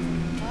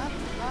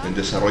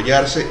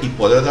desarrollarse y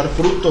poder dar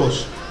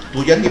frutos?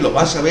 Tú ya ni lo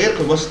vas a ver,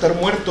 pues vas a estar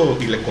muerto.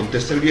 Y le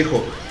contesta el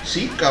viejo: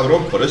 sí,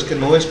 cabrón, pero es que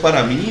no es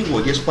para mí,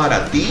 güey, es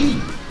para ti.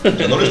 O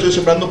sea, no lo estoy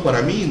sembrando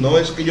para mí, no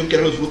es que yo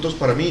quiera los frutos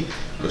para mí,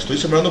 lo estoy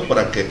sembrando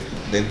para que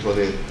dentro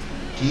de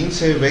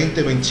 15,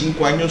 20,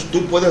 25 años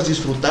tú puedas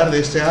disfrutar de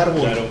este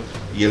árbol. Claro.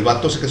 Y el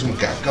vato se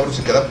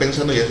queda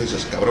pensando, y ya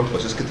dices: cabrón,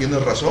 pues es que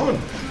tienes razón.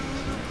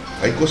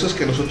 Hay cosas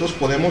que nosotros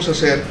podemos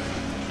hacer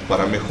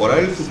para mejorar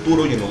el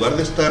futuro, y en lugar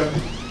de estar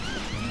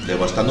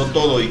devastando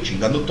todo y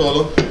chingando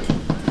todo,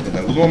 en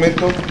algún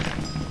momento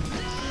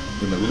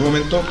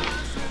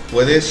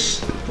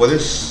puedes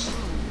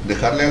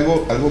dejarle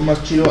algo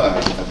más chido a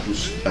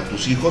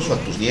tus hijos o a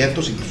tus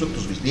nietos, incluso a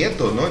tus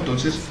bisnietos, ¿no?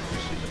 Entonces,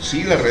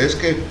 sí, la verdad es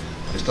que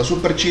está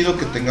súper chido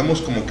que tengamos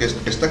como que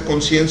esta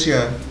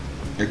conciencia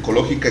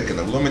ecológica, y que en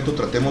algún momento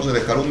tratemos de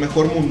dejar un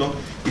mejor mundo.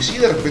 Y sí,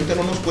 de repente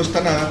no nos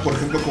cuesta nada, por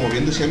ejemplo, como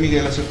bien decía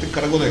Miguel, hacerte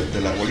cargo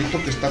del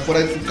arbolito que está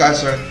fuera de tu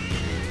casa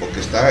o que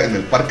está en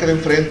el parque de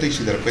enfrente, y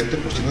si de repente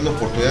pues tienes la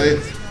oportunidad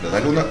de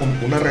darle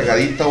una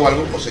regadita o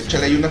algo, pues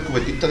échale ahí una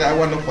cubetita de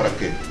agua, ¿no? Para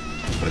que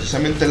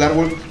precisamente el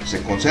árbol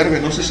se conserve,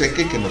 no se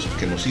seque, y que nos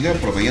siga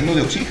proveyendo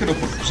de oxígeno,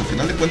 porque pues al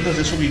final de cuentas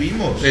de eso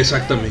vivimos.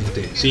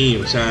 Exactamente,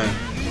 sí, o sea,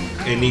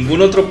 en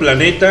ningún otro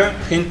planeta,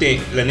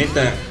 gente, la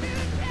neta,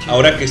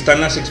 ahora que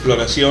están las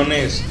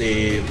exploraciones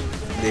de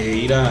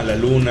ir a la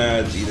Luna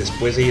y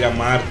después de ir a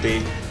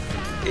Marte,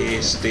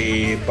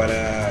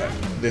 para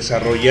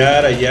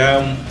desarrollar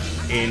allá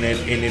en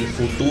el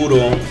futuro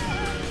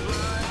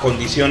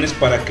condiciones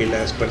para que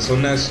las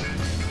personas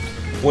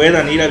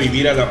puedan ir a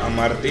vivir a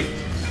Marte,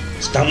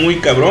 está muy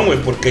cabrón, güey,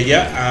 porque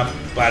ya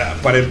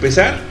para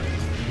empezar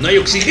no hay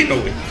oxígeno,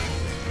 güey.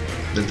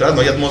 De entrada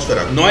no hay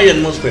atmósfera. No hay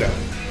atmósfera.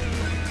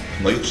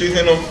 No hay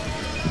oxígeno,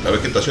 la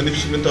vegetación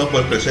difícilmente va a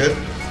poder crecer,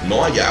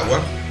 no hay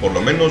agua, por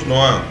lo menos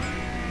no a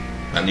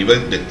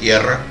nivel de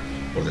tierra,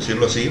 por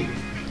decirlo así.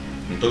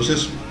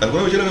 Entonces,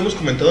 alguna vez ya lo habíamos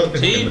comentado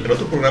en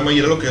otro programa, y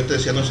era lo que yo te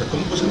decía, no sé,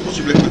 ¿cómo puede ser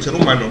posible que el ser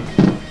humano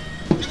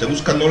esté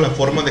buscando la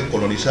forma de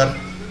colonizar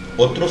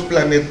otros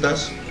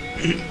planetas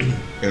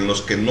en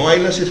los que no hay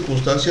las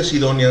circunstancias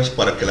idóneas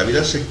para que la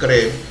vida se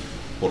cree,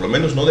 por lo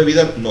menos no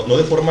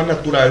de forma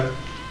natural,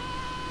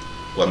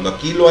 cuando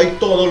aquí lo hay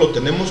todo, lo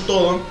tenemos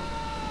todo?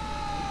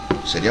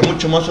 Sería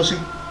mucho más fácil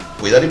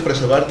cuidar y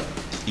preservar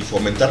y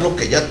fomentar lo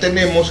que ya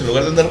tenemos, en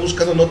lugar de andar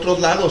buscando en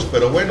otros lados.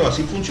 Pero bueno,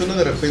 así funciona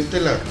de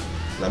repente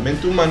la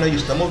mente humana, y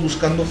estamos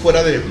buscando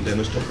fuera de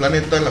nuestro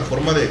planeta la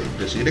forma de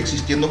seguir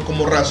existiendo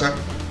como raza,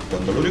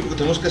 cuando lo único que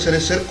tenemos que hacer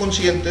es ser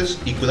conscientes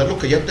y cuidar lo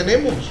que ya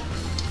tenemos.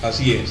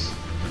 Así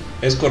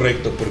es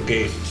correcto,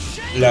 porque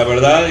la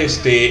verdad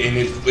es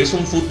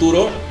un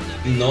futuro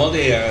no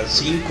de a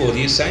 5 o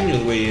 10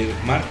 años, güey,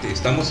 Marte,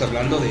 estamos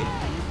hablando de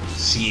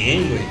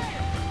 100, güey,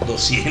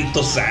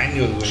 200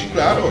 años, güey. Sí,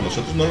 claro,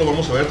 nosotros no lo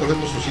vamos a ver, tal vez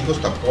nuestros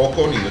hijos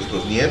tampoco, ni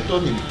nuestros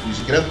nietos, ni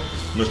siquiera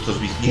nuestros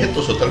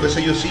bisnietos, o tal vez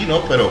ellos sí,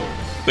 ¿no? Pero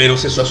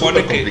se está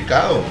supone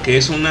complicado. que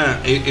es una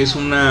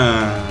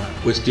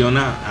cuestión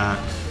a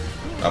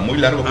muy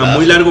largo plazo. A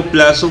muy largo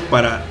plazo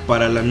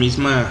para la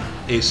misma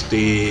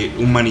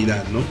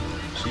humanidad, ¿no?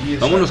 Sí,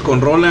 vámonos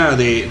con rola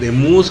de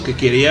Mus que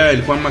quería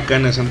el Juan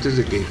Macanas antes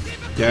de que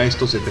ya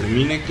esto se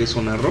termine, que es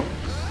Sonar Rock.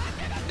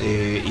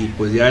 Y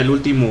pues ya el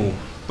último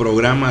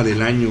programa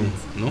del año,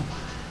 ¿no?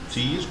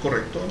 Sí, es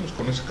correcto. Vamos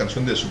con esa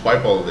canción de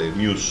Survival de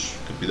Muse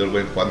que pidió el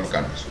buen Juan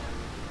Macanas.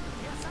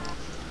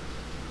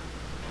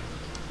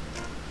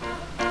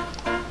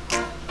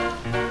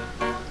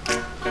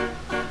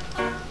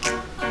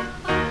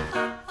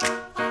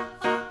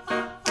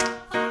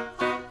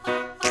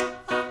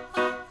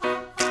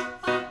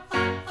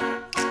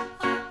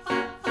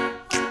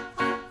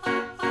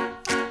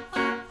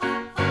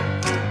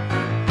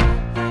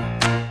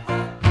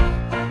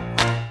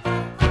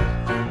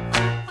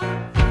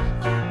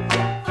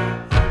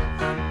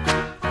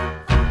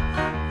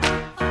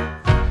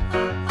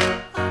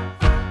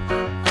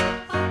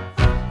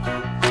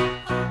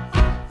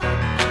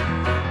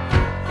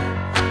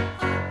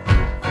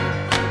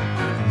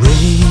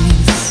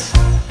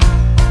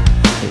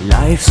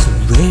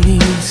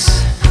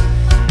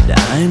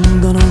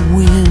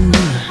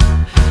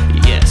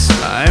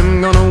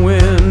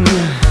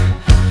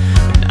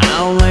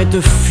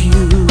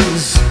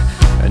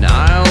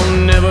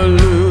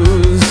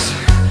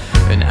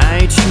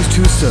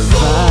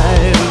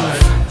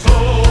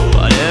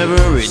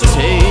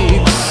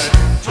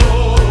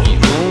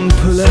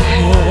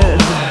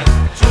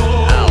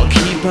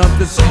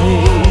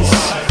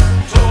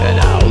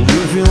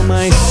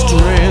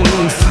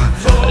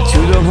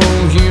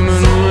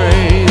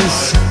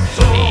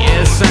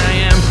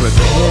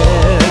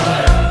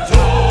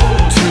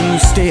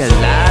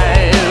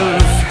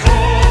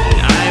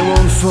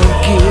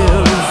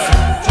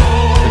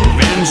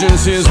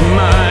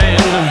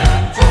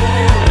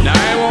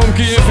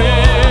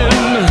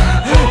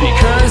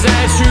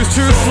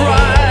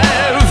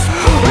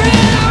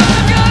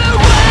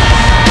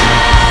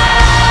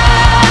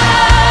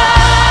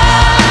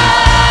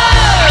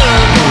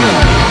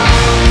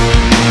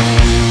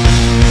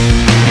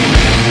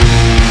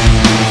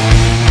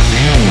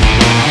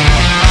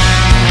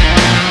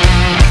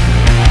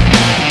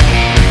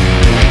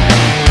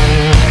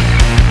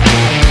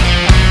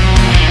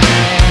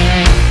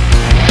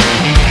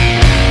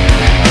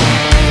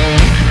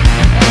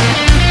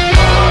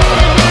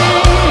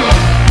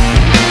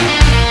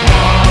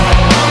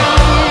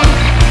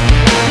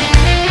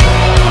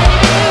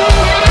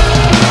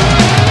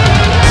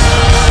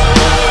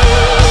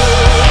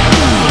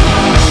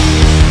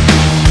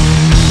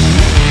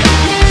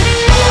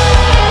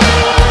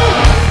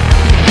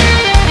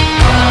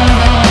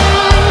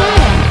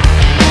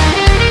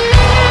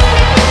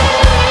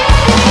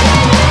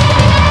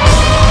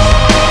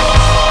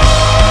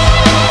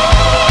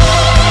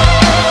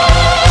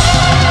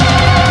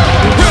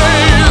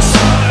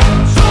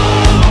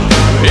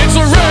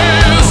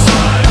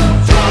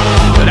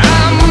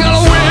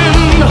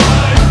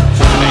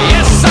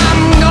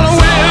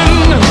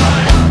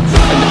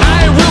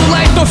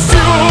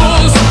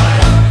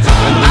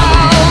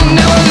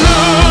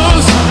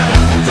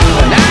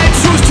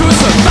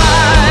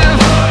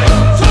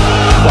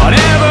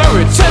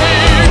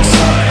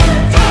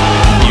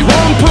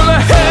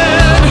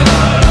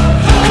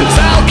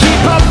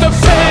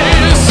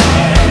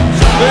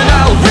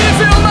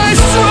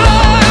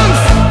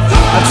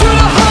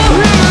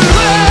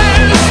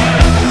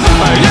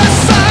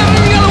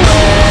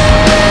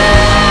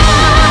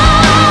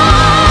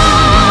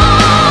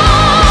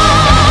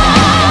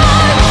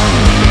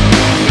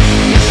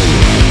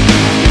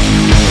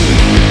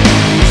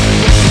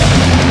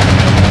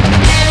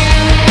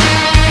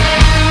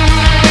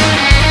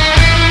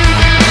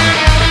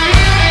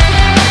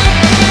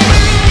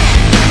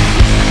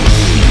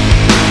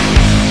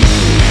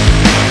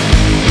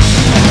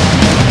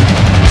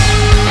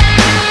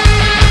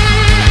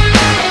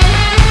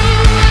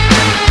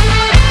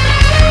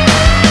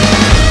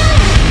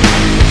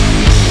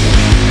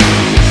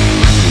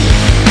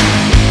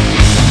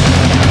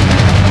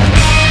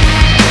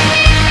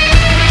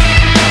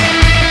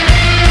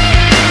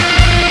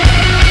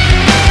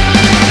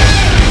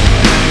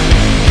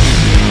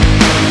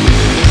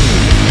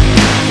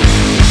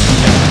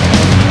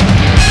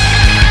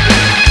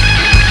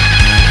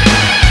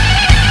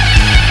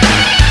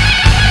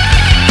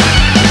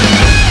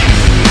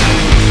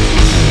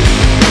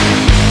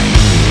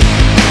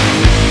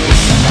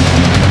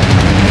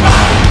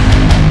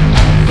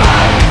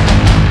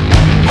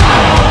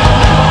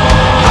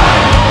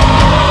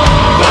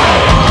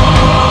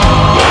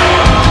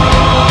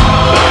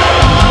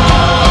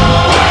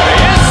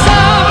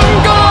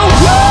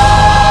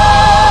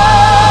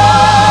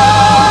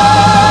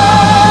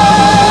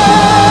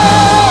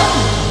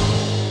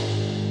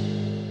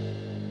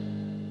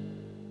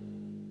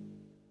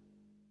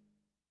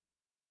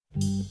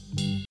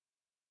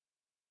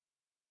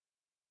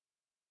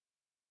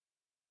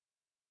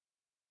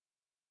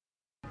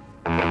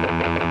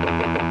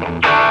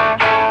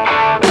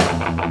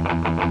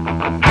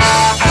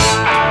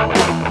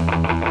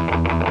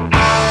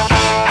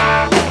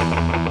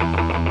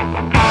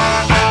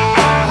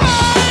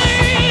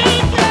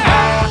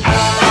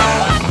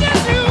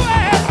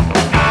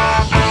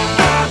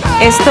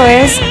 Esto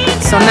es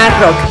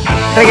Sonar Rock.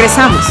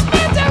 Regresamos.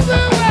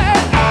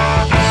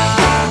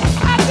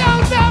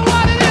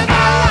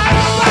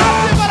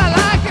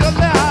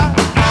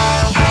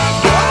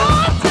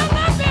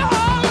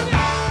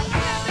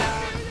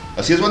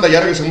 Así es, banda, ya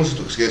regresamos a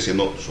esto que sigue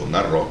siendo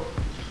Sonar Rock.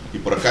 Y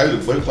por acá el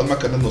buen Juan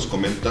Macana nos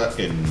comenta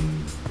en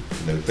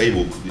el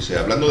Facebook, dice,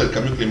 hablando del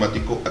cambio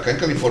climático, acá en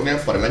California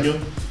para el año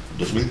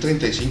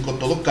 2035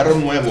 todo carro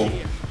nuevo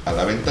a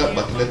la venta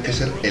va a tener que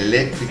ser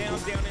eléctrico.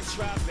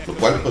 Lo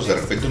cual pues de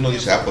repente uno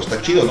dice, pues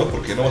está chido, ¿no?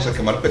 Porque no vas a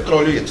quemar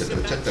petróleo y etcétera,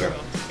 etcétera.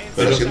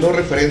 Pero haciendo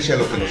referencia a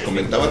lo que nos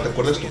comentaba, ¿te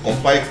acuerdas tu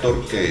compa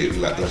Héctor? Que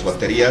las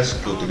baterías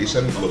que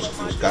utilizan los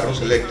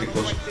carros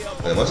eléctricos,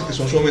 además de que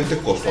son sumamente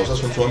costosas,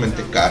 son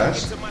sumamente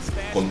caras,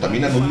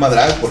 contaminan un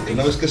madral porque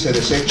una vez que se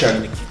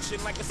desechan,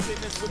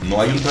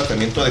 no hay un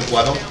tratamiento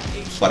adecuado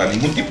para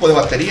ningún tipo de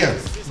batería.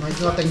 No hay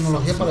la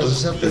tecnología para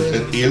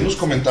deshacer. Y él nos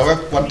comentaba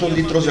cuántos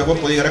litros de agua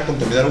puede llegar a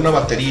contaminar una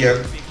batería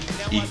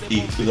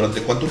y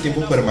durante cuánto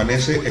tiempo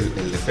permanece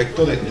el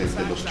efecto de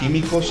los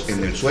químicos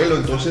en el suelo.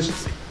 Entonces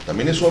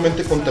también es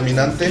sumamente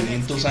contaminante.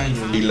 500 años.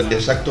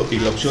 Exacto, y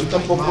la opción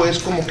tampoco es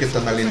como que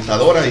tan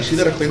alentadora. Y si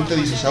de repente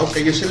dices, ok,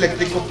 es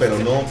eléctrico, pero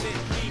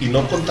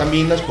no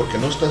contaminas porque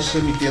no estás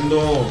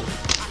emitiendo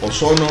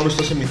ozono, no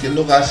estás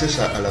emitiendo gases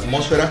a la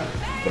atmósfera.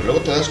 Pero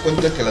luego te das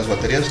cuenta que las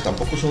baterías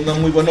tampoco son una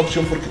muy buena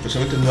opción porque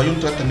precisamente no hay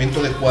un tratamiento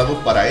adecuado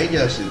para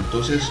ellas.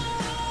 Entonces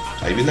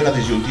ahí viene la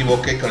disyuntiva,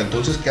 ok, pero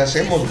entonces ¿qué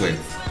hacemos, güey?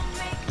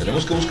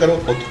 Tenemos que buscar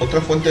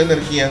otra fuente de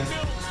energía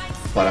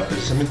para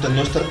precisamente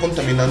no estar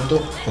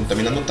contaminando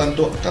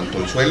tanto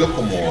el suelo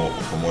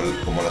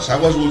como las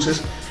aguas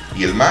dulces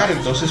y el mar.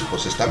 Entonces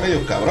pues está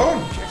medio cabrón.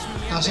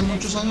 Hace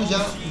muchos años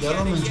ya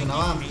lo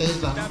mencionaba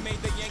Tesla,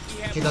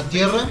 ¿no? Que la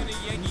Tierra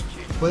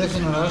puede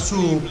generar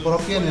su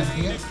propia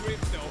energía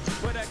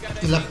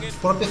y la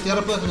propia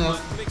Tierra puede generar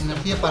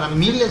energía para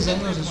miles de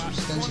años de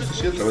subsistencia.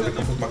 Sí, a través de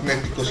campos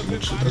magnéticos y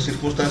muchas otras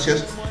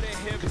circunstancias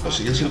que pues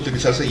siguen sin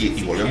utilizarse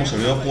y volvemos al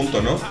mismo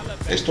punto, ¿no?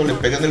 Esto le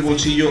pega en el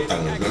bolsillo a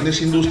las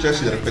grandes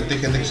industrias y de repente hay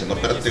gente que dice, no,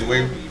 espérate,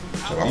 güey,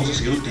 o sea, vamos a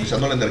seguir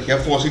utilizando la energía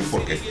fósil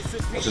porque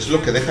pues es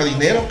lo que deja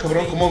dinero,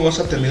 cabrón. ¿Cómo vas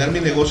a terminar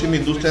mi negocio y mi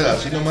industria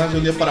así nomás de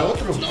un día para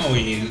otro? No,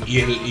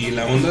 y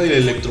la onda del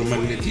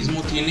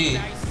electromagnetismo tiene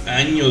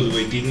años,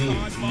 güey, tiene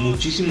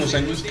muchísimos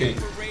años que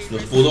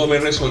nos pudo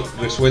haber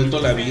resuelto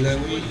la vida,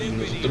 güey, y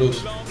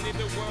nosotros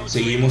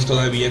seguimos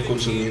todavía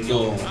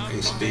consumiendo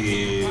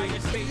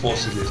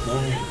fósiles, ¿no?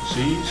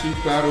 Sí,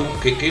 claro.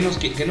 ¿Qué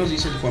nos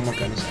dice el Juan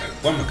Macanas?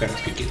 Juan Macanas,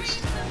 ¿qué quieres?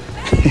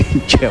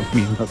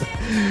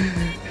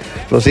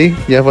 Pues sí,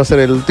 ya va a ser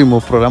el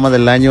último programa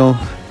del año.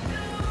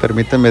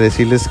 Permítanme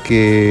decirles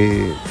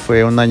que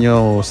fue un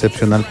año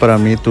excepcional para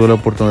mí. Tuve la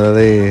oportunidad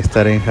de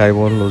estar en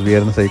Highball los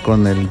viernes ahí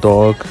con el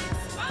Doc,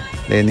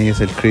 Dennis,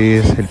 el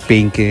Chris, el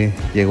Pinky,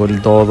 llegó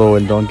el Dodo,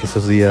 el Donkey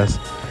esos días.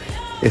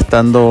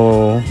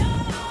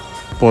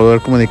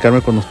 Poder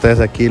comunicarme con ustedes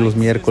aquí los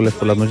miércoles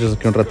por las noches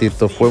aquí un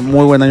ratito. Fue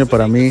muy buen año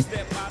para mí.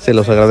 Se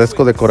los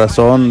agradezco de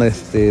corazón.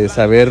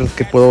 Saber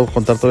que puedo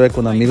contar todavía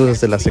con amigos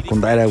desde la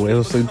secundaria, güey.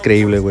 Eso es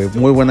increíble, güey.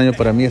 Muy buen año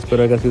para mí.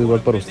 Espero haya sido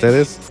igual para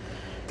ustedes.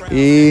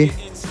 Y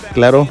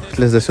claro,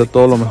 les deseo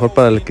todo lo mejor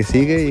para el que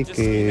sigue y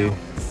que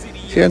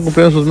sigan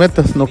cumpliendo sus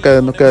metas. No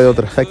queda de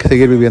otra. Hay que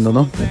seguir viviendo,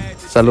 ¿no?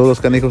 Saludos,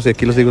 canijos, y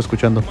aquí los sigo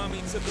escuchando.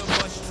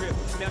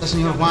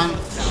 Señor Juan,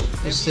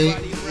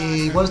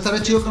 igual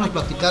estaría chido que nos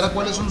platicara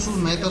cuáles son sus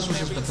metas, sus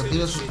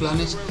expectativas, sus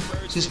planes,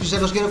 si es que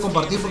usted los quiere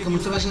compartir, porque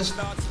muchas veces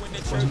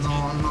pues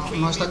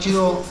no está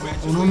chido,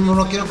 uno no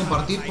lo quiere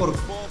compartir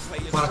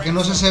para que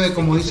no se cebe,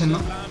 como dicen, ¿no?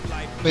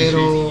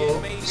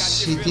 Pero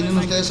si tienen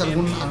ustedes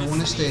algún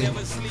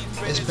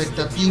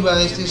expectativa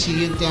de este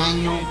siguiente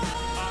año,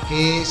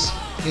 qué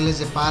les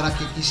depara,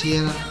 qué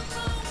quisieran.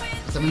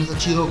 También está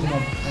chido, como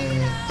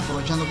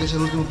aprovechando que es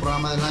el último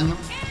programa del año,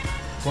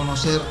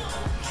 conocer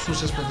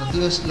sus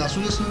expectativas. ¿Las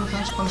suyas, señor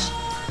Hans, cuáles?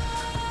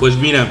 Pues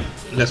mira,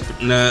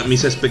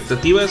 mis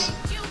expectativas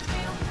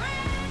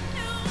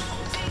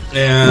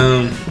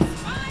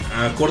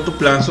a corto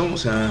plazo, o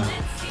sea,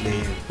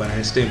 para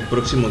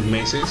próximos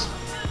meses,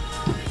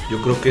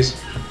 yo creo que es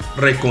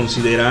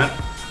reconsiderar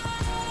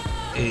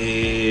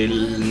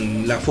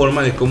la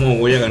forma de cómo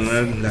voy a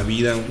ganar la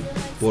vida,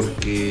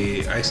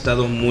 porque ha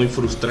estado muy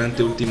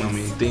frustrante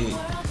últimamente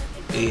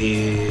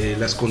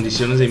las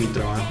condiciones de mi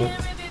trabajo.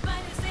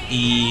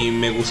 Y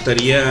me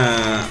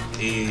gustaría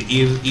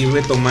ir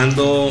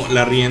retomando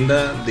la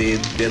rienda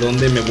de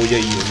dónde me voy a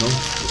ir, ¿no?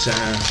 O sea,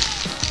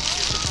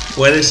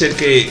 puede ser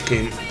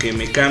que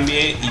me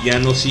cambie y ya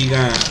no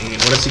siga,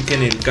 ahora sí que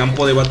en el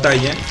campo de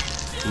batalla,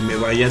 y me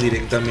vaya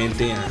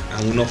directamente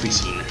a una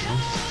oficina,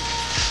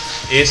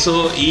 ¿no?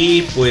 Eso,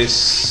 y pues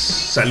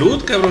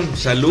salud, cabrón,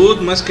 salud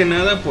más que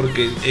nada,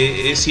 porque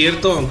es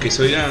cierto, aunque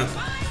se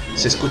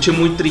escuche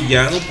muy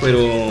trillado,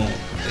 pero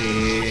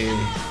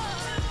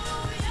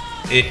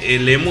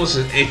le hemos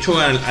hecho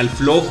al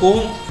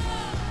flojo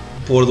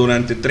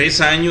durante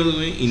 3 años,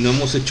 güey, y no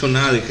hemos hecho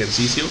nada de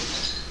ejercicio.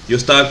 Yo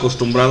estaba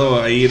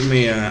acostumbrado a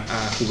irme a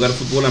jugar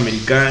fútbol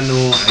americano,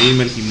 a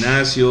irme al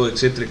gimnasio,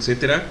 etcétera,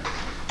 etcétera.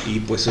 y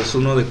pues es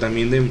uno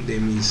también de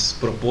mis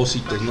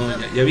propósitos, ¿no?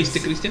 ¿Ya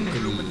viste, Cristian,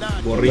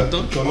 el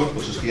gorrito? Cholo,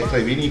 pues es que ya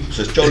trae Vini, pues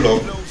es Cholo,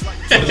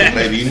 por eso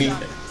trae Vini.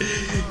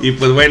 Y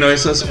pues bueno,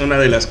 esa es una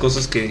de las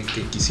cosas que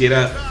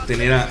quisiera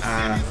tener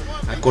a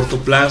corto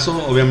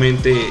plazo.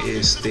 Obviamente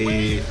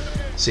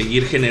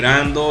seguir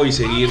generando y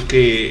seguir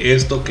que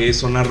esto que es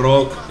Sonar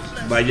Rock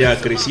vaya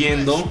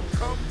creciendo.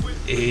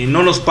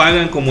 No nos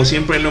pagan, como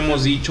siempre lo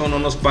hemos dicho, no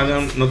nos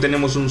pagan, no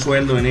tenemos un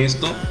sueldo en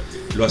esto.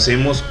 Lo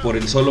hacemos por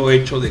el solo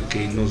hecho de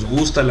que nos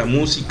gusta la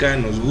música,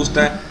 nos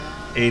gusta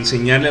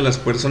enseñarle a las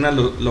personas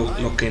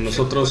lo que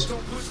nosotros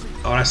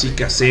ahora sí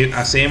que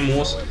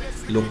hacemos,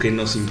 lo que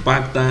nos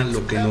impacta,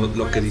 lo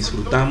que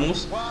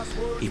disfrutamos.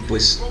 Y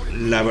pues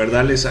la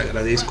verdad les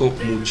agradezco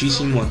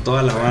muchísimo a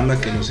toda la banda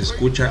que nos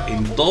escucha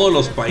en todos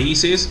los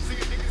países.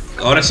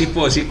 Ahora sí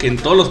puedo decir que en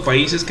todos los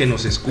países que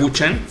nos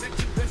escuchan,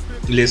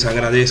 les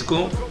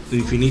agradezco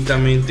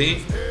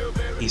infinitamente.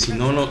 Y si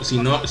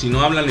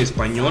no hablan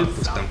español,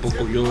 pues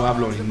tampoco yo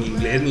hablo en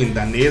inglés, ni en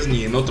danés,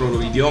 ni en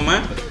otro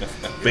idioma.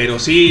 Pero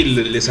sí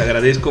les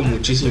agradezco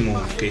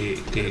muchísimo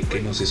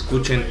que nos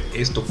escuchen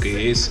esto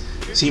que es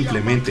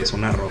simplemente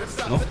Sonar Rock,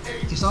 ¿no?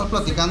 Y estamos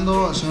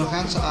platicando, señor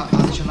Hans,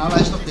 adicional a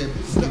esto que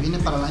viene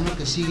para el año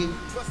que sigue.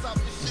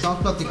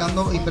 Estamos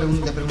platicando y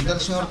le pregunté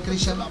al señor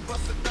Cristian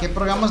qué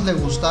programas le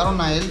gustaron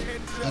a él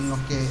en lo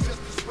que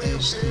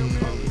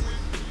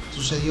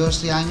sucedió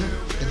este año,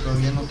 que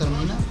todavía no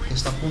termina, que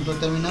está a punto de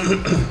terminar,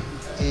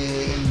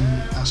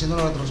 haciendo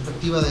la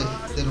retrospectiva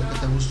de lo que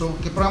te gustó.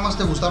 ¿Qué programas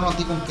te gustaron a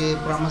ti? ¿Con qué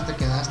programas te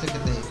quedaste?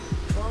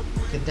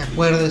 Que te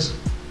acuerdes.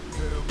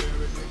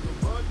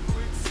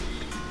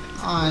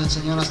 Ay,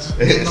 señora, estás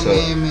viendo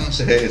memes.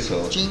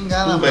 Eso.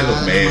 Chingada madre,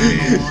 los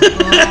memes.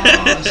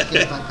 No, es que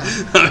está acá.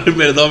 A ver,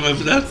 perdón, ¿me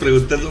estás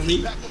preguntando a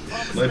mí?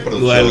 No hay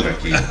producción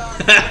aquí.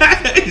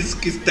 Es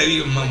que está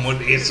bien mamón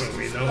eso,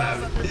 güey, no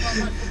mames.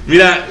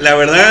 Mira, la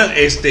verdad,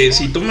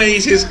 si tú me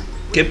dices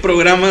qué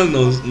programas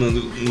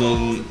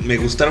me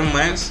gustaron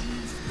más,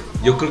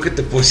 yo creo que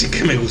te puedo decir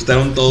que me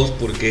gustaron todos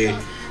porque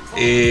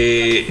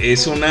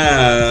es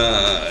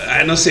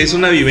no sé, es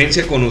una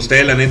vivencia con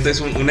ustedes, la neta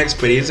es una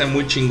experiencia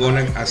muy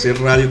chingona hacer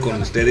radio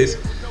con ustedes.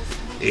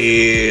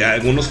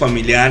 Algunos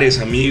familiares,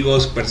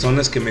 amigos,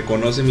 personas que me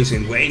conocen me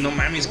dicen, güey, no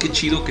mames, qué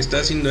chido que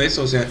estás haciendo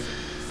eso, o sea,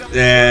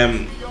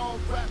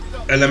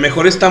 a lo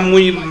mejor está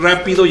muy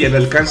rápido y al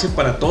alcance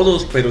para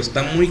todos, pero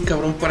está muy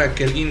cabrón para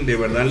que alguien de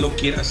verdad lo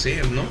quiera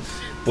hacer, ¿no?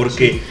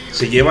 Porque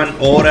se llevan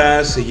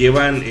horas, se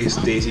llevan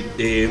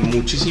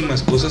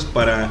muchísimas cosas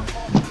para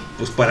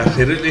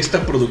hacer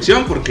esta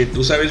producción, porque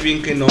tú sabes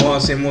bien que no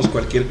hacemos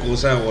cualquier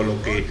cosa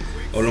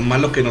o lo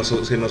malo que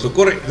se nos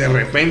ocurre. De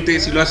repente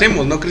sí lo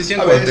hacemos, ¿no,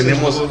 Cristian? Cuando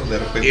tenemos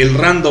el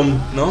random,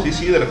 ¿no?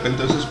 Sí, de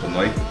repente a veces pues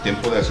no hay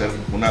tiempo de hacer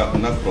una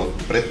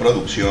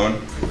preproducción,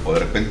 o de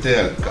repente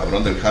al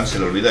cabrón del Hans se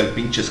le olvida el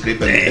pinche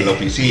script en la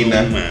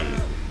oficina,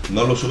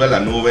 no lo sube a la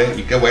nube,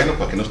 y qué bueno,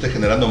 para que no esté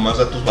generando más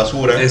datos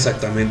basura.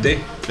 Exactamente.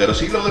 Pero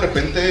sí, luego de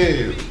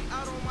repente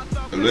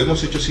lo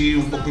hemos hecho así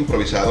un poco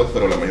improvisado,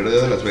 pero la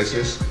mayoría de las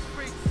veces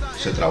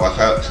se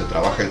trabaja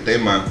el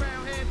tema.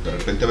 De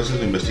repente a veces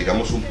lo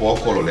investigamos un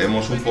poco, lo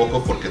leemos un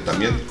poco, porque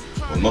también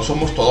pues, no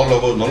somos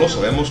todólogos, no lo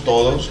sabemos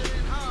todo,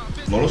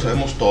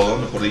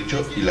 mejor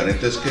dicho, y la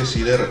neta es que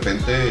sí, de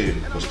repente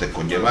pues te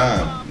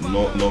conlleva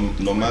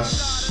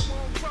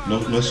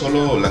no es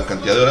solo la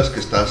cantidad de horas que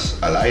estás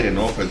al aire,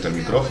 ¿no? Frente al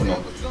micrófono.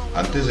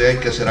 Antes de hay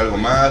que hacer algo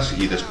más,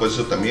 y después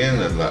eso también,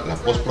 la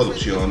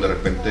postproducción, de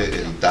repente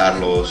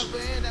editarlos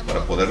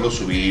para poderlos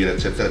subir,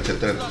 etcétera,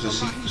 etcétera.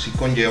 Entonces sí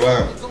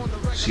conlleva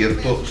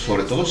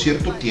sobre todo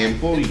cierto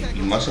tiempo, y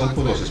más aún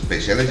pues los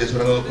especiales. Ya se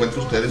habrán dado cuenta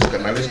ustedes,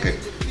 canales que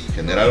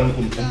generaron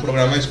un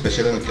programa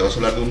especial en el que vas a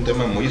hablar de un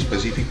tema muy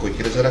específico y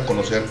quieres dar a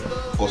conocer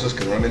cosas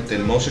que realmente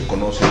no se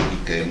conocen,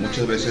 y que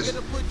muchas veces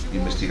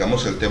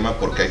investigamos el tema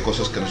porque hay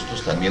cosas que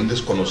nosotros también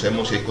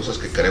desconocemos y hay cosas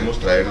que queremos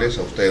traerles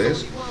a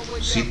ustedes.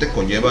 Sí te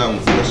conlleva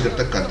una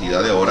cierta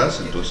cantidad de horas,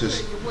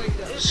 entonces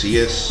sí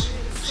es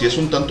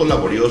un tanto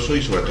laborioso,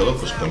 y sobre todo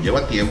pues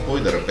conlleva tiempo,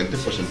 y de repente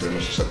pues entre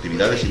nuestras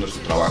actividades y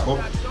nuestro trabajo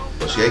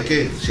pues sí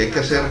hay que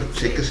hacer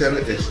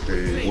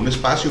un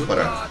espacio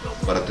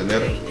para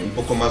tener un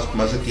poco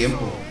más de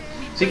tiempo.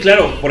 Sí,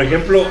 claro. Por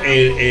ejemplo,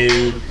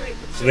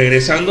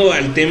 regresando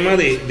al tema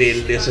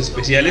de los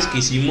especiales que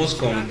hicimos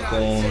con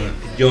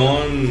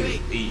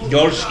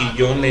George y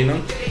John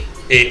Lennon,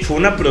 fue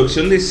una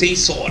producción de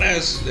 6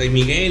 horas,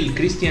 Miguel,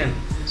 Cristian,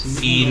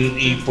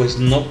 y pues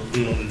no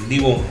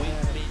digo,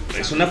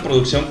 es una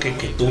producción que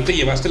tú te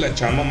llevaste la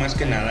chamba más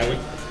que nada, güey.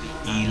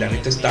 Y la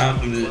neta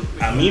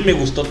a mí me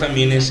gustó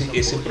también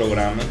ese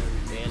programa.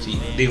 Sí,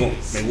 digo,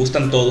 me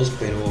gustan todos,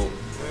 pero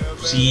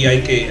sí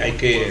hay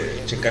que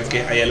checar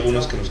que hay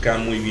algunos que nos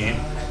quedan muy bien.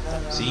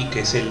 Sí,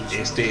 que es el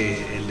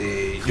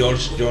de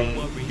George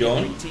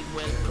John.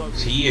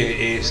 Sí,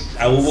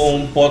 hubo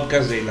un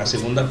podcast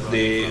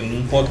de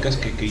un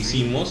podcast que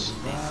hicimos,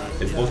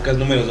 el podcast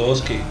número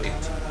 2, que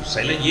pues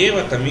ahí le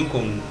lleva también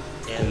con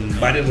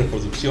varias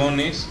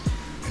reproducciones.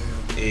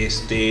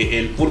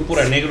 El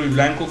Púrpura, Negro y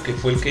Blanco, que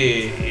fue el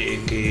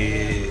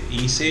que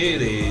hice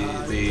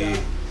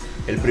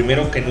el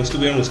primero que no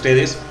estuvieron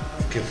ustedes,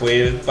 que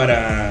fue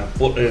para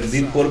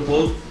Deep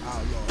Purple,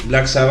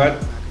 Black Sabbath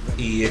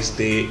y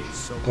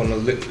con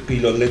los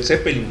Led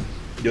Zeppelin.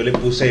 Yo le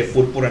puse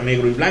púrpura,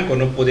 negro y blanco,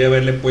 no podía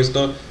haberle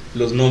puesto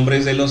los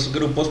nombres de los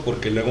grupos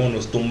porque luego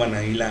nos tumban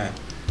ahí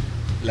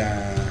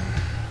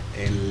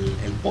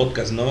el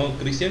podcast, ¿no,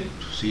 Cristian?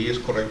 Sí, es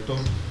correcto.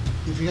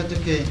 Y fíjate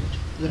que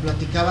le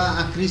platicaba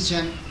a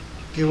Cristian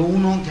que hubo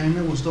uno que a mí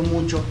me gustó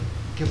mucho,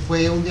 que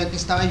fue un día que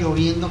estaba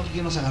lloviendo,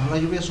 que nos agarró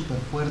la lluvia súper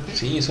fuerte.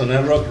 Sí,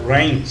 Sonar Rock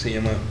Rain se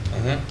llama.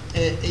 Ajá.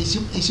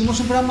 Hicimos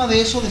un programa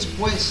de eso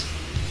después,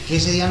 que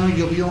ese día no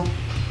llovió.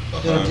 Ajá.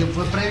 Pero que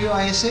fue previo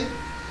a ese,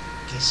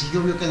 que sí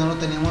llovió, que no lo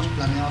teníamos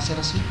planeado hacer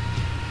así.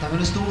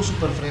 También estuvo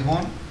súper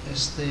fregón.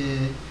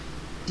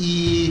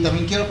 Y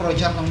también quiero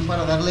aprovechar también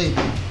para darle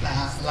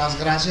las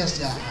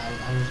gracias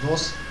a los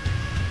dos,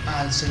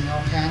 al señor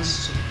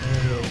Hans,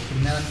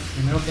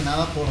 primero que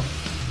nada por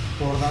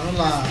darnos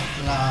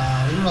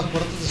abrirnos las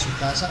puertas de su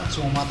casa.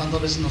 Su mamá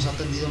tantas veces nos ha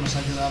atendido, nos ha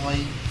ayudado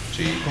ahí,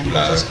 sí, con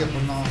cosas que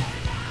pues no,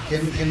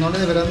 que no le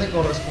deberán de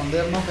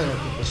corresponder, ¿no? Pero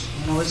que pues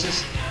uno a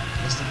veces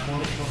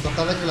por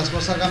tratar de que las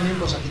cosas salgan bien,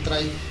 pues aquí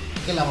trae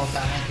que la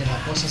botana, que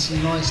la cosa así,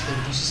 ¿no?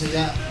 Entonces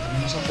ella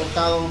también nos ha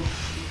aportado,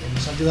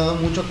 nos ha ayudado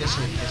mucho que se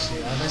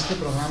haga este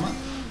programa.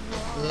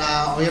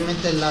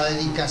 Obviamente la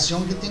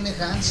dedicación que tiene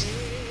Hans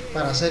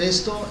para hacer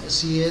esto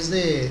sí es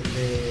de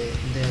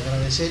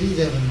agradecer y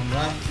de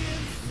renombrar,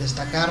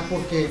 destacar,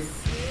 porque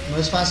no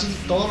es fácil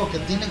todo lo que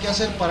tiene que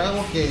hacer para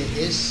algo que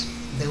es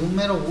de un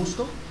mero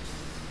gusto,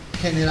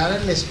 generar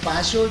el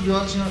espacio. Yo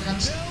al señor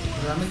Hans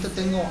realmente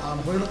tengo, a lo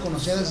mejor yo lo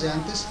conocía desde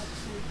antes,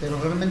 pero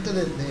realmente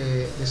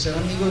de ser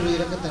amigo yo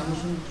diría que tenemos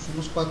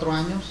unos 4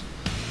 años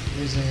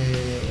desde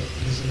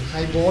el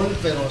highball,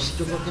 pero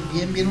yo creo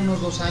que bien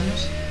unos 2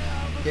 años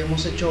que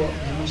hemos hecho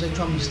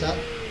amistad,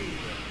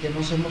 que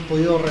hemos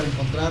podido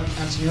reencontrar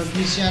al señor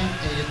Cristian.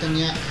 Yo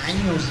tenía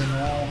años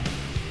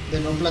de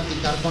no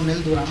platicar con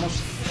él, duramos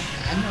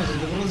años,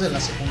 yo creo desde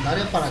la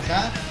secundaria para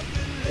acá.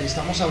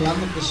 Estamos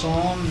hablando que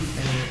son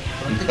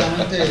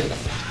prácticamente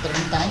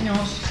 30 años.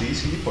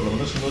 Sí, por lo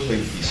menos unos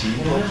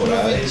 25, por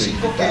ahí,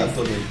 25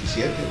 tantos,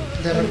 27.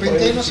 De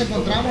repente ahí nos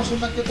encontramos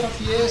una que otra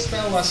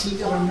fiesta o así,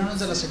 de reuniones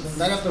de la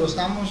secundaria, pero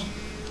estábamos,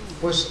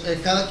 pues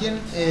cada quien,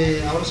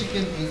 ahora sí que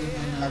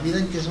en la vida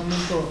en que ese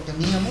momento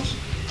teníamos,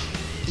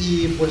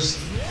 y pues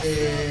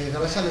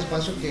gracias al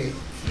espacio que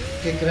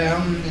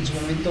crearon en su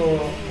momento,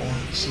 o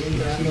siguen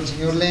creando el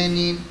señor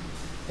Lenin,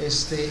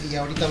 y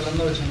ahorita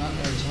hablando del Sonar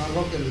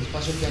Rock, el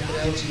espacio que ha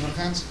creado el señor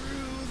Hans,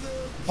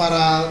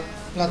 para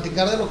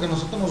platicar de lo que a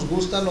nosotros nos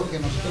gusta, lo que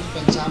nosotros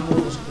pensamos,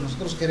 lo que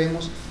nosotros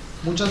queremos.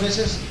 Muchas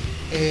veces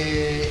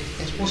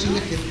es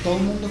posible que todo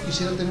el mundo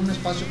quisiera tener un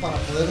espacio para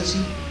poder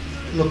decir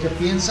lo que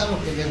piensa,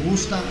 lo que le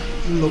gusta,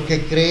 lo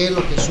que cree,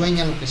 lo que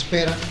sueña, lo que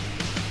espera,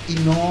 y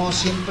no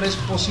siempre es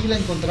posible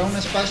encontrar un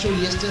espacio,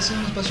 y es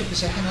un espacio que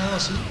se ha generado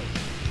así,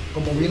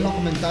 como bien lo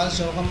comentaba el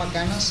señor Juan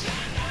Macanas.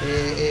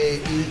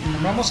 Y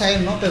nombramos a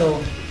él, ¿no? Pero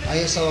ahí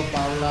ha estado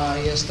Paula,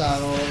 ahí ha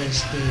estado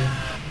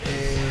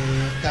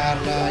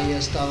Carla, ahí ha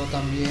estado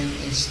también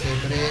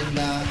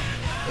Brenda,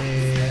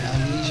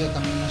 Alicia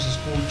también nos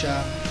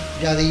escucha,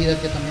 Yadira,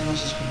 que también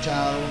nos ha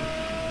escuchado,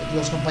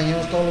 los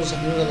compañeros, todos los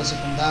amigos de la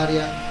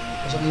secundaria,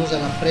 los amigos de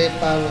la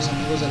prepa, los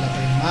amigos de la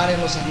primaria,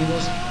 los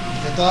amigos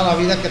de toda la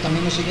vida que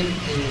también nos siguen en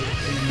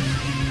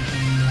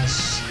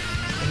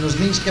los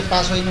links que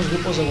paso ahí en los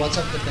grupos de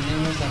WhatsApp que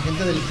tenemos, la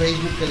gente del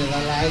Facebook que le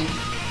da like,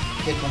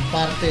 que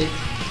comparte,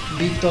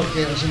 Víctor,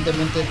 que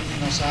recientemente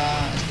nos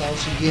ha estado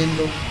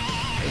siguiendo.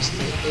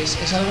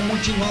 Es algo muy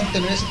chingón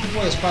tener ese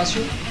tipo de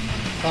espacio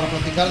para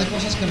platicar de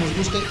cosas que nos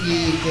guste,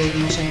 y que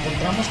nos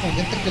encontramos con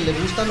gente que le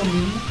gusta lo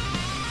mismo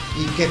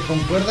y que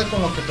concuerda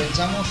con lo que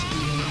pensamos,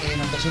 y en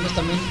ocasiones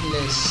también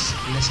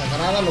les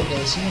agrada lo que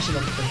decimos y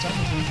lo que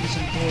pensamos.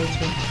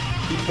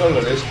 Sí, claro,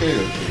 la verdad es que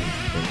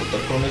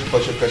encontrar con un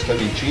espacio acá está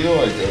bien chido.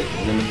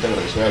 Obviamente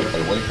agradecer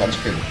al buen Hans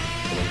que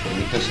nos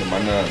permite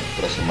semana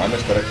tras semana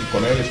estar aquí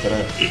con él, estar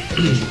aquí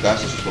en su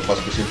casa, sus papás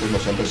que siempre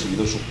nos han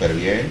recibido súper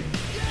bien,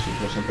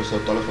 siempre nos han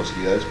prestado todas las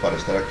facilidades para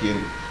estar aquí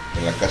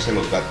en la casa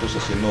de los gatos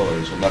haciendo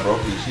el Sonar Rock.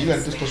 Y sí, la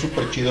gente está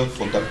súper chido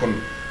contar con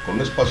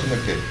un espacio en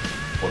el que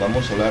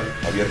podamos hablar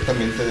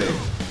abiertamente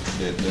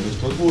de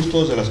nuestros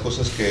gustos, de las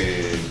cosas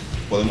que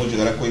podemos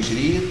llegar a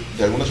coincidir,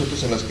 de algunas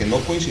otras en las que no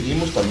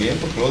coincidimos también,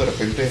 porque luego de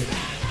repente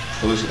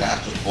todo decir,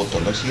 esto es puto,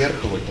 no es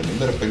cierto, güey, también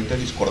de repente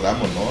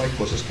discordamos, ¿no? Hay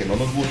cosas que no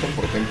nos gustan.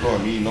 Por ejemplo, a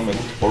mí no me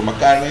gusta Paul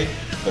McCartney,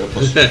 pero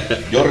pues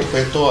yo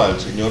respeto al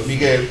señor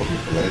Miguel, porque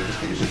pues, la neta es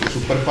que yo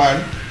soy súper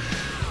fan,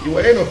 y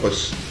bueno,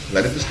 pues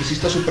la neta es que sí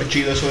está súper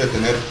chido eso de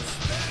tener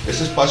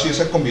ese espacio y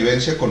esa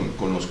convivencia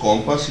con los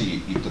compas, y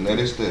tener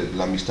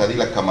la amistad y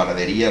la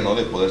camaradería, ¿no?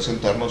 De poder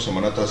sentarnos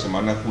semana tras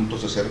semana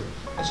juntos a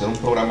hacer un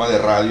programa de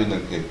radio en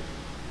el que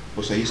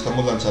pues ahí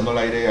estamos lanzando al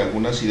aire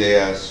algunas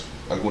ideas,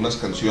 algunas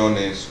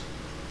canciones,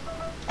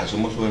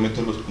 hacemos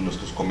obviamente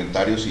nuestros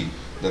comentarios y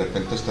de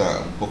repente hasta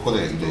un poco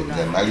de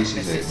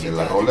análisis de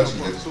las rolas,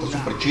 y está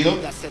súper chido.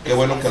 Qué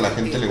bueno que a la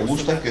gente le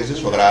gusta, que es de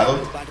su agrado,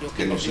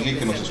 que nos sigue,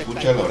 que nos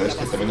escucha. La verdad es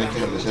que también hay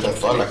que agradecer a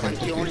toda la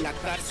gente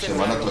que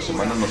semana tras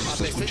semana nos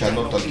está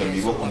escuchando, tanto en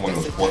vivo como en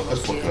los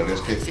podcasts, porque la verdad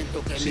es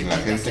que sin la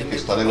gente que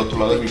está del otro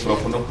lado del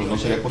micrófono, pues no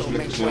sería posible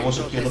que estuviéramos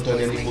aquí. No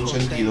tendría ningún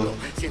sentido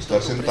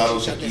estar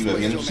sentados aquí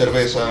bebiendo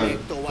cerveza,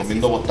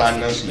 comiendo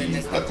botanas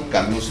y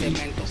platicando si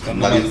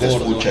nadie te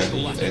escucha.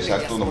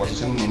 Exacto, nomás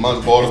haciéndonos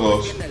más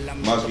gordos,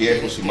 más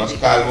viejos y más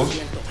calvos.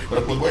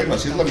 Pero pues bueno,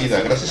 así es la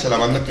vida. Gracias a la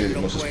banda que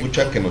nos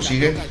escucha, que nos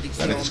sigue.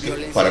 La neta es que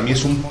para mí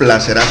es un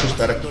placerazo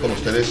estar aquí con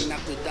ustedes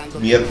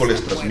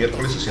miércoles tras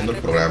miércoles haciendo el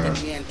programa.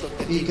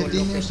 ¿Y qué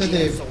tiene usted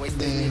de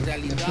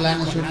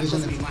planes en el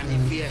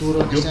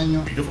futuro de este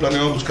año? Yo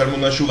planeo buscarme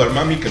una sugar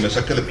mami que me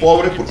saque de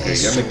pobre, porque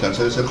ya me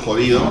cansé de ser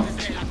jodido.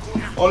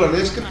 La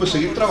verdad es que pues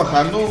seguir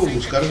trabajando,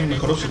 buscar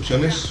mejores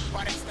opciones,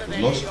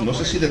 no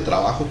sé si de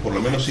trabajo, por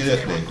lo menos sí de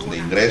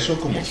ingreso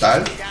como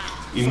tal.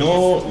 Y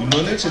no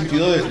en el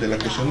sentido de la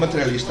cuestión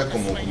materialista,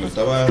 como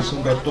comentaba hace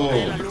un rato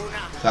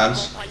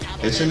Hans,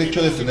 es el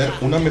hecho de tener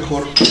una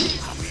mejor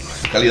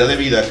calidad de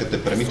vida que te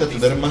permita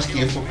tener más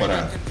tiempo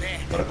para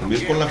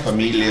convivir con la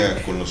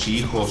familia, con los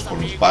hijos,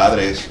 con los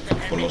padres,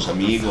 con los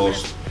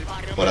amigos,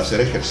 para hacer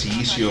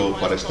ejercicio,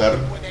 para estar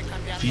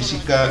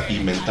física y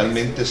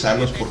mentalmente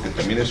sanos, porque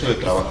también eso de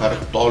trabajar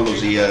todos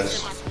los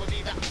días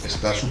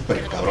está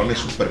súper cabrón, es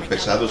súper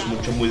pesado, es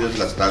muy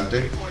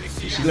desgastante.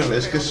 Y sí, la verdad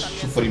es que es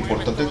súper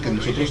importante que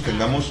nosotros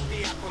tengamos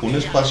un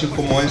espacio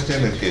como este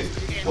en el que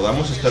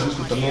podamos estar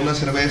disfrutando una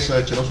cerveza,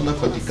 echarnos una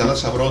platicada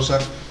sabrosa,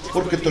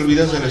 porque te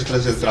olvidas del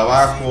estrés del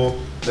trabajo,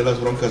 de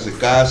las broncas de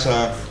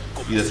casa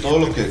y de todo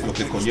lo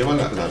que conlleva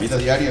la vida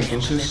diaria.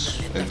 Entonces,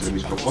 entre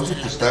mis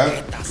propósitos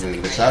está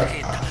regresar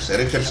a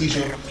hacer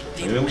ejercicio.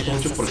 A mí me gusta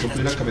mucho, por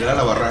ejemplo, ir a caminar a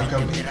la barranca,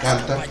 me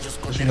encanta.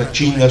 Es una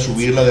chinga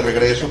subirla de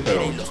regreso,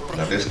 pero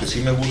la verdad es que sí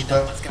me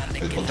gusta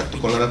el contacto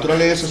con la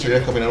naturaleza, salir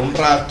a caminar un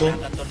rato,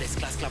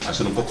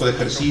 hacer un poco de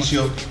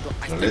ejercicio.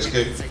 La verdad es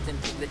que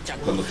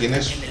cuando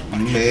tienes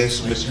un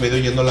mes y medio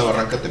yendo a la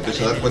barranca, te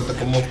empiezas a dar cuenta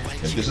cómo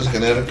empiezas a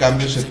generar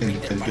cambios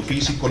en tu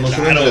físico, no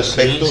solo en el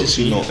aspecto,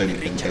 sino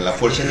en la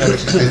fuerza y en la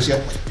resistencia.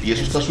 Y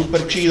eso está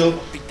súper chido,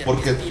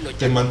 porque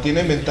te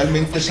mantiene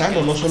mentalmente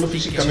sano, no solo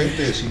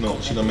físicamente, sino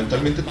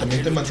mentalmente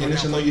también te mantiene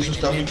sano, y eso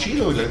está muy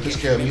chido. Y la verdad es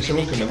que a mí es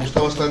algo que me gusta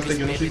bastante.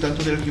 Yo no soy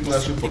tanto de ir al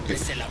gimnasio porque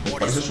me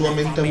parece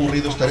sumamente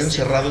aburrido estar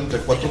encerrado entre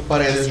cuatro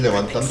paredes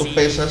levantando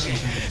pesas.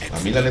 A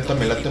mí la neta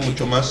me late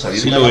mucho más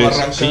salirme a la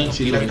barranca,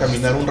 ir a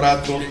caminar un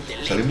rato,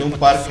 salirme a un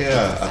parque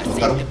a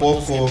trotar un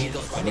poco,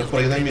 andar por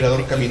ahí en el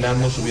mirador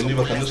caminando, subiendo y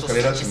bajando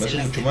escaleras. Se me hace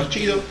mucho más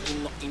chido.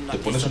 Te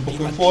pones un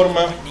poco en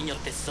forma.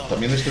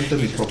 También estoy entre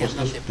mis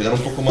propósitos cuidar un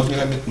poco más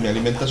mi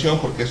alimentación,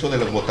 porque eso de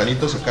los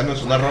botanitos acá en el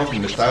Sonar Rock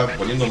me está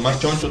poniendo más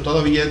choncho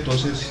todavía.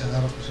 Entonces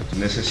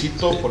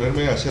necesito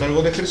ponerme a hacer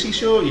algo de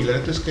ejercicio, y la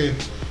neta es que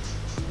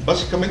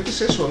básicamente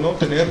es eso, ¿no?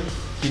 Tener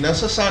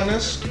finanzas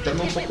sanas,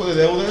 quitarme un poco de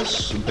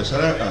deudas,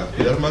 empezar a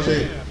cuidar más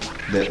de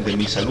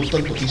mi salud,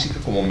 tanto física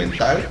como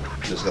mental,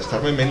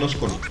 desgastarme menos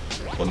con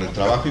el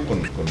trabajo y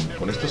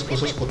con estas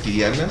cosas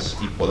cotidianas,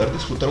 y poder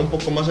disfrutar un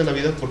poco más de la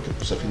vida, porque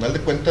pues al final de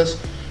cuentas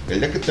el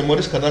día que te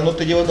mueres, carnal, no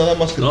te llevas nada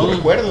más que tus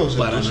recuerdos.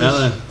 Para entonces,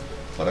 nada.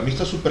 Para mí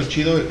está súper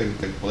chido el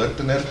poder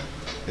tener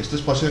este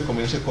espacio de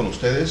convivencia con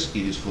ustedes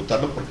y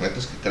disfrutarlo, porque neta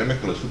es que créeme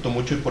que lo disfruto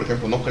mucho. Y por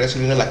ejemplo, no quería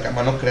salir de la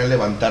cama, no quería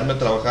levantarme a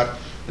trabajar.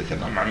 Dije,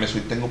 no mames,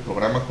 hoy tengo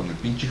programa con el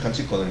pinche Hans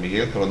y con el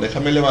Miguel, pero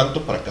déjame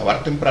levanto para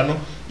acabar temprano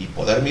y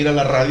poder ir a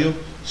la radio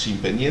sin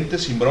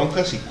pendientes, sin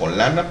broncas y con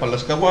lana para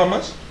las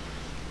caguamas.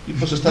 Y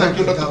pues estar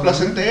aquí un rato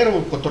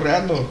placentero,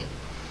 cotorreando.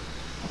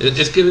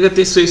 Es que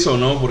fíjate, es eso,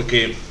 ¿no?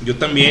 Porque yo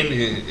también,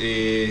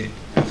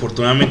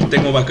 afortunadamente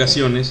tengo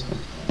vacaciones,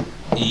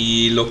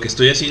 y lo que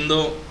estoy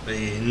haciendo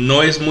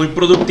no es muy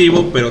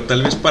productivo, pero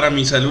tal vez para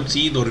mi salud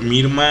sí,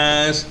 dormir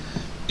más,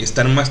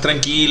 estar más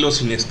tranquilo,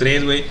 sin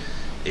estrés, güey.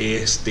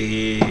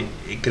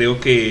 Creo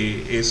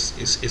que esa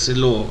es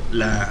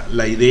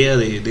la idea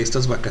de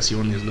estas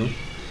vacaciones, ¿no?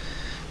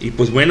 Y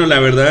pues bueno, la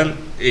verdad,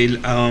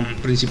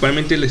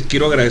 principalmente les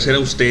quiero agradecer a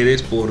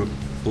ustedes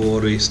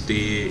por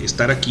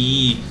estar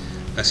aquí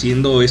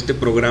haciendo este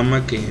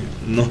programa que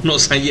no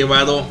nos ha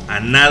llevado a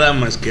nada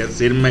más que a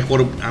ser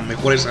a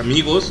mejores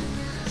amigos,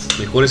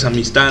 mejores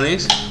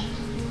amistades,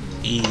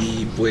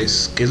 y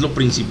pues que es lo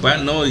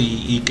principal, ¿no?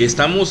 Y que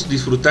estamos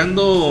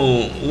disfrutando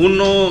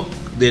uno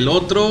del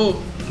otro,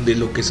 de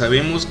lo que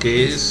sabemos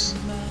que es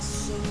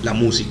la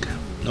música,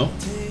 ¿no?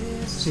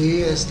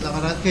 Sí, es la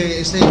verdad que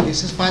ese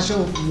espacio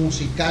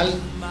musical,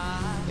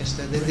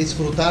 de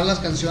disfrutar las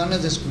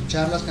canciones, de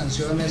escuchar las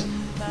canciones,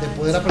 de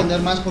poder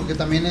aprender más, porque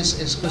también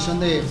es cuestión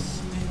de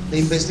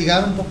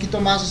investigar un poquito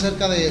más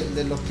acerca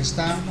de lo que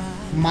está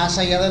más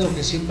allá de lo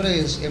que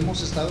siempre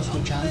hemos estado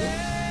escuchando.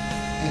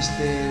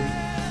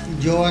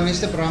 Yo en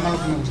este programa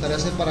lo que me gustaría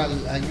hacer para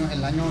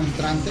el año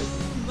entrante,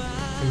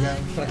 que ya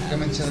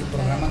prácticamente será el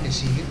programa que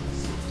sigue,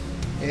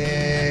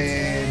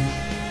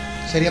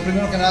 sería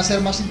primero que nada hacer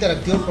más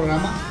interactivo el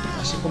programa,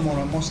 así como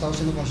lo hemos estado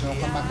haciendo con el señor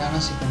Juan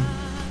Macanas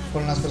y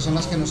con las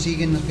personas que nos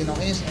siguen, nos piden,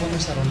 ponme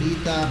esta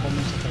rolita,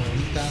 ponme esta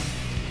rolita.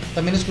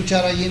 También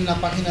escuchar ahí en la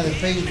página de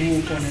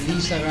Facebook o en el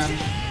Instagram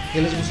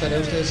qué les gustaría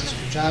a ustedes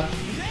escuchar,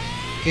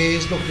 qué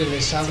es lo que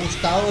les ha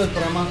gustado del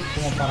programa,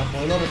 como para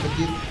poderlo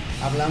repetir,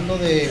 hablando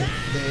de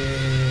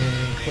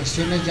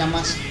cuestiones ya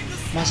más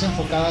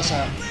enfocadas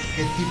a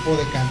qué tipo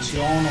de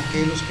canción o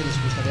qué es lo que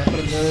les gustaría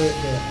aprender de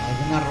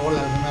alguna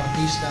rola, algún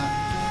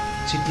artista.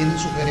 Si tienen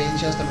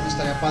sugerencias, también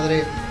estaría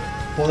padre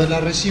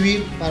poderlas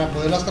recibir para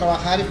poderlas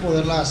trabajar y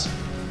poderlas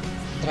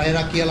traer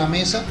aquí a la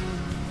mesa.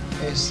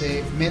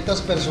 Metas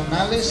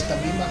personales,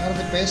 también bajar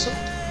de peso.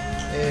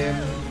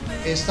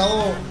 He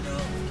estado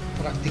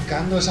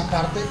practicando esa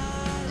parte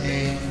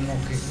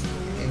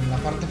en la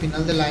parte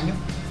final del año.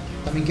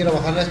 También quiero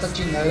bajarle a esta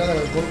chingadera del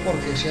alcohol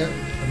porque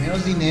primero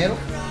es dinero,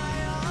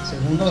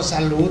 segundo es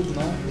salud,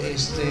 ¿no?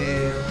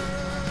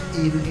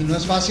 Y no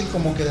es fácil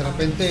como que de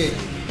repente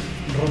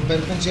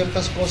romper con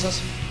ciertas cosas.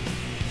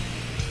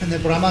 En el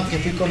programa que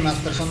fui con las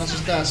personas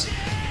estas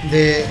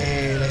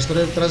de la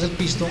historia detrás del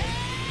pisto,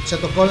 se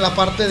tocó en la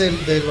parte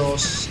de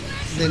los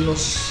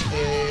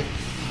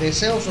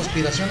deseos o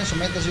aspiraciones o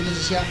metas. Yo les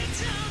decía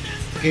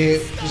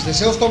que pues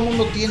deseos todo el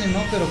mundo tiene,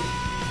 ¿no? Pero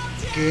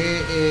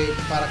que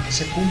para que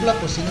se cumpla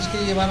pues tienes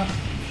que llevar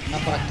a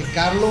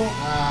practicarlo,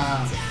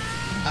 a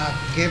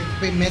qué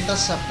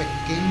metas a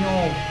pequeño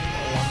o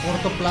a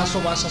corto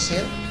plazo vas a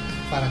hacer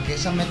para que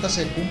esa meta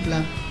se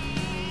cumpla.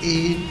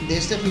 Y de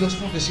este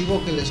filósofo que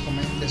sigo, que les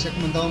he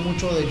comentado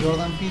mucho, de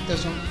Jordan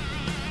Peterson,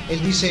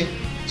 él dice: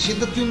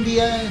 siéntate un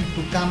día en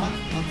tu cama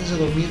antes de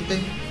dormirte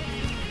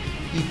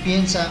y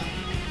piensa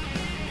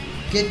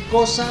qué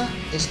cosa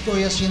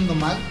estoy haciendo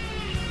mal,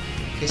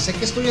 que sé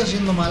que estoy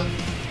haciendo mal,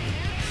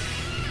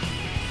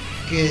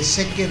 que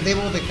sé que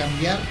debo de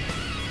cambiar,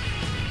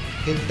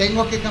 que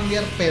tengo que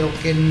cambiar, pero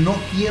que no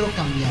quiero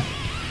cambiar.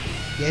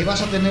 Y ahí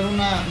vas a tener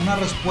una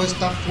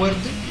respuesta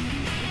fuerte.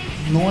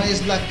 No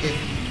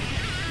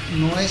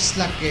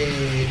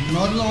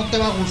te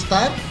va a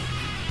gustar,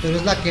 pero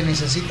es la que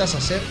necesitas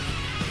hacer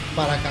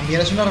para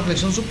cambiar. Es una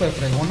reflexión súper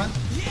fregona.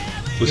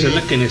 Pues es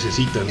la que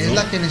necesitas, ¿no? Es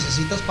la que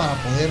necesitas para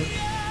poder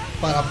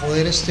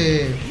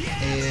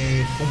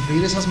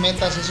cumplir esas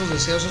metas, esos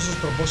deseos, esos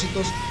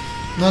propósitos.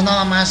 No es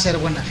nada más ser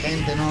buena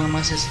gente, no nada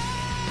más es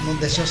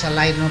unos deseos al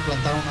aire, no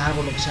plantar un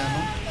árbol, lo que sea,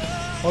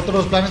 ¿no? Otro de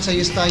los planes,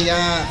 ahí está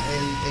ya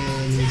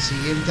el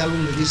siguiente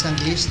álbum de Distant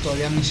List,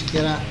 todavía ni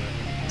siquiera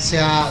se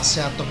ha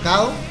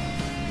tocado.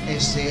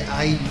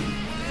 Hay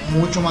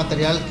mucho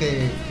material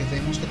que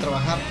tenemos que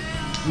trabajar,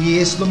 y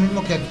es lo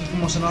mismo que aquí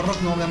como Sonar Rock.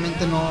 No,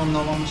 obviamente no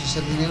vamos a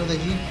hacer dinero de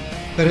allí,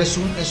 pero es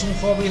un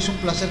hobby, es un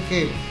placer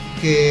que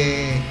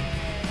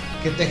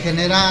te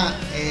genera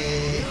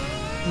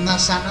una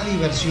sana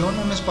diversión,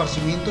 un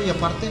esparcimiento, y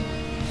aparte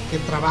que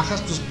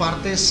trabajas tus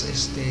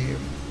partes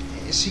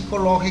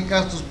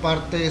psicológicas, tus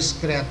partes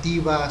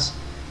creativas,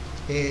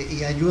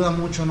 y ayuda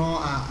mucho,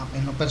 ¿no?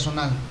 En lo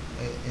personal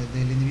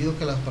del individuo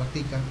que las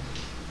practica.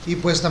 Y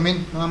pues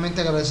también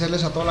nuevamente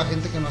agradecerles a toda la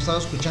gente que nos ha estado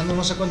escuchando.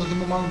 No sé cuánto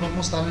tiempo más vamos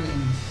a estar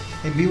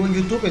en vivo en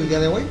YouTube el día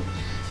de hoy.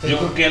 Yo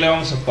creo que ya le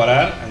vamos a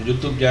parar. En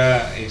YouTube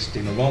ya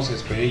nos vamos a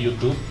despedir de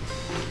YouTube.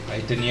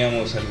 Ahí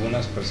teníamos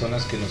algunas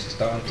personas que nos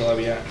estaban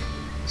todavía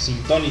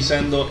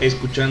sintonizando,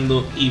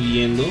 escuchando y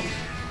viendo.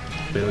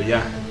 Pero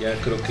ya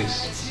creo que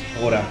es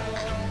hora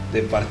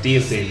de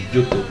partir de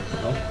YouTube,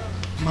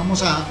 ¿no?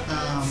 Vamos a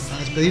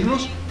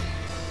despedirnos.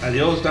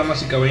 Adiós,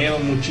 damas y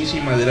caballeros,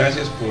 muchísimas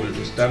gracias por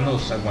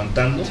estarnos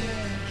aguantando.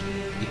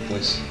 Y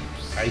pues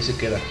ahí se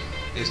queda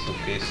esto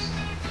que es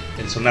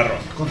el Sonar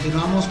Rock.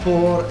 Continuamos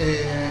por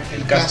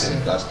el caster. Sí.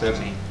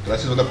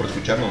 Gracias, Banda, por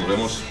escucharnos. Nos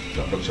vemos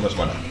la próxima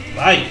semana.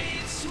 Bye.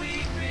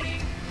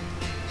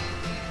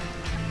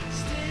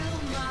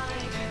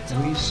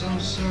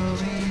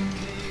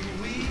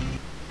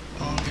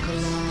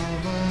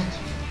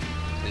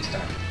 Ahí está,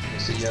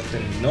 ese ya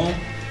terminó.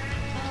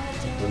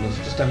 Pues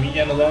nosotros también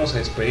ya nos vamos a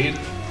despedir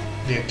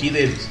de aquí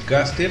del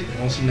caster,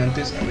 no sin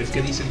antes a ver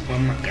qué dice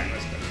Juan Macanas,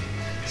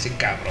 ese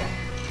cabrón.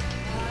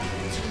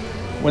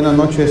 Buenas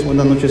noches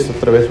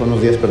otra vez,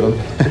 buenos días, perdón.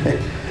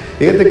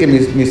 Fíjate que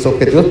mis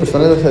objetivos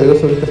personales, gracias a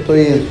Dios, ahorita estoy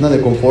en zona de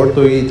confort,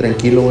 estoy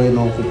tranquilo, güey,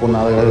 no ocupo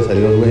nada, gracias a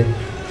Dios, güey.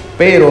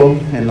 Pero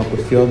en la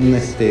cuestión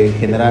en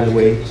general,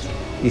 güey,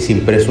 y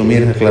sin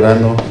presumir,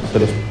 aclarando, se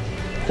los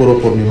juro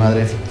por mi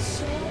madre,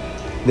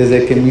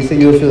 desde que me hice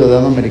yo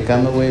ciudadano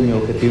americano, güey, mi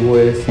objetivo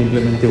es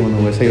simplemente,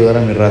 bueno, es ayudar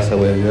a mi raza,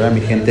 güey, ayudar a mi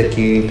gente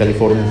aquí en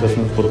California, en Estados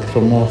Unidos, porque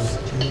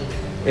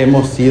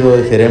hemos sido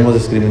y seremos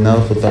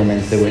discriminados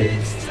totalmente, güey.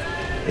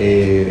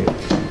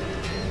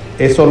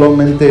 Es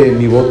solamente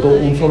mi voto,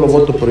 un solo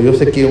voto, pero yo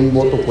sé que un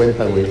voto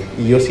cuenta, güey,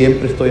 y yo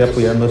siempre estoy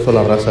apoyando eso a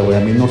la raza, güey.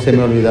 A mí no se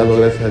me ha olvidado,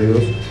 gracias a Dios,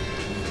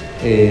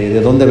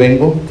 de dónde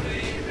vengo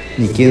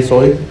ni quién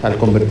soy al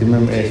convertirme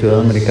en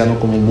ciudadano americano,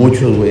 como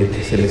muchos, güey,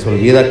 que se les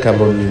olvida,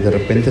 cabrón, y de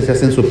repente se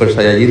hacen super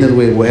saiyajines,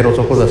 güey, güeros,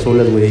 ojos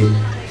azules, güey,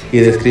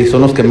 y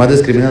son los que más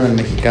discriminan al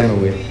mexicano,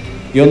 güey.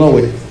 Yo no,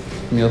 güey.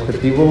 Mi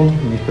objetivo,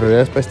 mis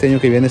prioridades para este año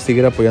que viene es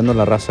seguir apoyando a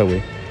la raza,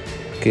 güey.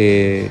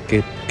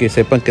 que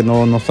sepan que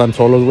no están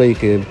solos, güey, y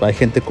que hay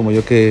gente como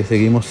yo que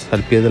seguimos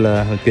al pie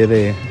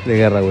de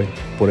guerra, güey,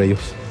 por ellos.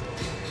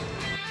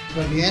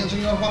 Pues bien,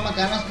 señor Juan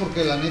Macanas,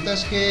 porque la neta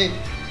es que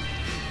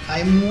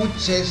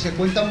se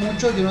cuenta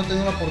mucho. Yo no he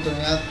tenido la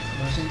oportunidad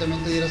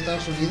recientemente de ir a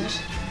Estados Unidos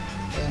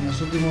en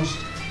los últimos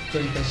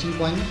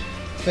 35 años,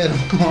 pero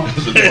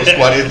los últimos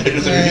 40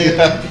 años de mi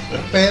vida.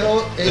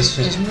 Pero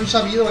es muy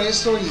sabido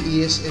esto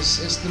y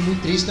es muy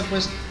triste,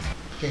 pues,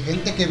 que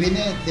gente que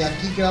viene de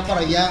aquí, que va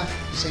para allá,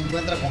 se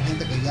encuentra con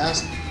gente que ya ha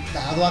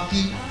estado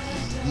aquí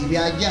y vive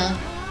allá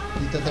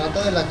y te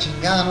trata de la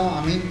chingada, ¿no?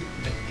 A mí,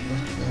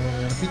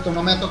 repito,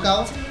 no me ha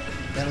tocado,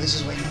 pero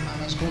dices, güey, no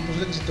mames, ¿cómo es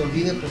posible que se te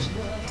olvide? Pues,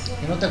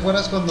 que no te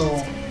acuerdas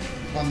cuando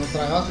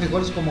tragabas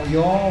frijoles como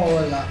yo,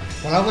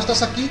 por algo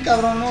estás aquí,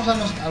 cabrón, ¿no? O sea,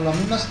 a la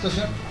misma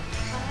situación,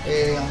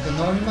 aunque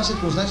no las mismas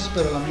circunstancias,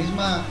 pero la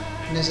misma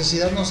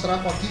necesidad nos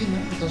trajo aquí, ¿no?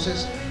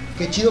 Entonces,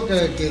 qué chido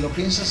que lo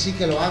pienses así,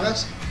 que lo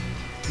hagas.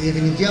 Y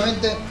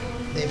definitivamente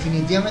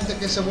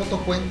que ese voto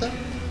cuenta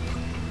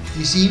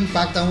y sí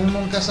impacta. Uno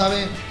nunca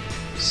sabe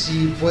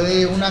si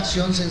puede una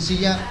acción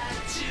sencilla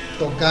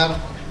tocar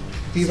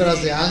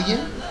fibras de alguien.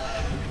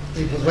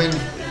 Y pues bueno,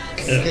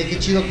 qué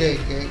chido que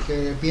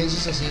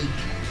pienses así.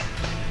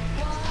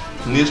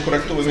 Ni es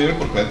correcto, pues mire,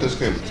 porque antes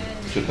que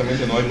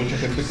ciertamente no hay mucha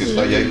gente que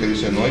está allá y que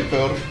dice no hay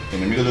peor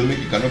enemigo de un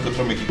mexicano que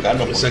otro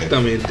mexicano.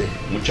 Exactamente.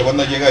 Mucha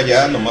banda llega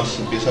allá, nomás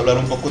empieza a hablar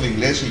un poco de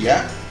inglés y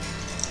ya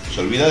se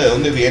olvida de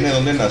dónde viene,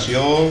 dónde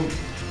nació,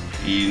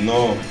 y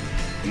no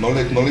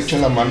le echa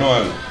la mano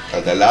al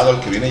de al lado, al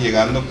que viene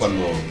llegando,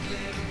 cuando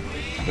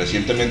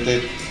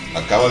recientemente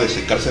acaba de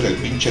secarse el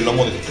pinche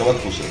lomo de que acaba de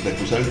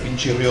cruzar el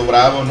pinche río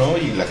Bravo, ¿no?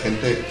 Y la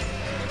gente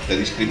te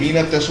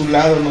discrimina, te a su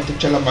lado, no te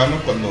echa la mano,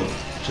 cuando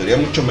sería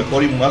mucho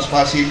mejor y más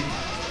fácil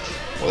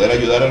poder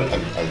ayudar al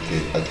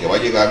que va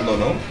llegando,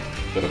 ¿no?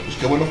 Pero pues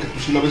qué bueno que tú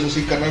sí lo ves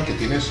así, carnal, que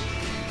tienes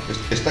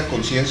esta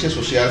conciencia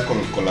social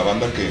con la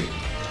banda que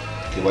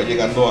va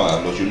llegando a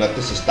los United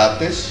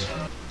States.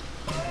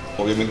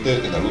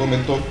 Obviamente en algún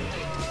momento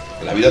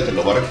la vida te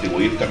lo va a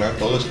retribuir, carnal,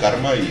 todo es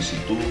karma, y si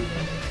tú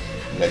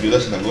le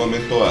ayudas en algún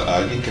momento a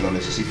alguien que lo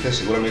necesite,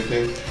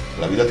 seguramente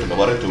la vida te lo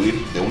va a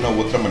retribuir de una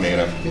u otra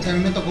manera. A mí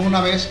me tocó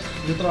una vez,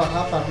 yo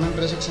trabajaba para una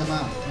empresa que se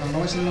llama, no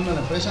voy a decir el nombre de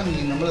la empresa ni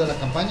el nombre de la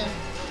campaña,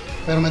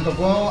 pero me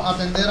tocó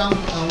atender a un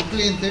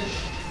cliente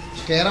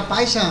que era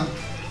paisa,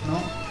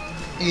 ¿no?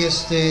 Y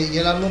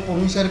él habló por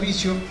un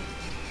servicio.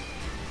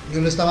 Yo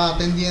le estaba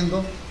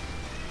atendiendo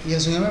y el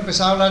señor me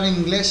empezaba a hablar en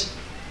inglés,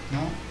 ¿no?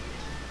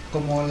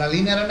 Como la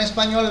línea era en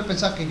español, él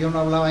pensaba que yo no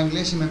hablaba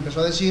inglés y me empezó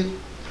a decir,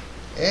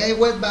 hey,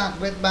 wet back,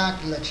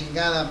 la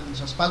chingada,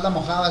 espalda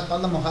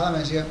mojada, me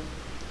decía.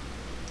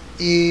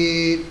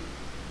 Y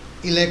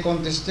le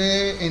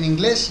contesté en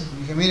inglés,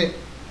 dije, mire,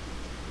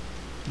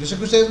 yo sé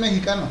que usted es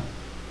mexicano,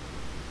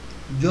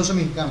 yo soy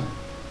mexicano,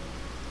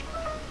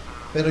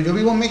 pero yo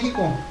vivo en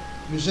México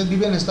y usted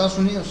vive en Estados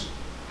Unidos.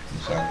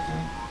 Exacto.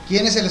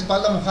 ¿Quién es el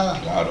espalda mojada?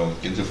 Claro,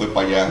 ¿quién se fue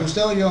para allá?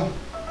 ¿Usted o yo?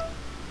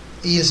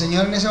 Y el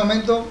señor en ese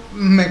momento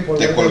me colgó.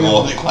 Te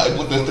colgó, dijo, ay,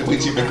 puta, este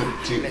güey sí me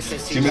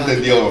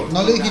entendió.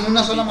 No le dije ni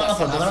una sola mala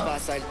palabra,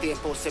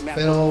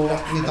 pero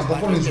ni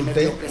tampoco lo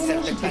insulté.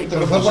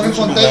 Pero fue por un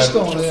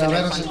contexto, a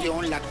ver,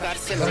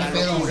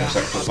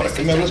 exacto, ¿para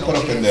qué me hablas para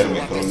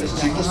ofenderme? Pero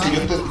necesitas que yo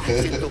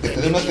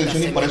te dé una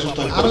atención y para eso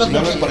estoy. Pero si me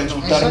hablas para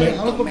insultarme,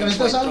 hablas porque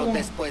necesitas algo.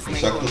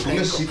 Exacto, tú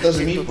necesitas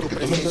de mí porque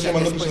tú me estás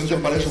llamando precisamente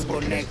para eso,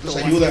 porque necesitas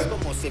ayuda.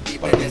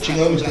 ¿Para qué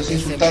chingado me estás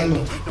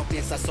insultando?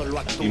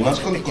 Y más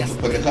con tu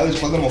pendejada de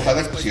espalda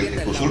mojada, si el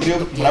que cruzó el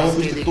río Bravo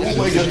fuiste tú,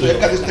 güey, yo estoy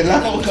acá de este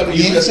lado, Carlos.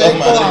 Bien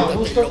seco, a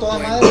gusto, toda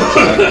madre.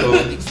 Exacto.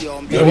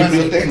 Yo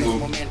bueno,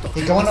 tengo.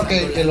 Y qué bueno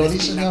que lo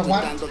dice, señor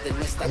Juan. Lo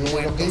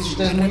que dice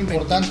usted es muy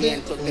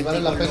importante,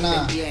 vale la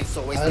pena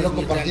haberlo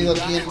compartido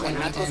aquí en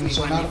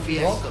Sonar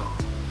Rock.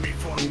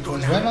 Y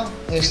pues bueno,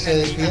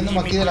 despidiéndome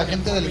aquí de la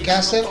gente del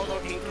caster.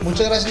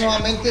 Muchas gracias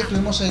nuevamente.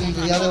 Tuvimos el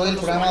día de hoy el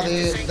programa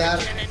de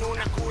Data.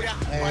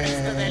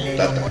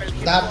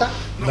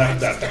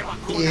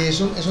 Y es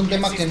un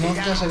tema que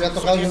nunca se había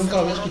tocado, yo nunca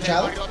lo había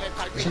escuchado.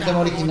 Es un tema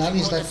original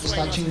y está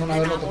chingón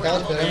haberlo tocado.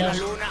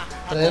 Esperemos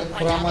traer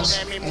programas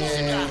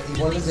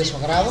iguales de su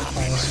agrado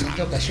para la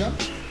siguiente ocasión.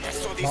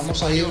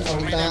 Vamos a ir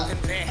ahorita,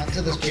 antes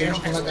de despedirnos,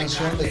 con una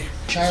canción de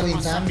Child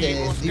in Time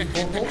de Deep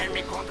Purple.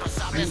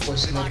 Y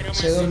pues le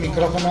cedo el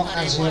micrófono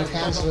al señor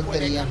Hans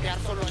Rentería.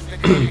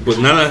 Pues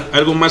nada,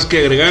 ¿algo más que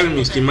agregar,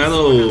 mi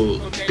estimado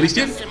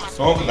Cristian?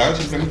 No, nada,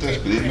 simplemente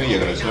despedirme y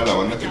agradecer a la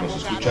banda que nos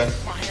escucha a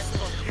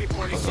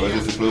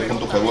través de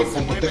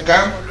www.favor.tk.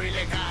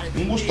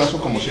 Un gustazo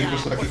como siempre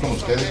estar aquí con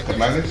ustedes,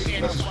 carnales.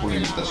 Gracias por la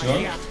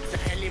invitación.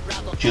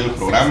 Chido el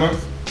programa,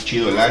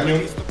 chido el año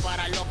y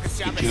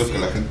chido que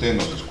la gente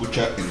nos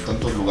escucha en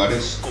tantos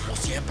lugares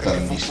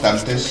tan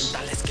distantes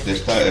de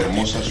esta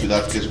hermosa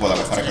ciudad que es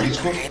Guadalajara,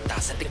 Jalisco.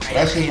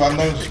 Gracias,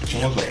 banda, nos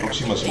escuchamos la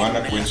próxima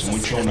semana. Cuídense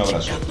mucho, un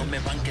abrazo.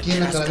 Aquí en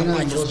la carabina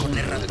de Ambrosio.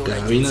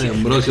 Carabina de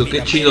Ambrosio,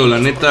 qué chido, la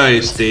neta,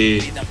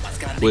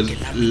 pues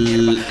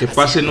que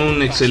pasen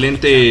un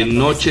excelente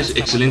noches,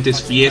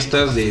 excelentes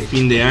fiestas de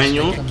fin de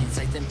año.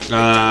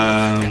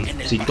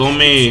 Si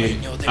tome,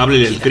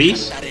 háblele al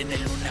Chris.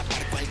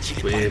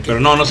 Pero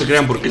no se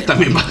crean porque él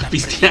también va a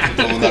pistear.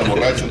 No, andar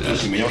borracho,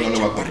 entonces si me llama no le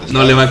va a contestar.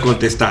 No le va a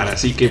contestar,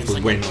 así que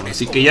pues bueno.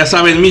 Así que ya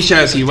sabes,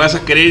 Misha, si vas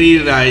a querer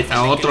ir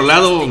a otro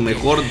lado,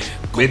 mejor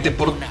vete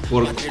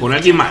con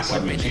alguien más.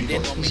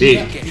 Sí.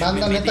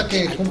 Banda, neta,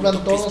 que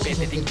cumplan todos sus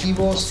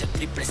objetivos,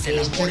 que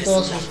esté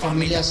toda su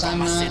familia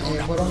sana.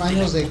 Fueron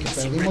años de que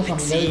perdimos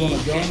familiares, bueno,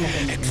 yo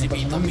en lo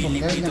personal, mis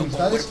familiares y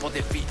amistades,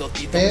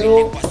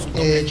 pero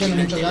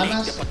échenle muchas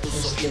ganas,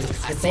 que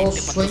todos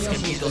sus sueños,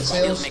 sus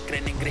deseos,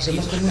 que se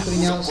muestren muy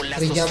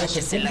trillados,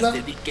 se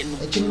cumplan.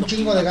 Echen un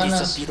chingo de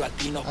ganas,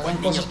 hagan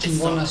cosas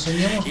chingonas,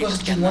 soñemos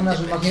cosas chingonas,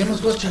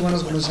 imaginemos cosas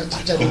chingonas como ese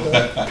Chicharito.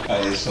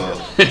 Eso,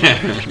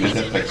 es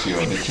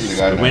reflexión.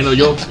 Bueno,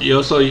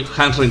 yo soy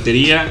Hans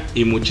Rentería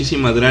y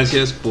muchísimas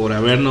gracias por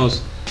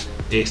habernos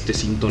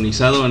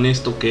sintonizado en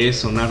esto que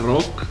es Sonar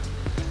Rock.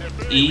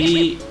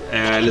 Y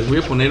les voy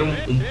a poner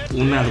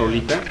una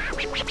rolita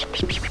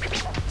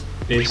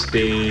de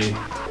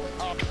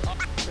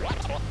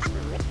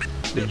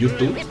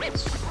YouTube.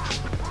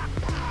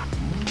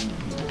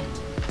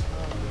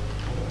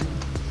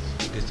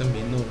 ¿Qué están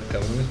viendo,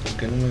 cabrones? ¿Por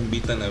qué no me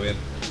invitan a ver?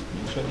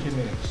 No sé quién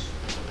es.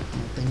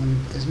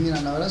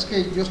 Mira, la verdad es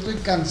que yo estoy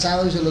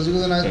cansado y se los digo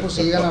de una vez por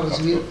si llegan a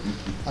recibir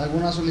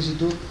alguna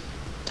solicitud.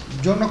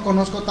 Yo no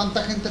conozco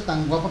tanta gente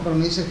tan guapa, pero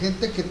me dice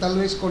gente que tal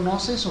vez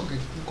conoces o que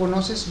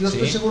conoces. Yo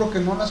estoy seguro que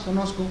no las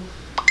conozco.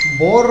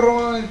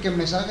 Borro el que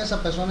me salga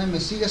esa persona y me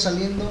sigue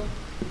saliendo.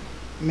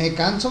 Me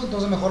canso,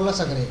 entonces mejor las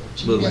agrego.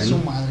 Chingue a su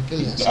madre, ¿qué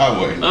le hace?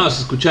 Bueno. Vamos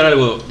a escuchar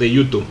algo de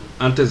YouTube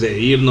antes de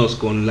irnos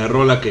con la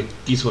rola que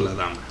quiso la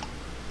dama.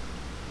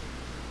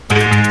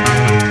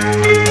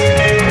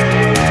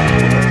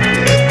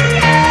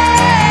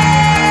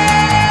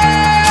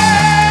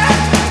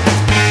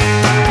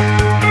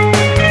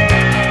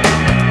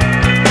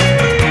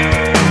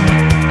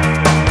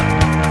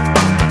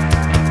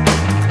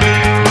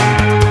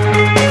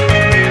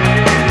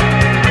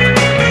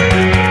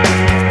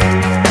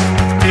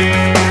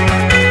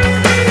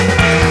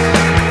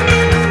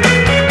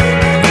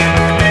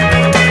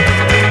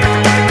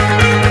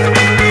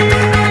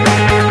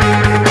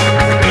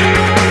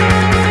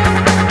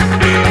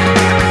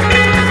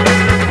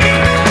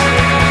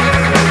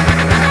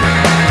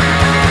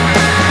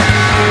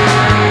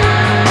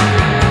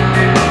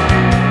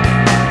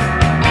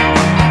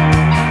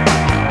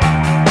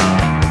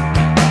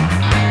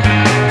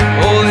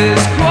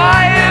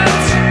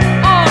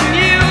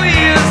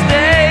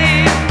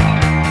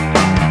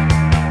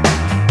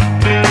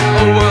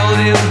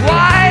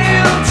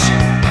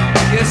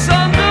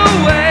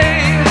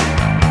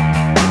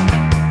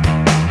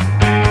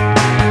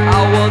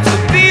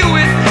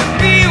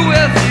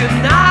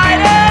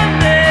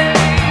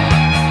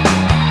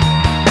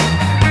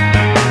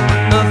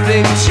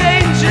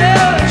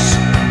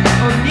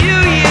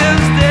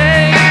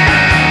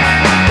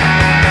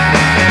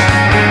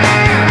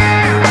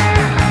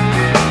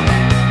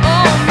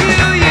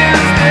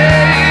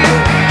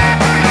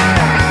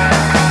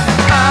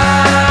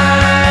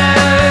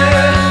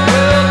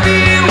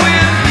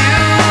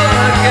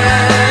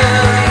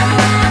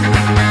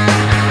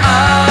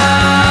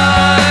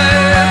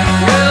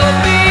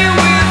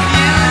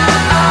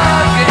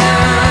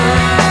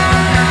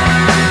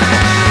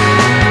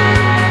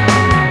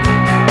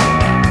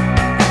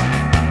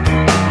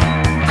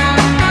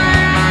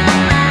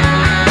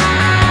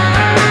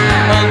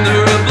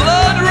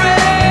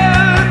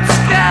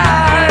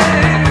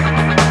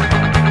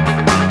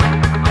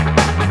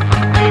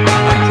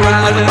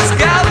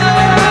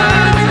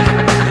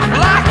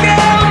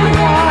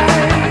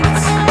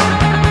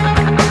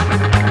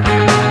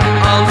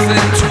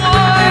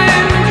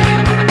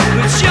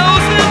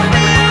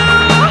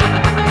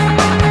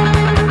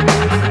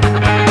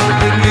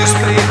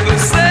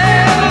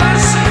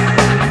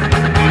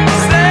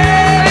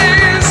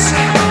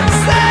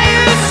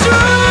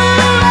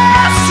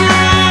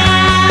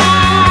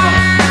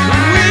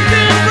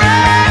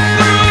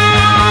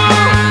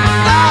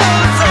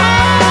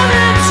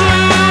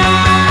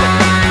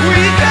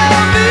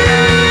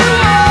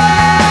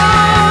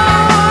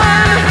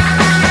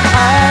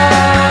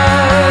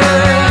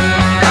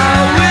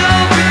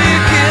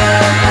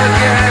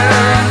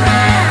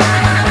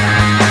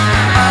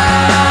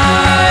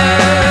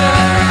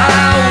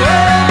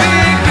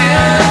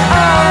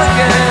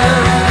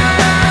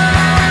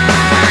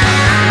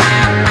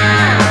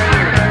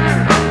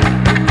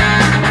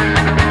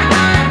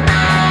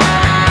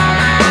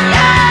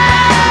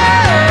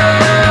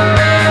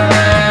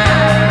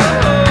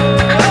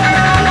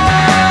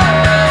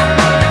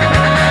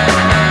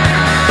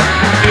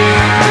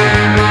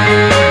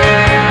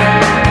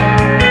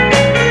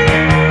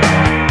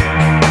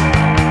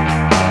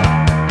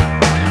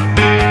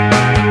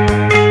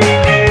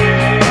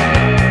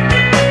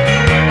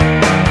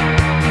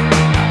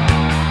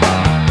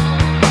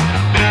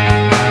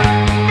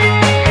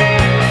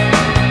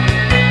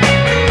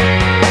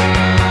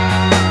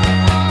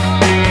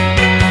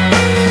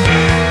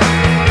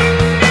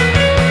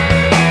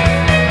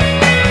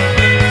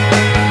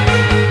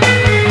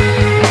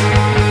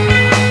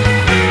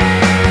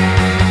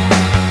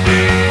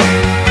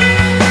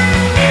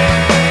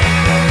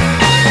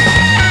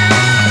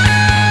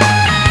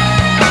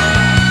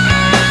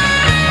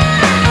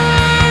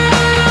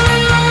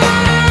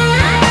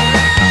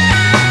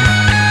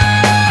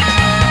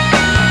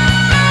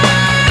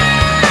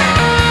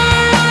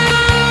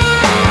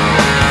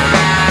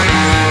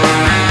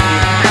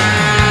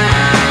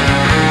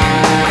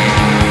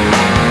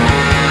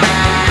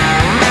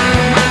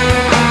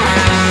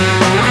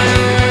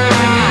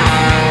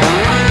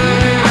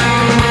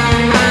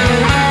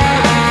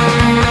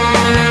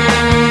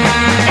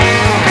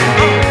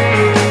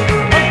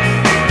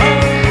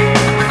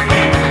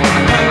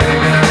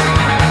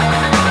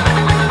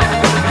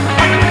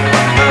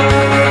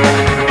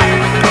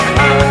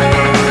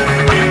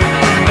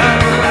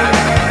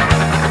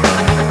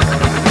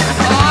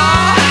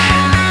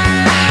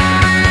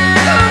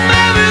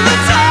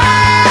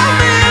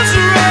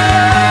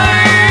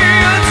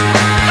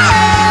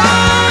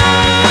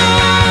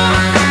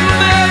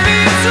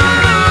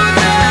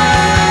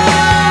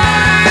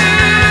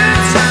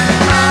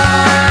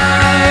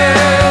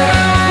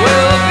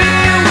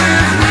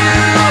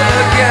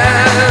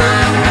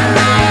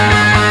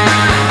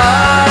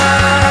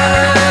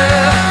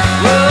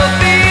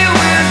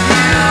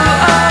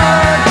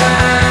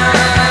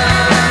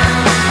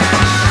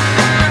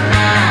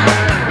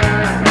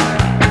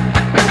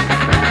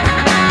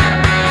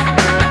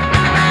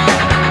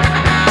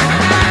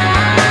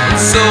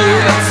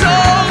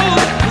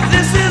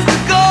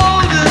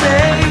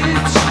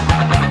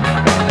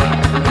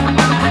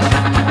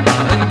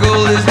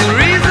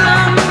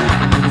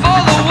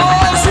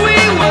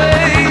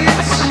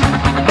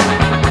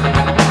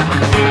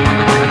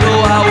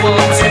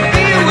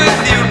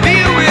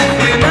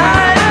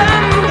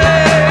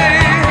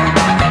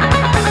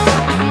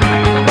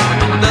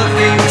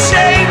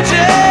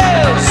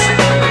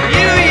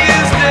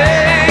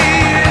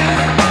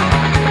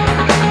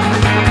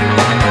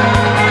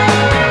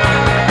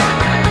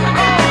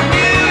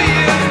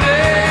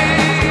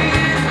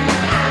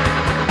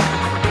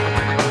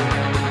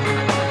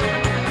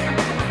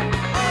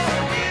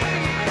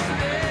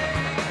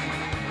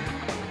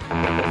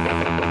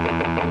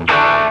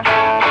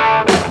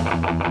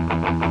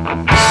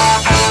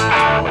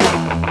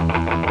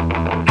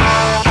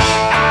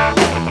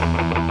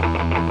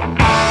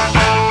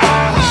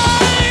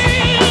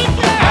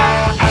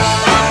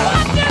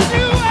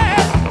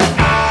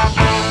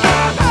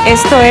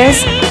 Esto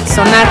es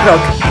Sonar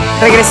Rock.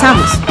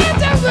 Regresamos.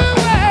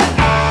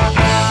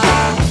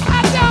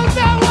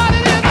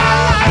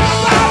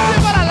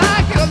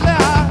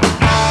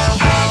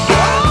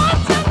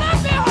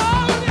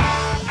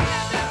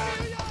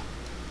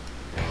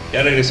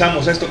 Ya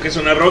regresamos a esto que es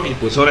Sonar Rock y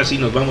pues ahora sí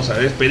nos vamos a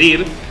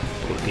despedir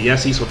porque ya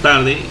se hizo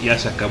tarde, ya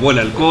se acabó el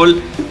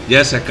alcohol,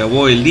 ya se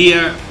acabó el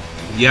día,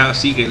 ya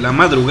sigue la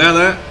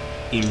madrugada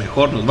y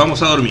mejor nos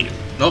vamos a dormir,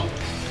 ¿no?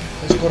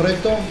 Es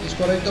correcto,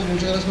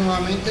 muchas gracias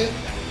nuevamente.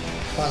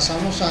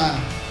 Pasamos a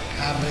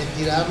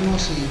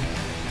retirarnos y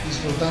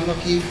disfrutando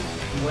aquí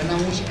buena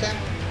música.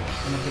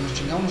 En lo que nos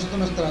chingamos nosotros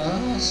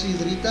nuestra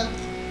sidrita,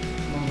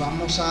 nos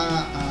vamos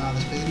a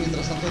despedir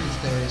mientras tanto de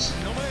ustedes.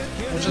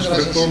 Muchas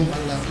gracias.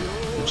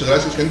 Muchas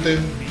gracias, gente.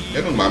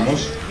 Ya nos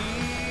vamos.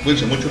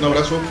 Cuídense mucho, un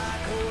abrazo.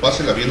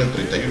 Pásenla bien el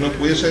 31,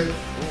 cuídense.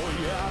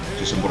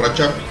 Si se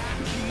emborracha,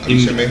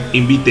 avíseme.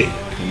 Invíteme.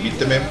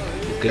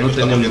 Que no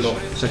tenemos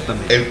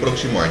exactamente el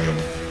próximo año.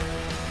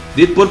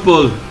 Deep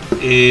Purple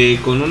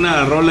con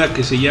una rola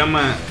que se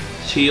llama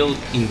Child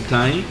in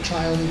Time.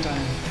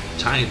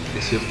 Child,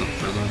 es cierto,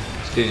 perdón.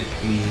 Es que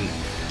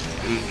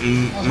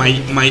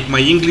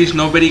my English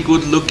not very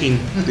good looking,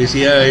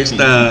 decía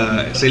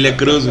esta Celia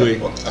Cruz, güey.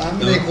 Con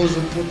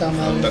su puta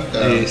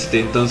madre.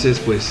 Entonces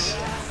pues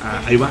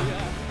ahí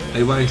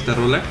va esta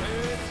rola,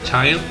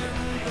 Child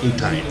in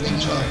Time.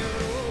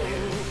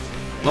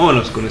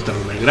 Vámonos con esta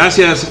rola.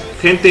 Gracias,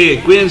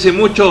 gente. Cuídense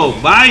mucho.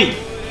 Bye.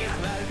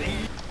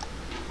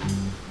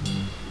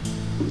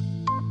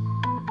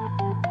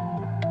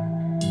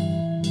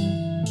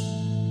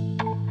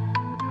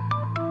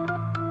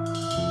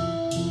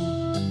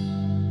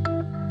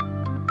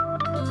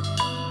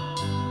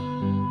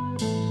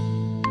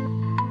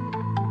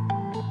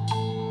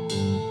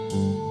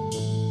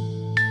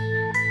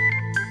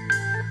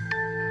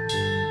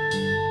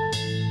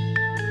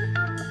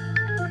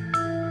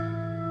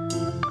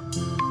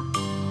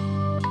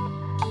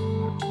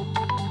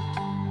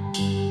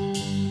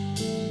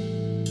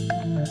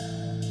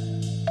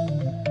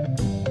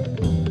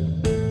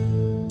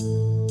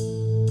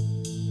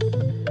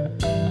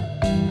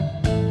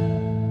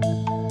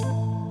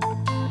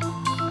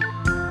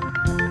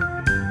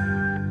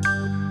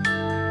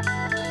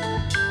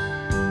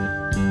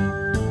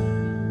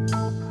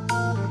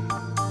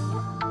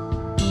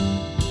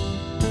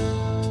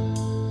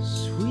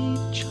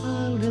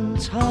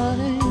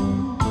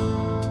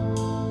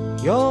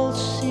 You'll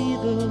see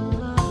the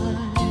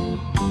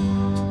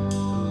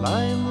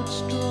line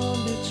that's drawn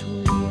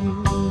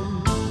between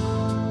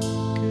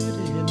good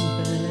and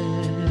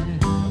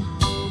bad.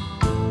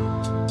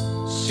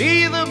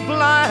 See the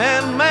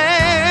blind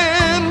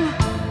man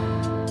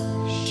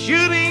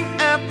shooting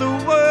at the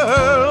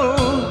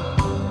world,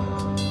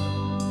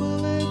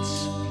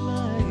 bullets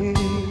flying,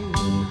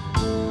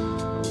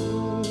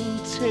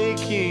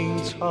 taking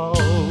toll.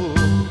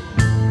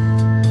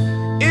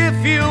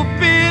 If you've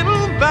been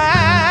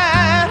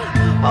bad,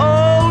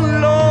 oh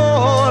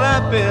Lord, I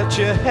bet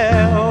you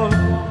have,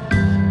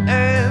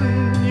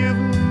 and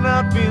you've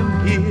not been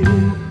hit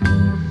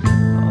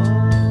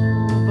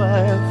by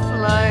a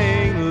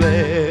flying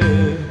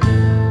lead.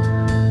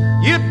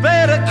 You'd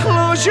better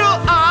close your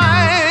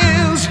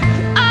eyes,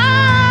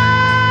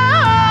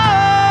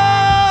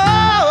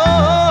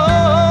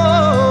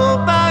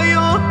 bow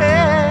your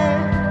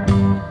head,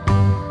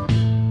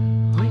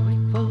 wait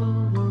for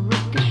the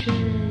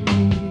ricochet.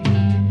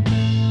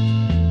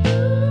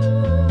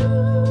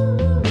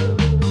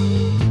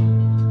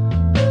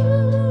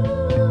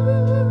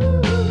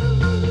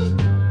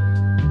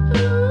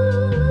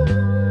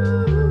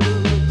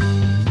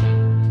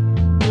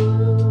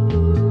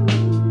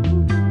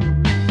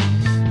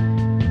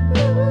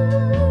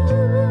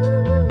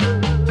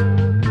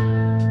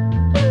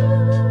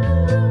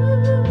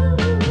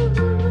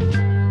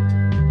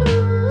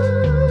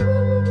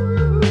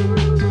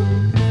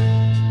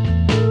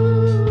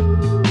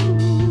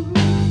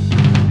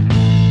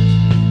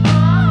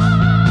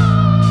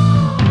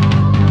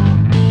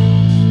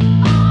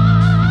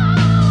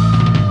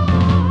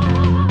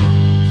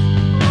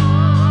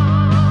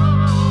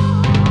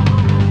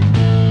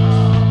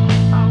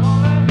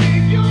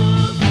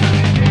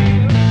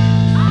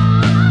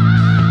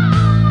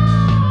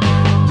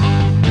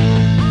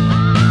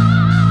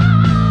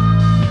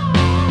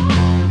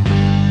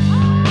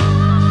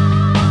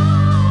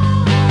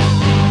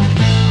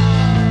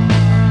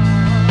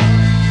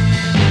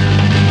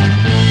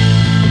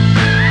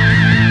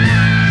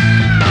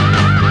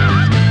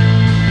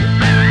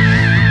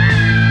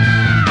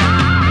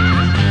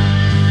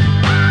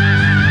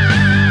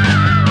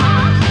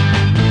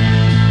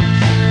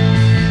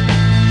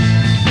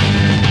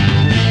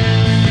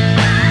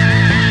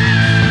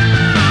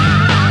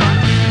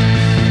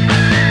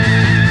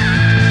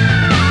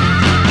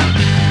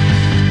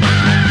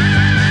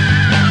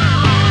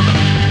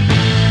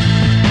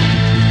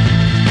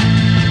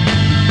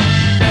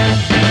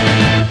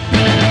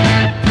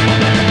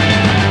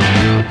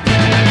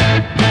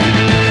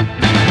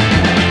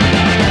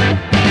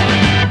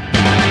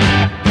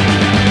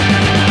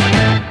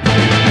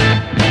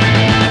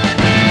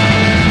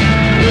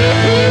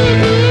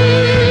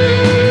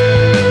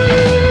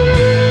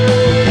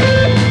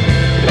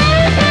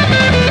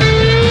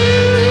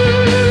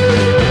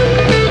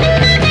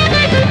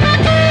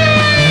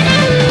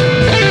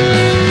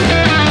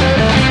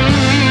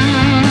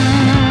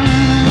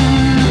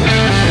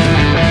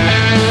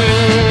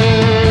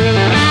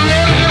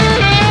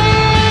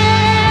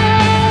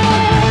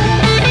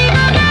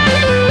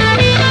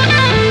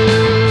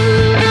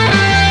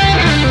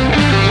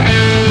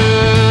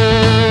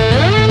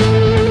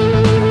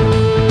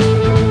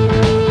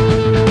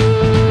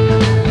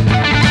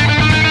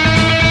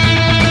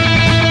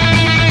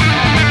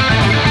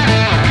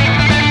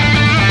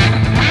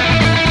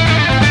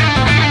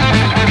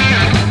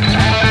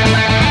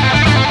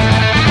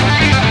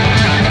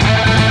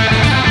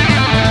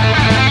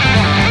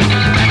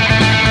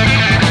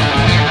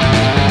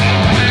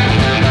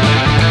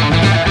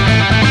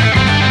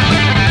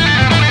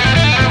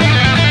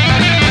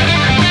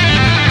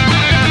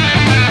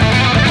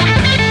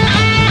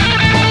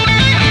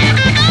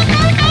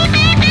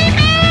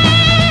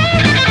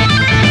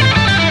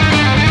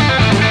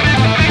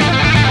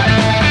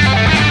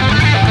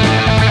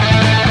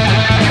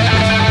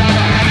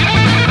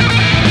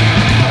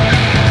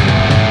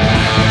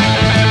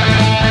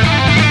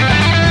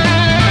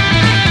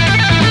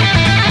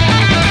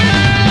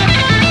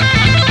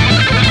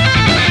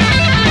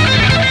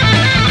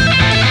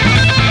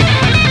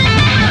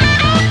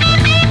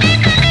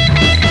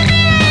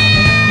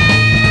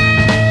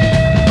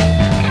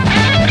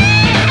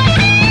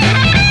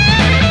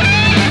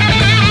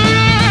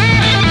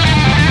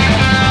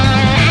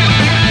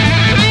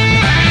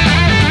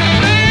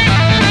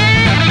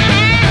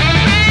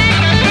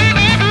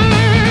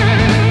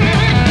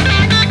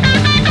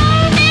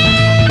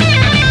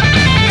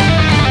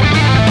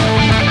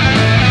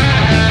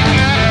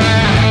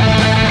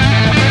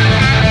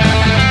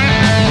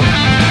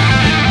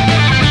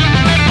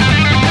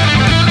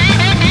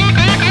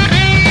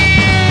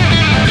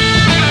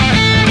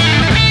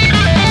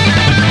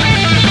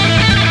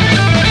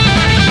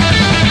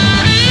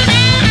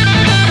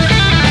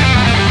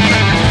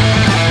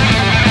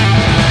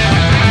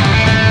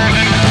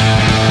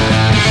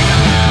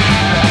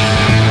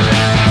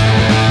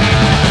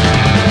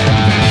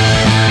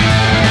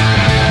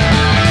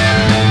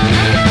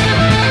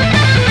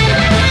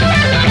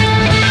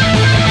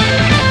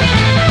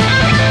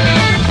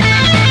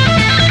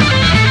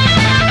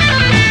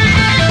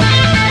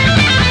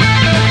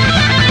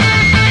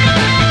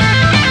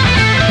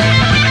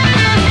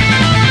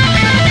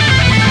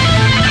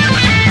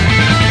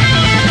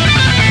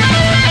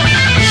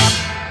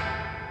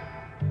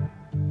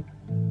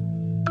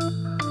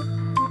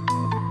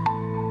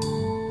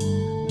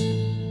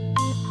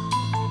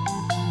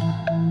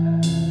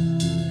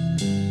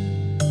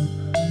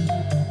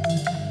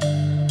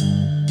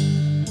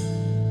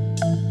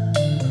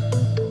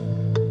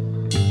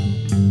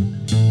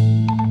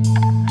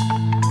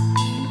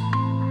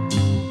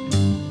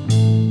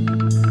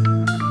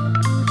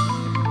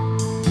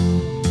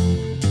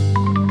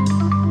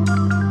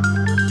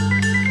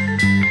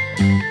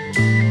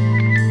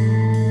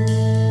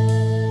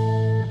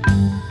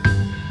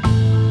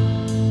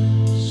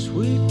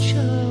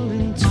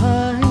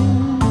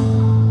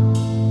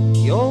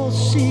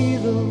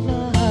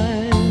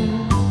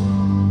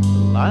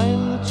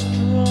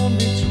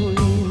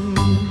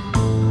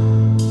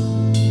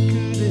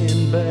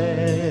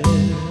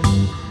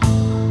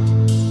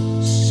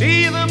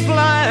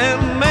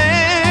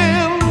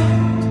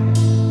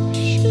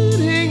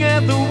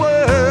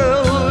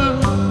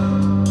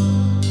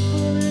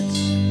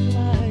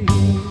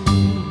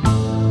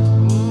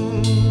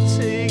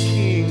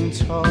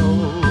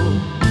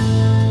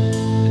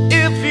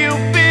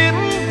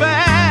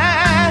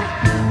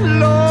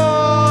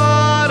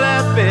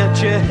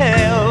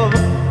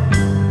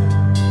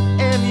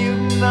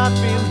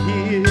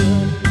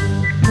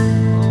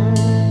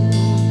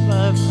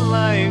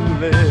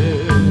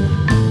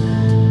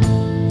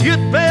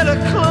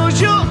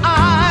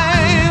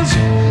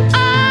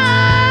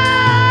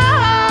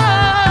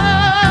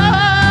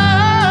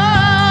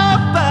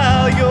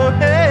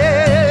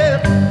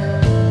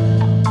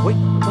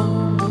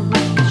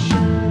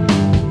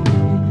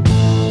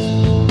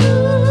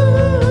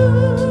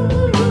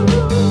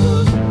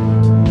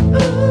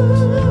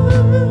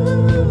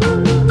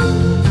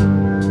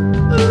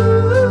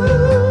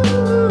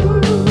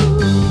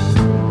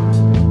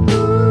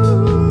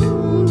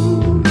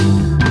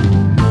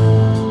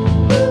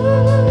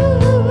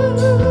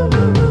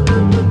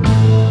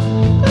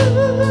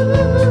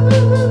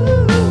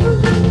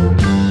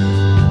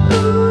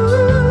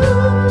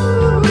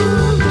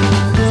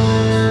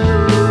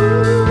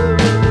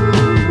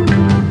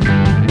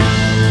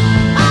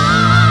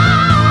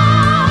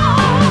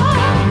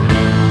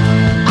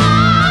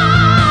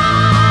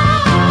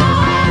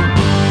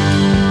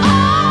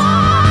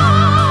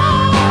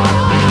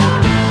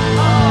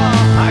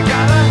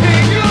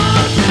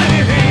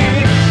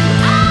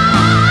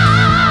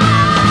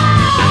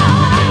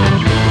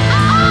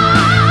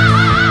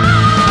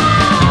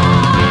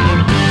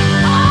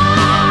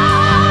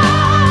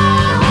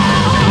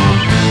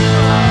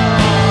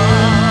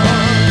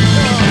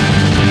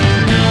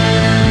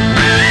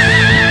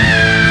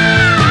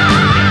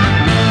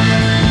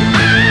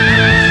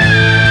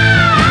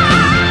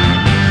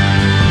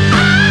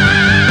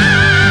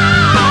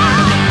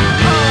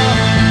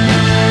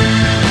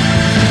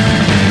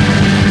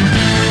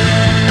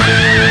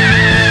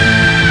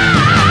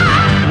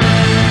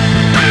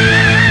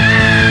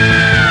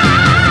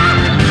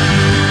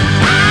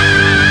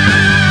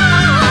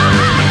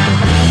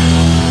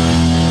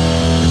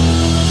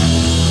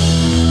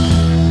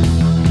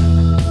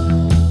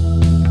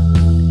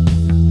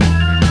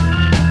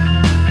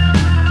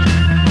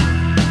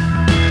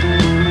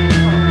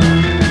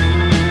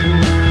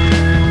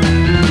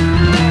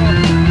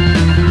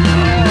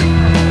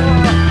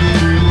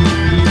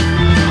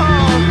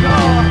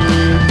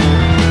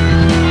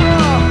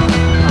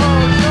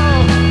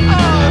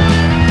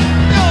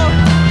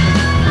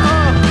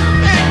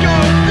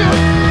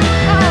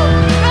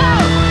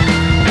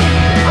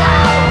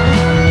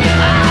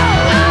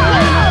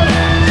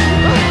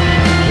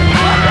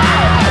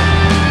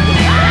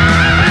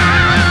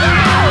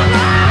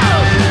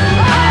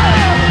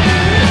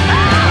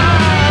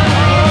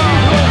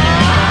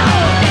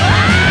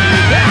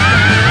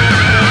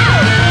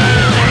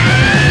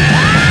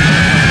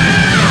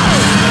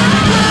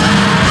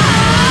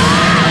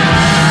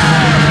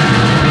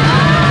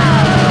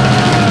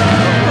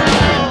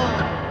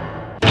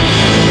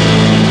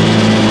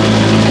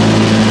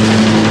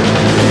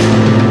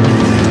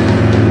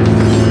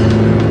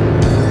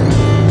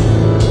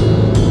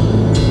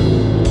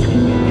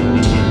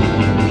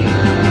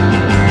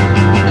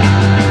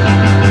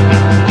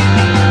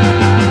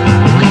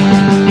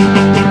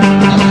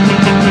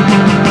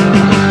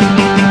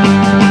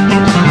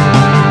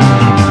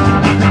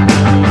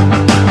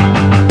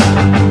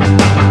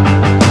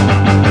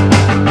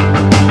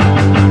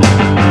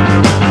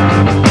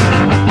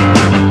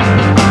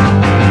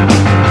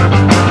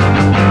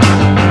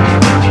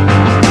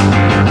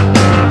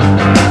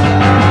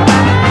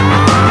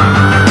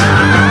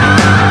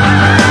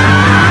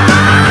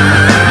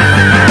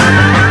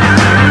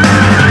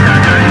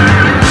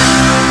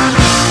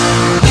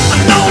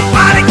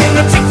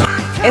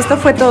 esto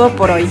fue todo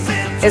por hoy.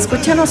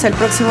 Escúchanos el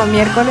próximo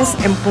miércoles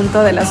en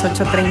punto de las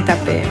 8:30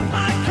 p.m.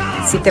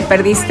 Si te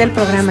perdiste el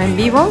programa en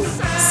vivo,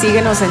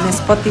 síguenos en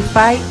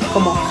Spotify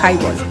como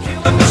Highball.